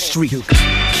cross the street. Keep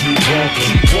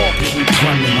walking, keep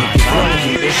running, my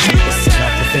running. It's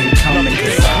another thing coming,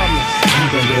 cause you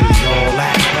been really all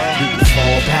that. You can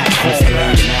fall back, it's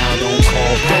late now, don't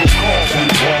call back.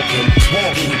 Keep walking,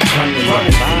 keep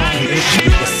running.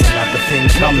 It's another thing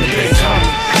coming, cause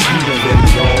you been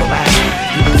really all that.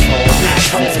 You can fall back,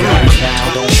 it's late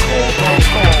now, don't call back.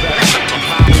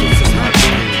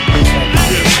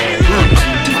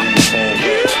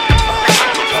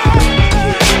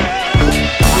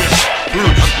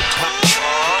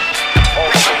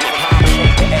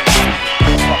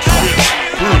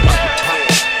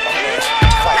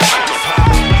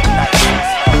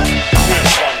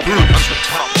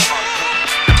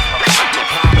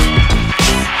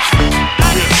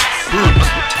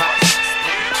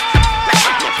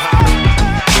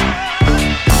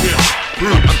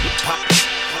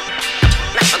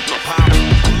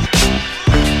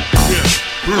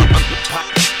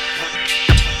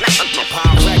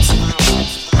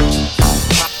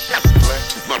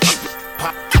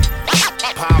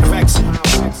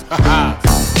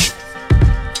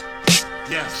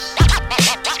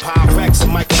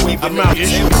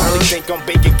 I'm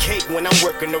baking cake when I'm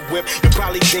working the whip. You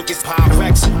probably think it's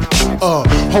Pyrex.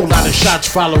 Whole lot of shots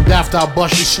followed after I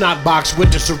bust your snot box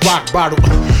with this rock bottle.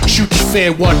 Shoot the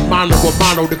fair one, mono or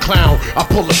mono the clown. I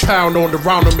pull a pound on the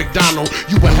Ronald McDonald.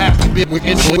 You a happy bit with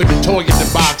the toy in the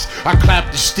box. I clap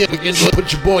the stick and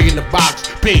put your boy in the box.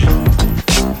 B.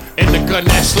 And the gun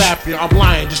that slap you, I'm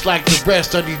lying just like the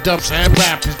rest of these dumps and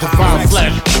rappers. Divine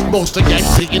flesh. Most of y'all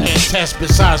singing and test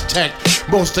besides tech.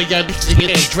 Most of y'all singing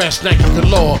and dress Nike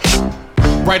galore.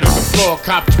 Right on the floor,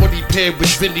 cop 20 pair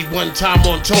with Vinny one time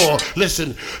on tour.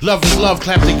 Listen, love is love,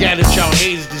 clap together, y'all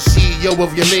haters. The CEO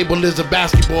of your label is a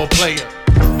basketball player.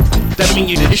 That mean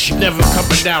you this shit never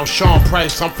coming out. Sean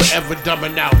Price, I'm forever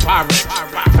dumbing out. Pyrex.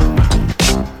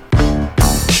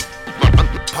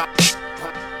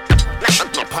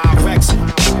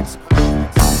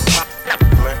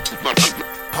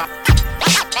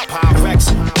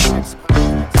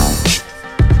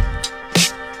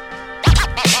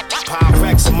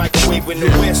 Pyrex, a microwave in the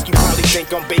West. You probably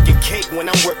think I'm baking cake when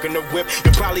I'm working the whip.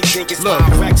 You probably think it's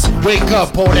Pyrex. Wake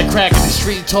up, all that crack in the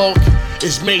street talk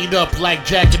is made up like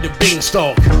Jack and the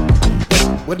Beanstalk.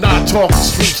 When I talk, the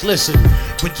streets listen.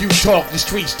 When you talk, the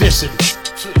streets listen.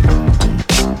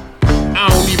 I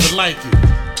don't even like you.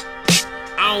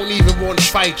 I don't even want to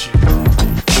fight you.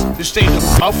 This ain't a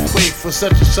rough way for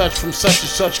such and such from such and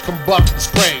such combust and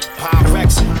spray.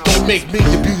 Pyrex. Don't make me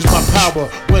abuse my power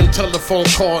when telephone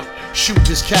call, shoot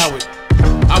this coward.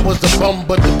 I was the bum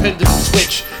but the pendulum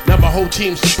switch. Now my whole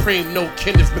team's supreme, no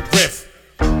Kenneth McGriff.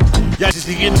 Y'all just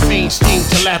the fiend, steam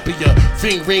tilapia.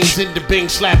 Fiend rings in the bing,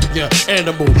 slapping ya.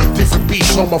 Animal, different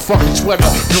beasts on my fucking sweater.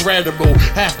 Garanimal,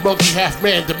 half monkey, half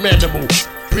man, the manimal.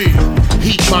 B,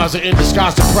 heat miser in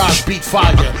disguise, surprise, beat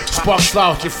fire. Sparks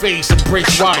fly out your face and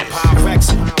breaks wires.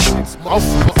 Pyrex.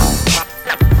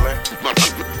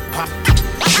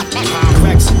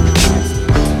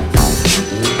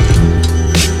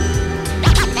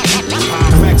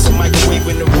 Pyrex, a microwave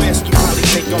in the West. You probably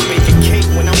think I'm baking cake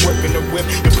when I'm working the whip.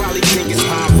 You probably think it's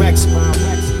Pyrex.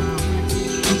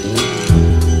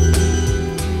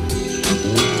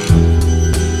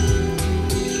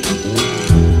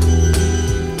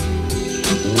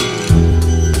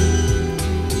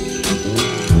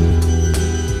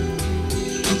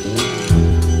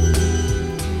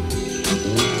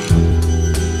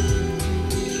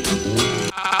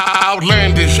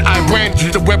 Outlandish, I ran to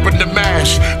the weapon to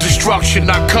mash destruction.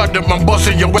 I cut them, I'm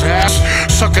busting your ass.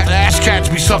 Sucker ass cats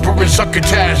be suffering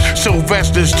succotash.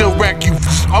 Sylvester still wreck you,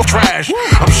 all trash.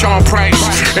 I'm Sean Price,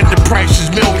 and the price is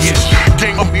millions.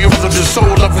 King of the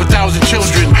soul of 1,000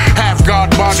 children. Half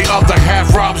God,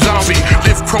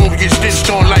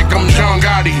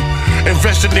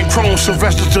 invested in Chrome,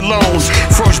 Sylvester Stallone.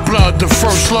 First blood, the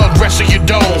first slug, rest of your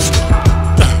dome.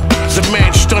 The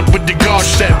man stunt with the guard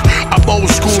step. I'm old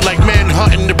school like man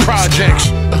hunting the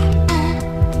projects.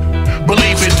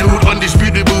 Believe it, dude,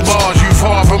 undisputable bars, you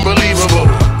far from believable.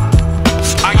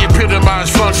 I epitomize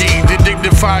funky, the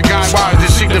dignified guy, wise, the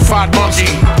signified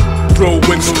monkey. Throw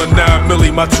wings on the 9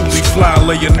 milli, my toolie fly,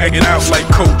 laying egging out like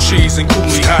cold cheese and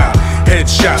coolie high.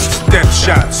 Headshots, depth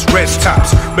shots, red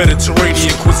tops,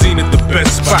 Mediterranean cuisine at the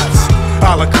best spots.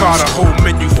 A la carte, a whole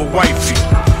menu for wifey.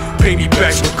 Pay me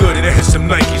back for good and hit some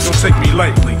Nikes, don't take me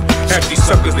lightly. Half these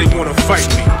suckers, they wanna fight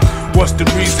me. What's the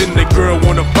reason the girl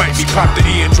wanna bite me? Pop the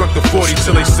E and drunk the 40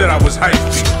 till they said I was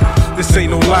hypey. This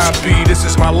ain't no lie, B, this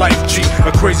is my life, G.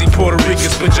 A crazy Puerto Rican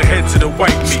split your head to the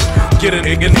white meat. Get an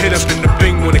egg and hit up in the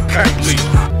bing when it kite leave.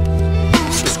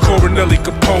 It's Coronelli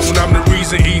Capone, I'm the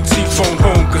reason E.T. phone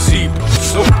home, cause he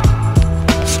so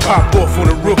pop off on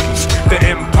a rookie. The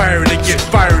empire, they get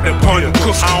fired upon the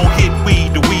cook. I don't hit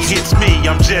weed, the weed hits me,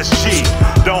 I'm just G.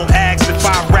 Don't ask if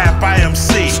I rap, I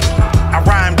MC. I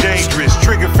rhyme dangerous,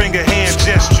 trigger finger hand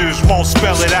gestures, won't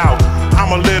spell it out.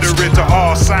 I'm illiterate to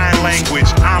all sign language,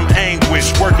 I'm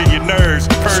anguish, working your nerves,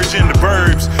 purging the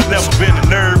verbs. Never been a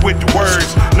nerd with the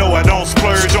words, no I don't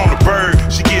splurge on the bird.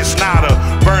 She gets nada,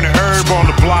 burning herb on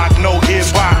the block, no hit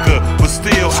vodka. But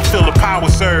still, I feel a power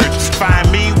surge,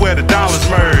 find me where the dollars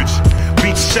merge.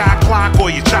 Beat your shot clock or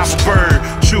you chop a bird.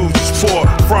 Choose your sport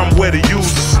from where the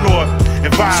user snort.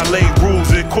 And violate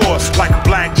rules in court like a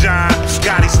Black John,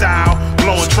 Gotti style.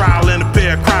 Blowing trial in a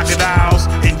pair of crocodiles.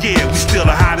 And yeah, we still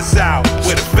the hottest out.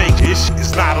 Where the fake ish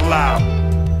is not allowed.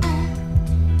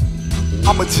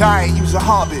 I'm a giant, use a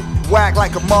hobbit. Whack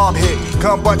like a mom hit.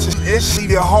 Gun bunches ish,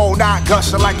 leave your whole knot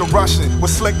gushing like a Russian.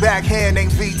 With slick back hair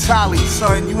named Vitaly.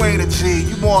 Son, you ain't a G,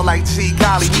 you more like G.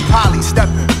 Golly, we poly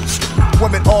stepping.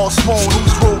 Women all swoon,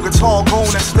 who's rule, guitar goon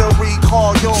and still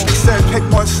recall you. They said pick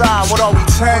one side, what are we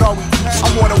 10? I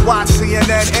wanna watch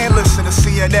CNN and listen to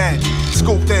CNN.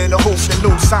 Scooped in the hoop and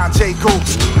loose, signed J. Goop.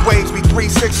 Waves me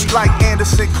 360 like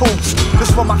Anderson Coop. This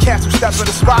for my cats who step in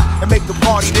the spot and make the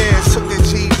party theirs. Took their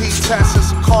GD tests and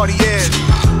some Cartiers.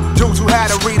 Dudes who had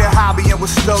a reading hobby and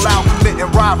was still out committing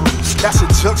robbery. That's a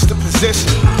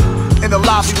juxtaposition. In the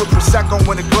lobby with Prosecco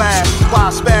in the glass.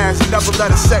 Why spaz, never let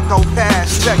a sec go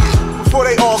past. Check it. Before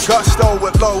they all gusto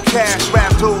with low cash,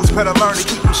 rap dudes better learn to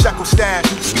keep them shekel stash.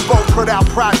 We both put out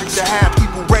projects that have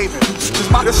people raving. Cause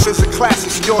my this is a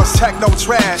classic and yours techno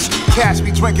trash. Cats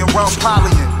be drinking rum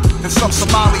polyen. And some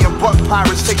Somalian buck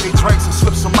pirates take their drinks and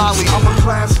slip Somali. I'm a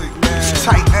classic, man.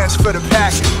 Tight ends for the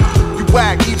package. You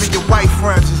whack, even your white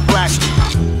friends is black.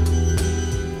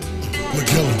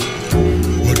 Magilla,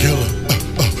 Magilla,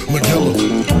 Magilla,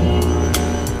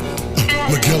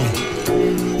 Magilla,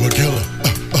 Magilla.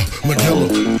 Magilla, Magilla,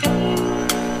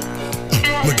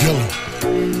 Magilla,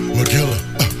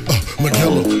 Magilla,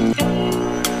 Magilla,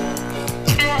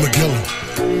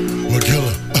 Magilla,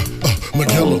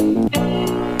 Magilla,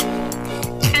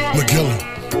 Magilla,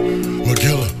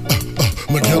 Magilla,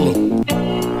 Magilla,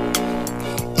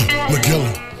 Magilla.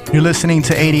 You're listening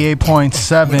to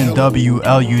 88.7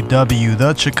 WLUW,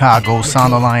 the Chicago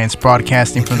Sound Alliance,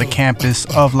 broadcasting from the campus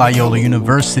of Loyola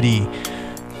University.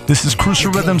 This is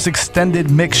Crucial Rhythms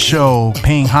Extended Mix Show,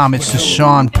 paying homage to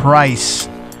Sean Price,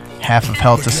 half of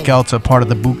Helter Skelter, part of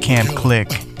the Boot Camp Clique.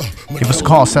 Give us a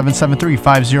call,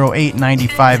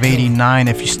 773-508-9589,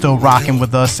 if you're still rocking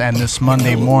with us and this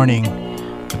Monday morning.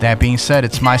 With that being said,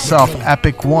 it's myself,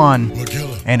 Epic One,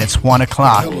 and it's 1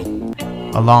 o'clock,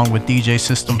 along with DJ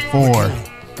System 4.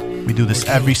 We do this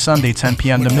every Sunday, 10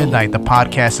 p.m. to midnight. The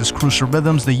podcast is Crucial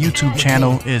Rhythms. The YouTube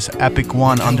channel is Epic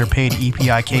One Underpaid,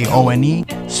 EPIKONE,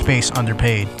 space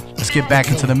Underpaid. Let's get back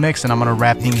into the mix, and I'm going to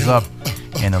wrap things up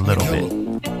in a little bit.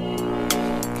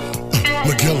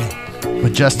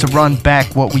 But just to run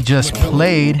back what we just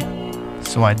played,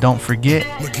 so I don't forget,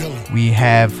 we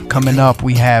have coming up,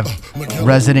 we have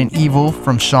Resident Evil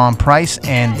from Sean Price,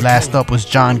 and last up was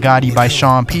John Gotti by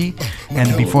Sean P.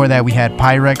 And before that we had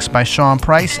Pyrex by Sean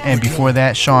Price, and before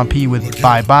that Sean P with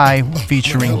Bye Bye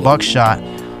featuring Buckshot.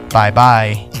 Bye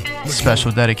Bye,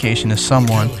 special dedication to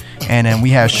someone. And then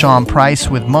we have Sean Price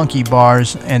with Monkey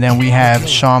Bars, and then we have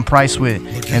Sean Price with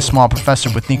and Small Professor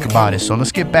with Think About It. So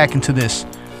let's get back into this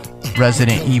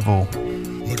Resident Evil.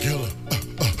 Magilla,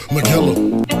 Magilla,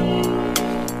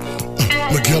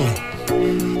 Magilla,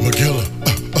 Magilla,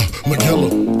 Magilla,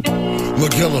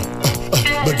 Magilla,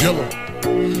 Magilla,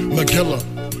 Magilla,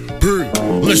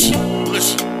 Listen,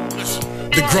 listen, listen.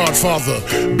 The Godfather,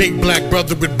 big black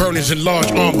brother with burners and large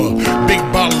armor. Big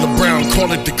bottle of brown, call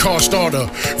it the car starter.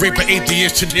 Rape an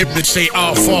atheist to the and say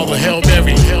our father. Hail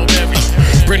Mary.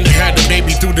 Brenda had the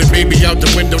baby, threw the baby out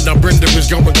the window. Now Brenda is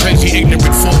going crazy, ignorant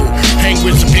fool. Hang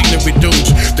with some ignorant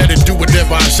dudes that'll do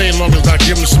whatever I say as long as I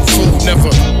give them some food. Never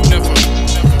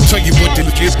tell you what to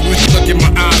give. Look in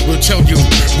my eyes, will tell you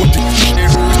what the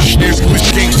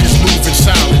gangsters move in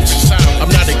silence. I'm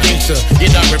not a gangster,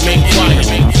 yet I remain quiet.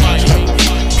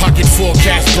 Pocket full,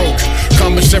 cash broke.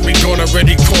 Commissary gone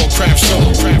already called craft soul.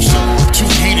 2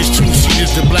 heaters, 2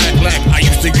 seaters, the black. I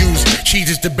used to use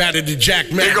cheeses to batter the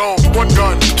Jack Mac. They go 1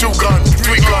 gun, 2 gun,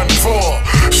 3 gun,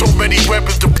 4. So many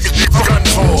weapons to gun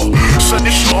for. Son,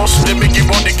 it's lost, let me get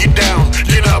on to get down.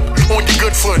 Get up on your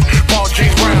good foot, Paul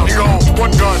James Brown. They go 1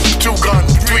 gun, 2 gun,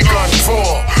 3 gun,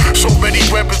 4. So many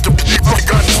weapons to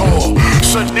gun for.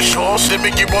 Son, it's lost, let me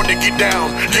get on to get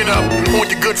down. Get up on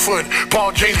your good foot,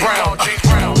 Paul James Brown.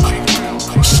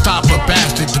 Stop a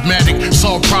bastard, dramatic.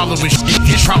 Solve problem with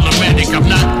it's problematic. I'm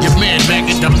not your man,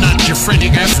 maggot. I'm not your friend.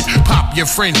 Pop your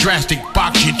friend drastic.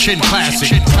 Box your chin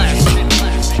classic.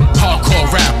 Hardcore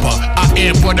rapper. I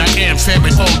am what I am.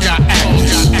 Famine all got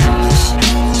actors.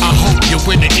 I hope you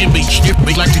win the image.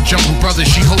 Like the Jungle Brothers,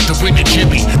 she hope to win the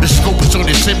Jimmy. The scope is on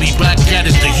the semi. Black Cat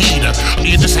is the heater.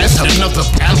 Yeah, this has another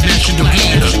national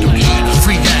leader.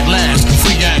 Free at last.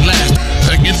 Free at last.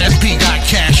 Again, FP got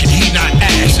cash and he not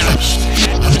ass.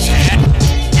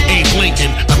 Abe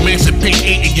Lincoln, emancipate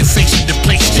in your face in the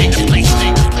place stinking.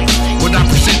 When I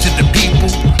present to the people,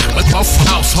 a tough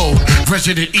household,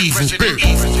 Resident Evil. The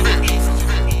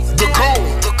goal.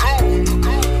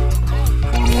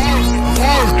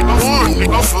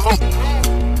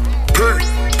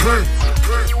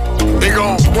 They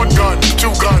go 1 gun,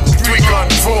 2 gun, 3 gun,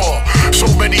 4. So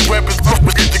many weapons,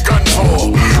 but get the gun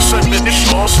for. Suddenly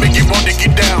this lost, make you want to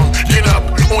get down. Get up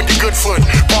on your good foot,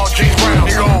 Paul James Brown.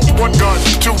 They go 1 gun,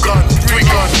 2 gun, 3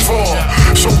 gun, 4.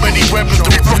 So many weapons,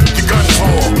 but get the gun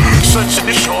for.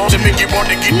 Suddenly this lost, make you want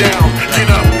to get down. Get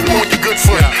up on your good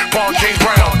foot, Paul James Brown.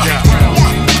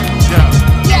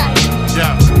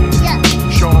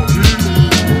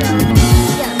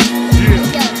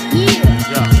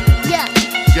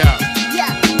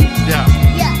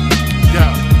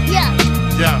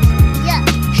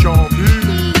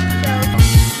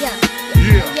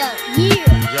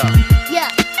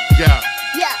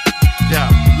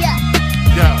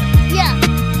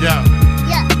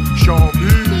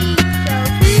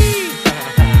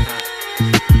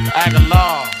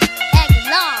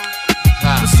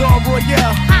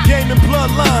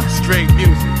 Straight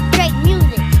music.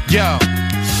 Yo.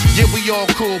 Yeah, we all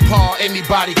cool, Paul,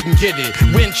 anybody can get it.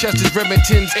 Winchesters,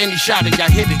 Remingtons, any shot it, I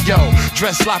hit it, yo.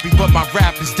 Dress sloppy, but my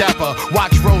rap is dapper.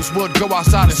 Watch Rosewood go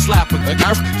outside and slap it.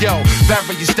 Yo,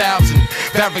 various styles and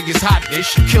various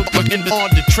hot-ish. Killed on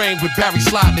the train with Barry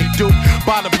Slotnick, Duke.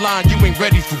 Bottom line, you ain't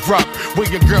ready for rock.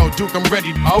 With your girl, Duke, I'm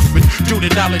ready to open. Through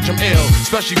the knowledge, I'm ill.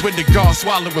 Especially when the guard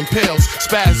swallowing pills.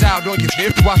 Spaz out on your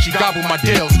hip while she gobble my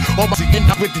deals. Almost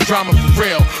end up with the drama for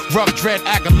real. Rough dread,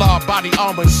 Aguilar, body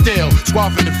armor and steel.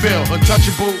 Suave in the field,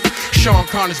 untouchable. Sean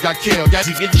Connor's got killed.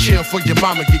 Yazzie get chill for your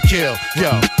mama get killed.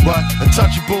 Yo, what?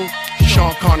 Untouchable.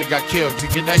 Sean Connor got killed. To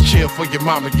get that chill for your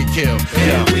mama get killed.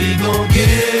 And we gon'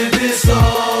 give this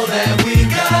all that we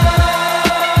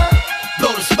got.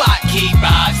 Blow the spot, keep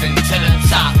rising to the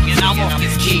top. And I want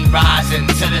this keep rising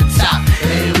to the top.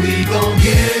 And we gon'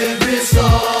 give this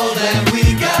all that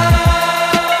we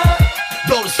got.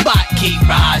 Blow the spot, keep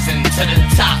rising to the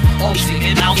top. Oh,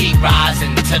 and I'll keep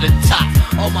rising to the top.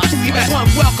 Oh my one,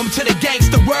 welcome to the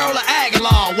gangster world of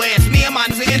Aguilar, where it's me and my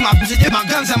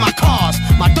guns and my cars.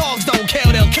 My dogs don't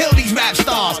kill, they'll kill these rap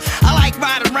stars. I like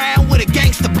riding around with a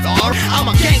gangster dog. I'm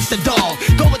a gangster dog.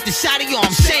 Go with the shot of y'all,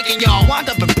 I'm shaking y'all. Wind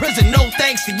up in prison, no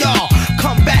thanks to y'all.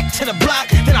 Come back to the block,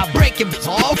 then I break it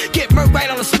all. Get murked right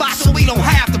on the spot so we don't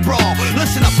have to brawl.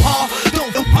 Listen up, Paul,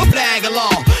 don't up the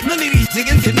Aguilar. None of these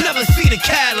niggas can never see the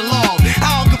catalog.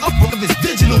 I don't give a fuck if it's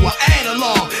digital or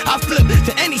analog. I flip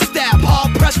to any style, Paul,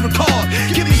 press record.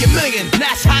 Give me $1 million,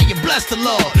 that's how you bless the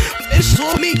Lord. It's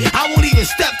on me, I won't even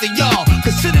step to y'all.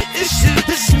 Consider this shit,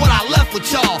 this is what I left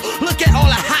with y'all. Look at all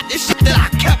the hot this shit that I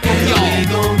kept from y'all. We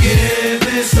gon' give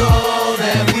this all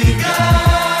that we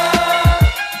got.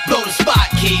 Blow the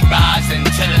spot, keep rising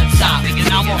to the top.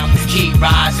 And I want to keep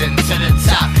rising to the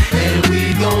top. And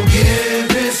we gon' give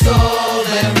this all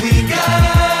that we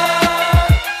got.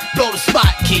 Blow the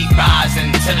spot, keep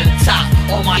rising to the top.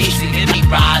 Oh my easy, and keep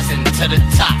rising to the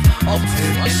top. Oh,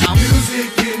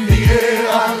 music in the air,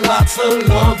 lots of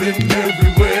loving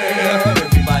everywhere.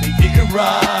 Everybody get it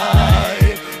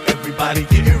right. Everybody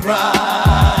get it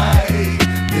right.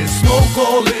 There's smoke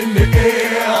all in the air.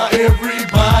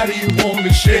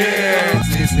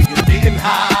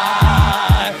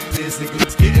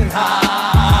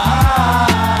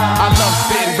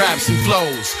 raps and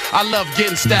flows. I love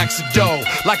getting stacks of dough,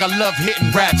 like I love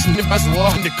hitting rats and I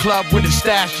walk in the club with a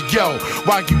stash of yo.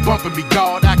 While you bumping me,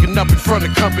 guard, acting up in front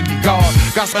of company guard.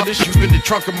 Got some issues in the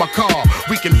trunk of my car.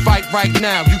 We can fight right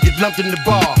now, you get lumped in the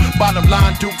bar. Bottom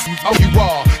line, Duke, oh you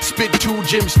are. Spit 2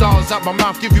 gym stars out my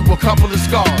mouth, give you a couple of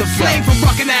scars. The flame from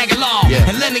Buckin' Aguilar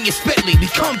and Lennon and Spitley. We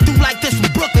come through like this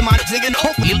from Brooklyn, my nigga.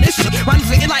 Hope you listen. My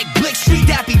nigga like Blick Street,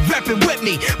 that be reppin' with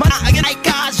me. My nigga like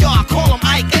guys, y'all, I call him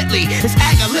Ike Itley. It's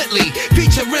Aga Litley,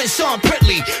 featuring Sean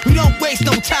Pritley. We don't waste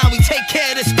no time, we take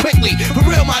care of this quickly. For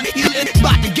real, my nigga,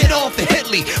 about to get off the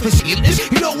Hitley. For you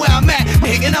know where I'm at,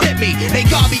 nigga, now hit me. They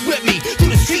got me with me. Through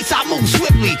the streets, I move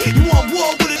swiftly. You want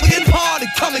war with it, get hard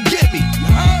and come and get me.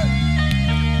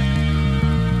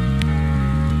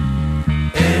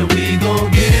 And we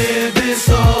gon' give this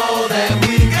all that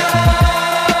we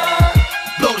got.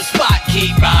 Blow the spot,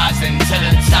 keep rising to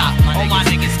the top. All my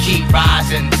niggas keep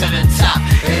rising to the top.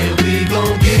 And we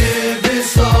gon' give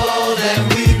this all that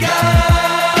we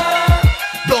got.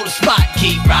 Blow the spot,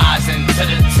 keep rising to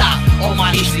the top. All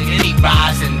my niggas keep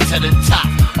rising to the top.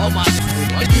 All my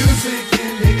music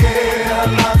in the air,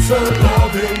 lots of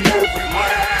loving everywhere.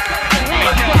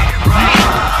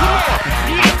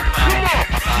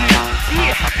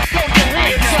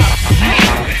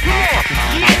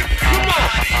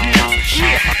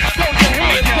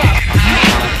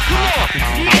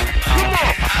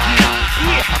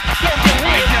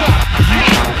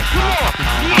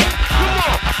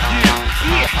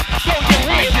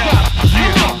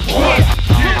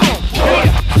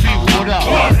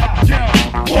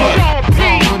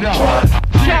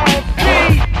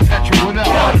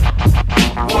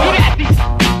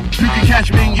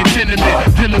 Catch me in your tenement,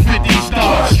 dealing with these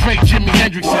stars, straight Jimi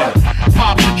Hendrixin.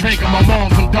 Pops a drink and my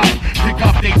mom's some dope. Pick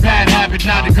up they bad habit,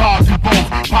 now the guards do both.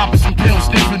 Popping some pills,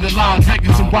 sniffing the line,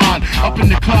 drinking some wine. Up in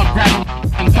the club, grabbing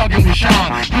and thugging with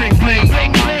Sean. Bling, bling,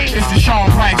 bling, bling. It's the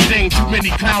Sean Price thing. Too many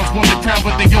clowns want the crown,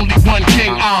 but they only one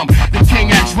king. I'm the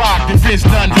King X Rock, the Vince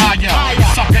done higher.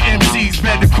 Sucker MCs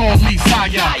better call me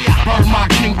sire. Burn my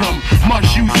kingdom,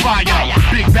 must use fire.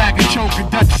 Big bag of choker,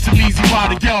 Dutch some easy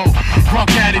water, yo.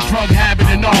 Rock addict, drug habit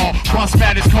and all. Bust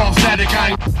matters, call static,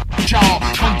 I ain't y'all.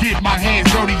 Come get my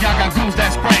hands dirty, I got goons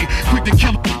that spray. Quick to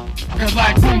kill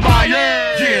like Boomba,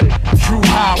 yeah. True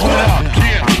High, what up?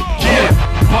 Yeah.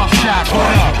 Buckshot,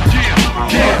 what up?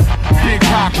 Yeah. Big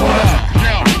Rock, what up?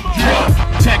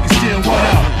 Yeah. Tech is still, what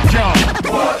up? Yo.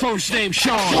 First name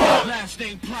Sean, last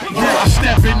name Price. I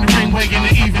step in the ring weighing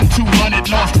the even 200.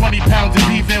 Lost 20 pounds of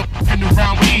beef and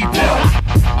around with evil.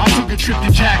 I took a trip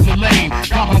to Jack LaLanne.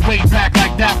 Got my weight back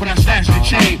like that when I snatched the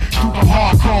chain. Through the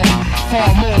hardcore, far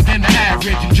more than the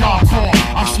average and jawcore.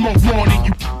 I smoke more than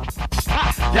you.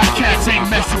 Y'all cats ain't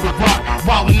messing with rock,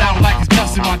 wildin' out like it's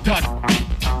dust in my dust.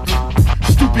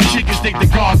 Stupid chickens think the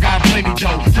guard got plenty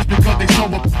dough, just because they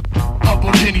sold up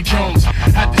on Jenny Jones.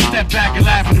 Had to step back and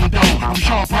laugh at them though. I'm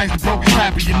Sean Price, the brokest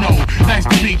rapper you know. Nice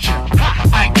to meet ya.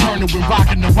 I ain't Turner when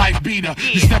rockin' the wife beater.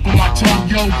 You step on my tongue,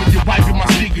 yo, when you're wiping my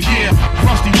sneakers, yeah.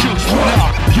 Rusty Chooks, what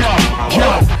up? Yo.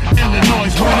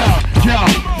 Illinois, what up? Yo.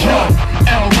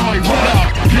 Elroy, what up?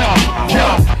 Yo.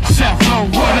 Seth Lowe,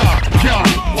 what up? Yo.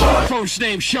 First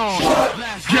name Sean.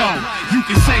 Yo. You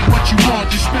can say what you want,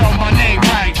 just spell my name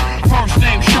right. First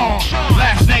name Sean,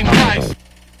 last name Price.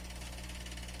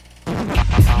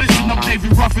 Listen, I'm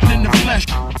David Ruffin in the flesh.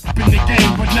 In the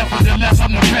game, but nevertheless,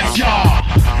 I'm the best, y'all.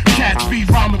 Cats be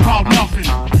rhyming about nothing.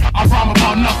 I rhyme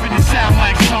about nothing and sound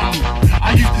like something.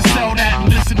 I used to sell that and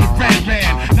listen to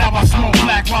Redman. Now I smoke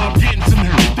black while I'm getting some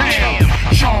hurt. Damn,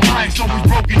 Sean Price always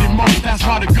broken in most. That's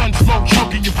why the gun smoke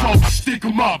choking your folks. Stick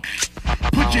 'em up.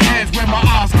 Put your hands where my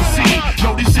eyes can see.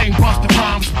 No, this ain't Busta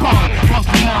Rhymes, bang.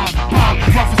 Busta Rhymes, bang.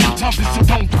 Roughest and toughest, so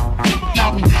don't.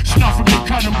 Now we snuff 'em and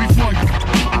cut 'em before you.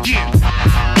 Again.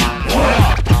 What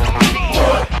up?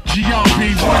 G.R.B.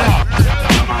 what up?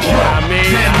 I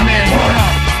mean, man, what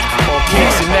up? On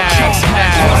Kings and Nags, what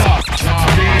up?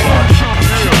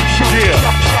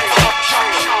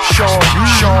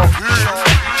 Sean,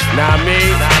 nah, I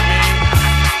mean,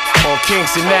 on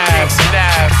Kings and Nags,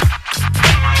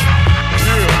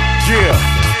 yeah,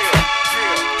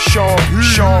 Sean,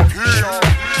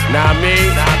 nah, I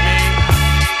mean,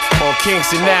 on Kings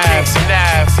and Nags,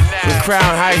 with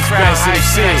Crown Heights, Best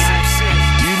MC,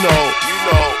 you know,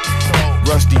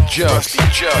 Rusty Just,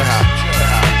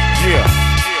 yeah.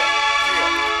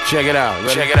 Check it out.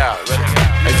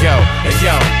 Hey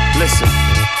yo, listen.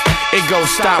 It goes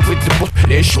stop with the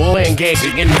this short and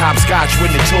gangster and hopscotch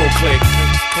when the tour click.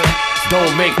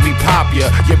 Don't make me pop ya,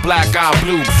 your black eye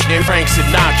blue, and Frank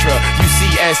Sinatra. You see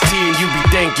PST and you be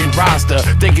thinking roster.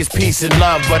 Think it's peace and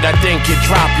love, but I think it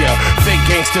drop ya. Fake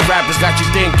gangster rappers got you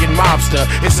thinking mobster.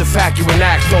 It's a fact you an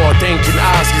actor thinking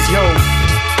Oscars, yo.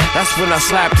 That's when I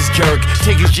slapped this jerk.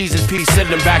 Take his Jesus piece, send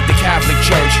him back to Catholic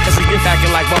Church. Cause he been acting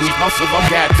like my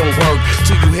cat don't work.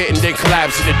 Till you hit and then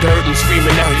collapse in the dirt and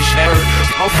screaming out his shirt.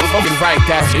 I'm fucking right,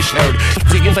 that's his shirt.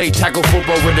 Digging play tackle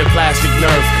football with a plastic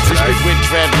nerve. Suspect with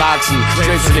dreadlocks and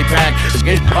drapes in their back.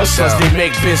 Us they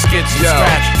make biscuits and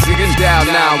scratch. Digging down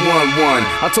 911.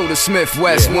 I told the Smith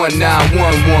West 1911.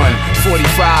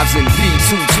 45s and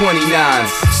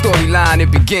B229s. Storyline, it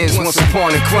begins once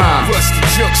upon a crime.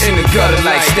 In the gutter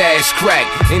like stash crack.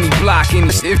 Any block in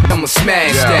this, if I'ma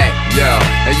smash that.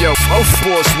 And yo,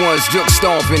 Force Ones, Juke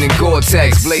stomping in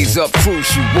Gore-Tex. Blaze up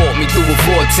crucial, walk me through a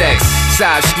vortex.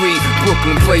 Side street,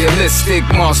 Brooklyn playalistic.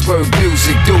 Mossberg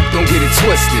music, Duke, don't get it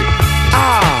twisted.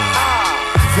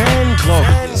 Van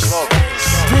Glorious.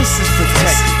 This is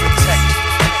protected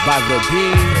by the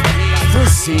B, the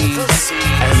C,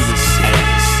 and the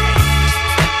C's.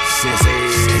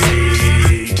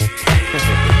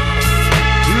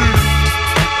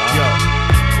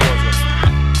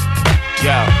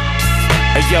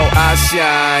 Yo, I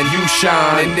shine, you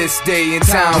shine. In this day and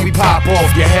time, we pop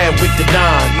off your head with the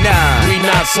 9. We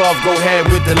not soft, go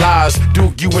ahead with the lies.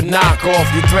 Duke, you a knock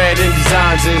off. Your thread and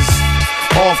designs is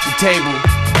off the table.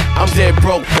 I'm dead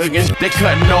broke, they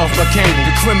cutting off my cable.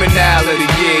 The criminality,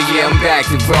 yeah, I'm back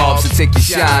to rob. So take your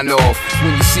shine off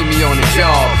when you see me on the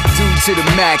job. Due to the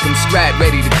Mac, I'm strapped,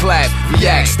 ready to clap.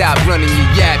 React, stop running your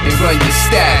yap and run your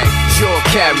stack. Sure,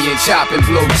 carrying, chopping,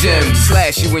 blow gems.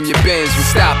 Slash you in your bins with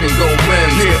stop and go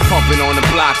rims. Pumping on the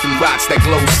block, them rocks that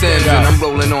glow stems. And I'm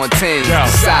rolling on 10s,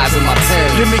 the size of my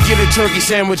 10s. Let me get a turkey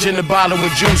sandwich in the bottle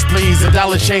with juice, please. $1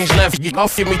 change left, I'll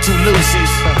give me 2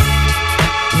 Lucy's.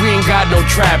 We ain't got no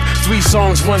trap. 3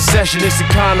 songs, 1 session, it's a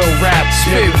Kano rap.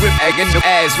 Spit whip, egg in the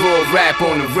ass, raw rap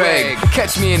on the reg.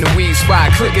 Catch me in the weed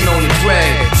spot, clicking on the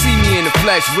dread. See me in the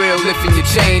flesh, real lifting your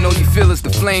chain. All you feel is the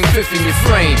flame, fifth in your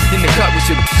frame. In the cut with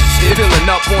your shit, filling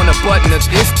up on a button. If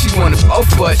she wanna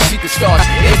both, but she can start us.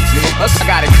 I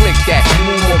gotta click that.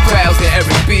 Move more crowds than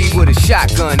Eric B with a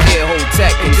shotgun, air hold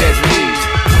tech and Desiree.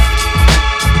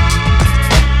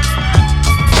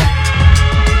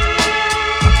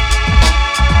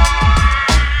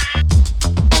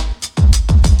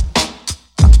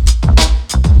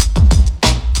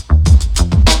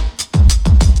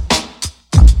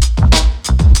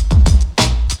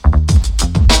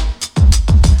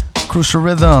 Crucial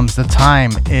Rhythms, the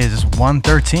time is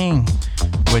 1:13,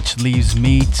 which leaves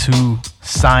me to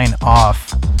sign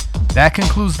off. That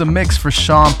concludes the mix for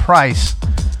Sean Price.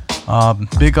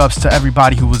 Big ups to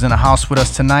everybody who was in the house with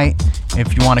us tonight.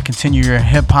 If you want to continue your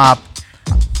hip hop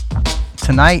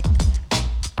tonight,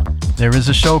 there is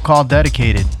a show called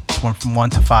Dedicated. It's one from 1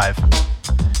 to 5.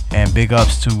 And big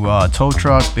ups to Tow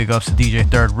Truck, big ups to DJ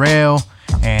Third Rail.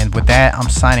 And with that, I'm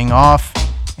signing off.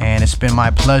 And it's been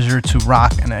my pleasure to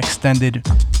rock an extended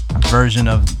version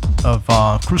of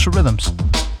Crucial Rhythms.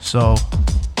 So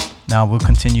now we'll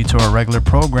continue to our regular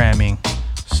programming.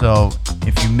 So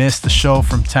if you missed the show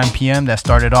from 10 p.m. that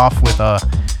started off with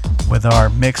our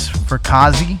mix for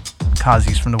Kazi.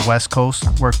 Kazi's from the West Coast,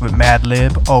 worked with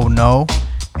Madlib, Oh No,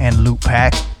 and Loot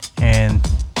Pack, and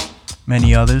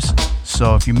many others.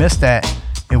 So if you missed that,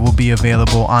 it will be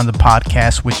available on the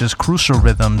podcast, which is Crucial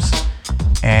Rhythms.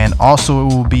 And also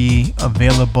it will be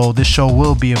available, this show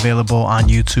will be available on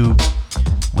YouTube,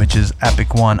 which is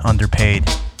Epic One Underpaid.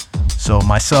 So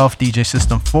myself, DJ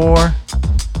System 4,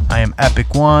 I am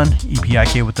Epic One,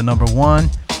 EPIK with the number 1,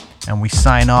 and we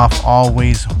sign off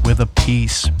always with a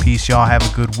peace. Peace, y'all, have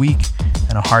a good week,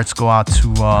 and our hearts go out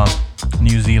to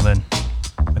New Zealand.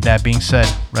 With that being said,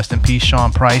 rest in peace,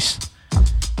 Sean Price,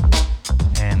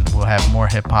 and we'll have more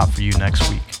hip hop for you next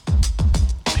week.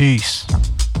 Peace.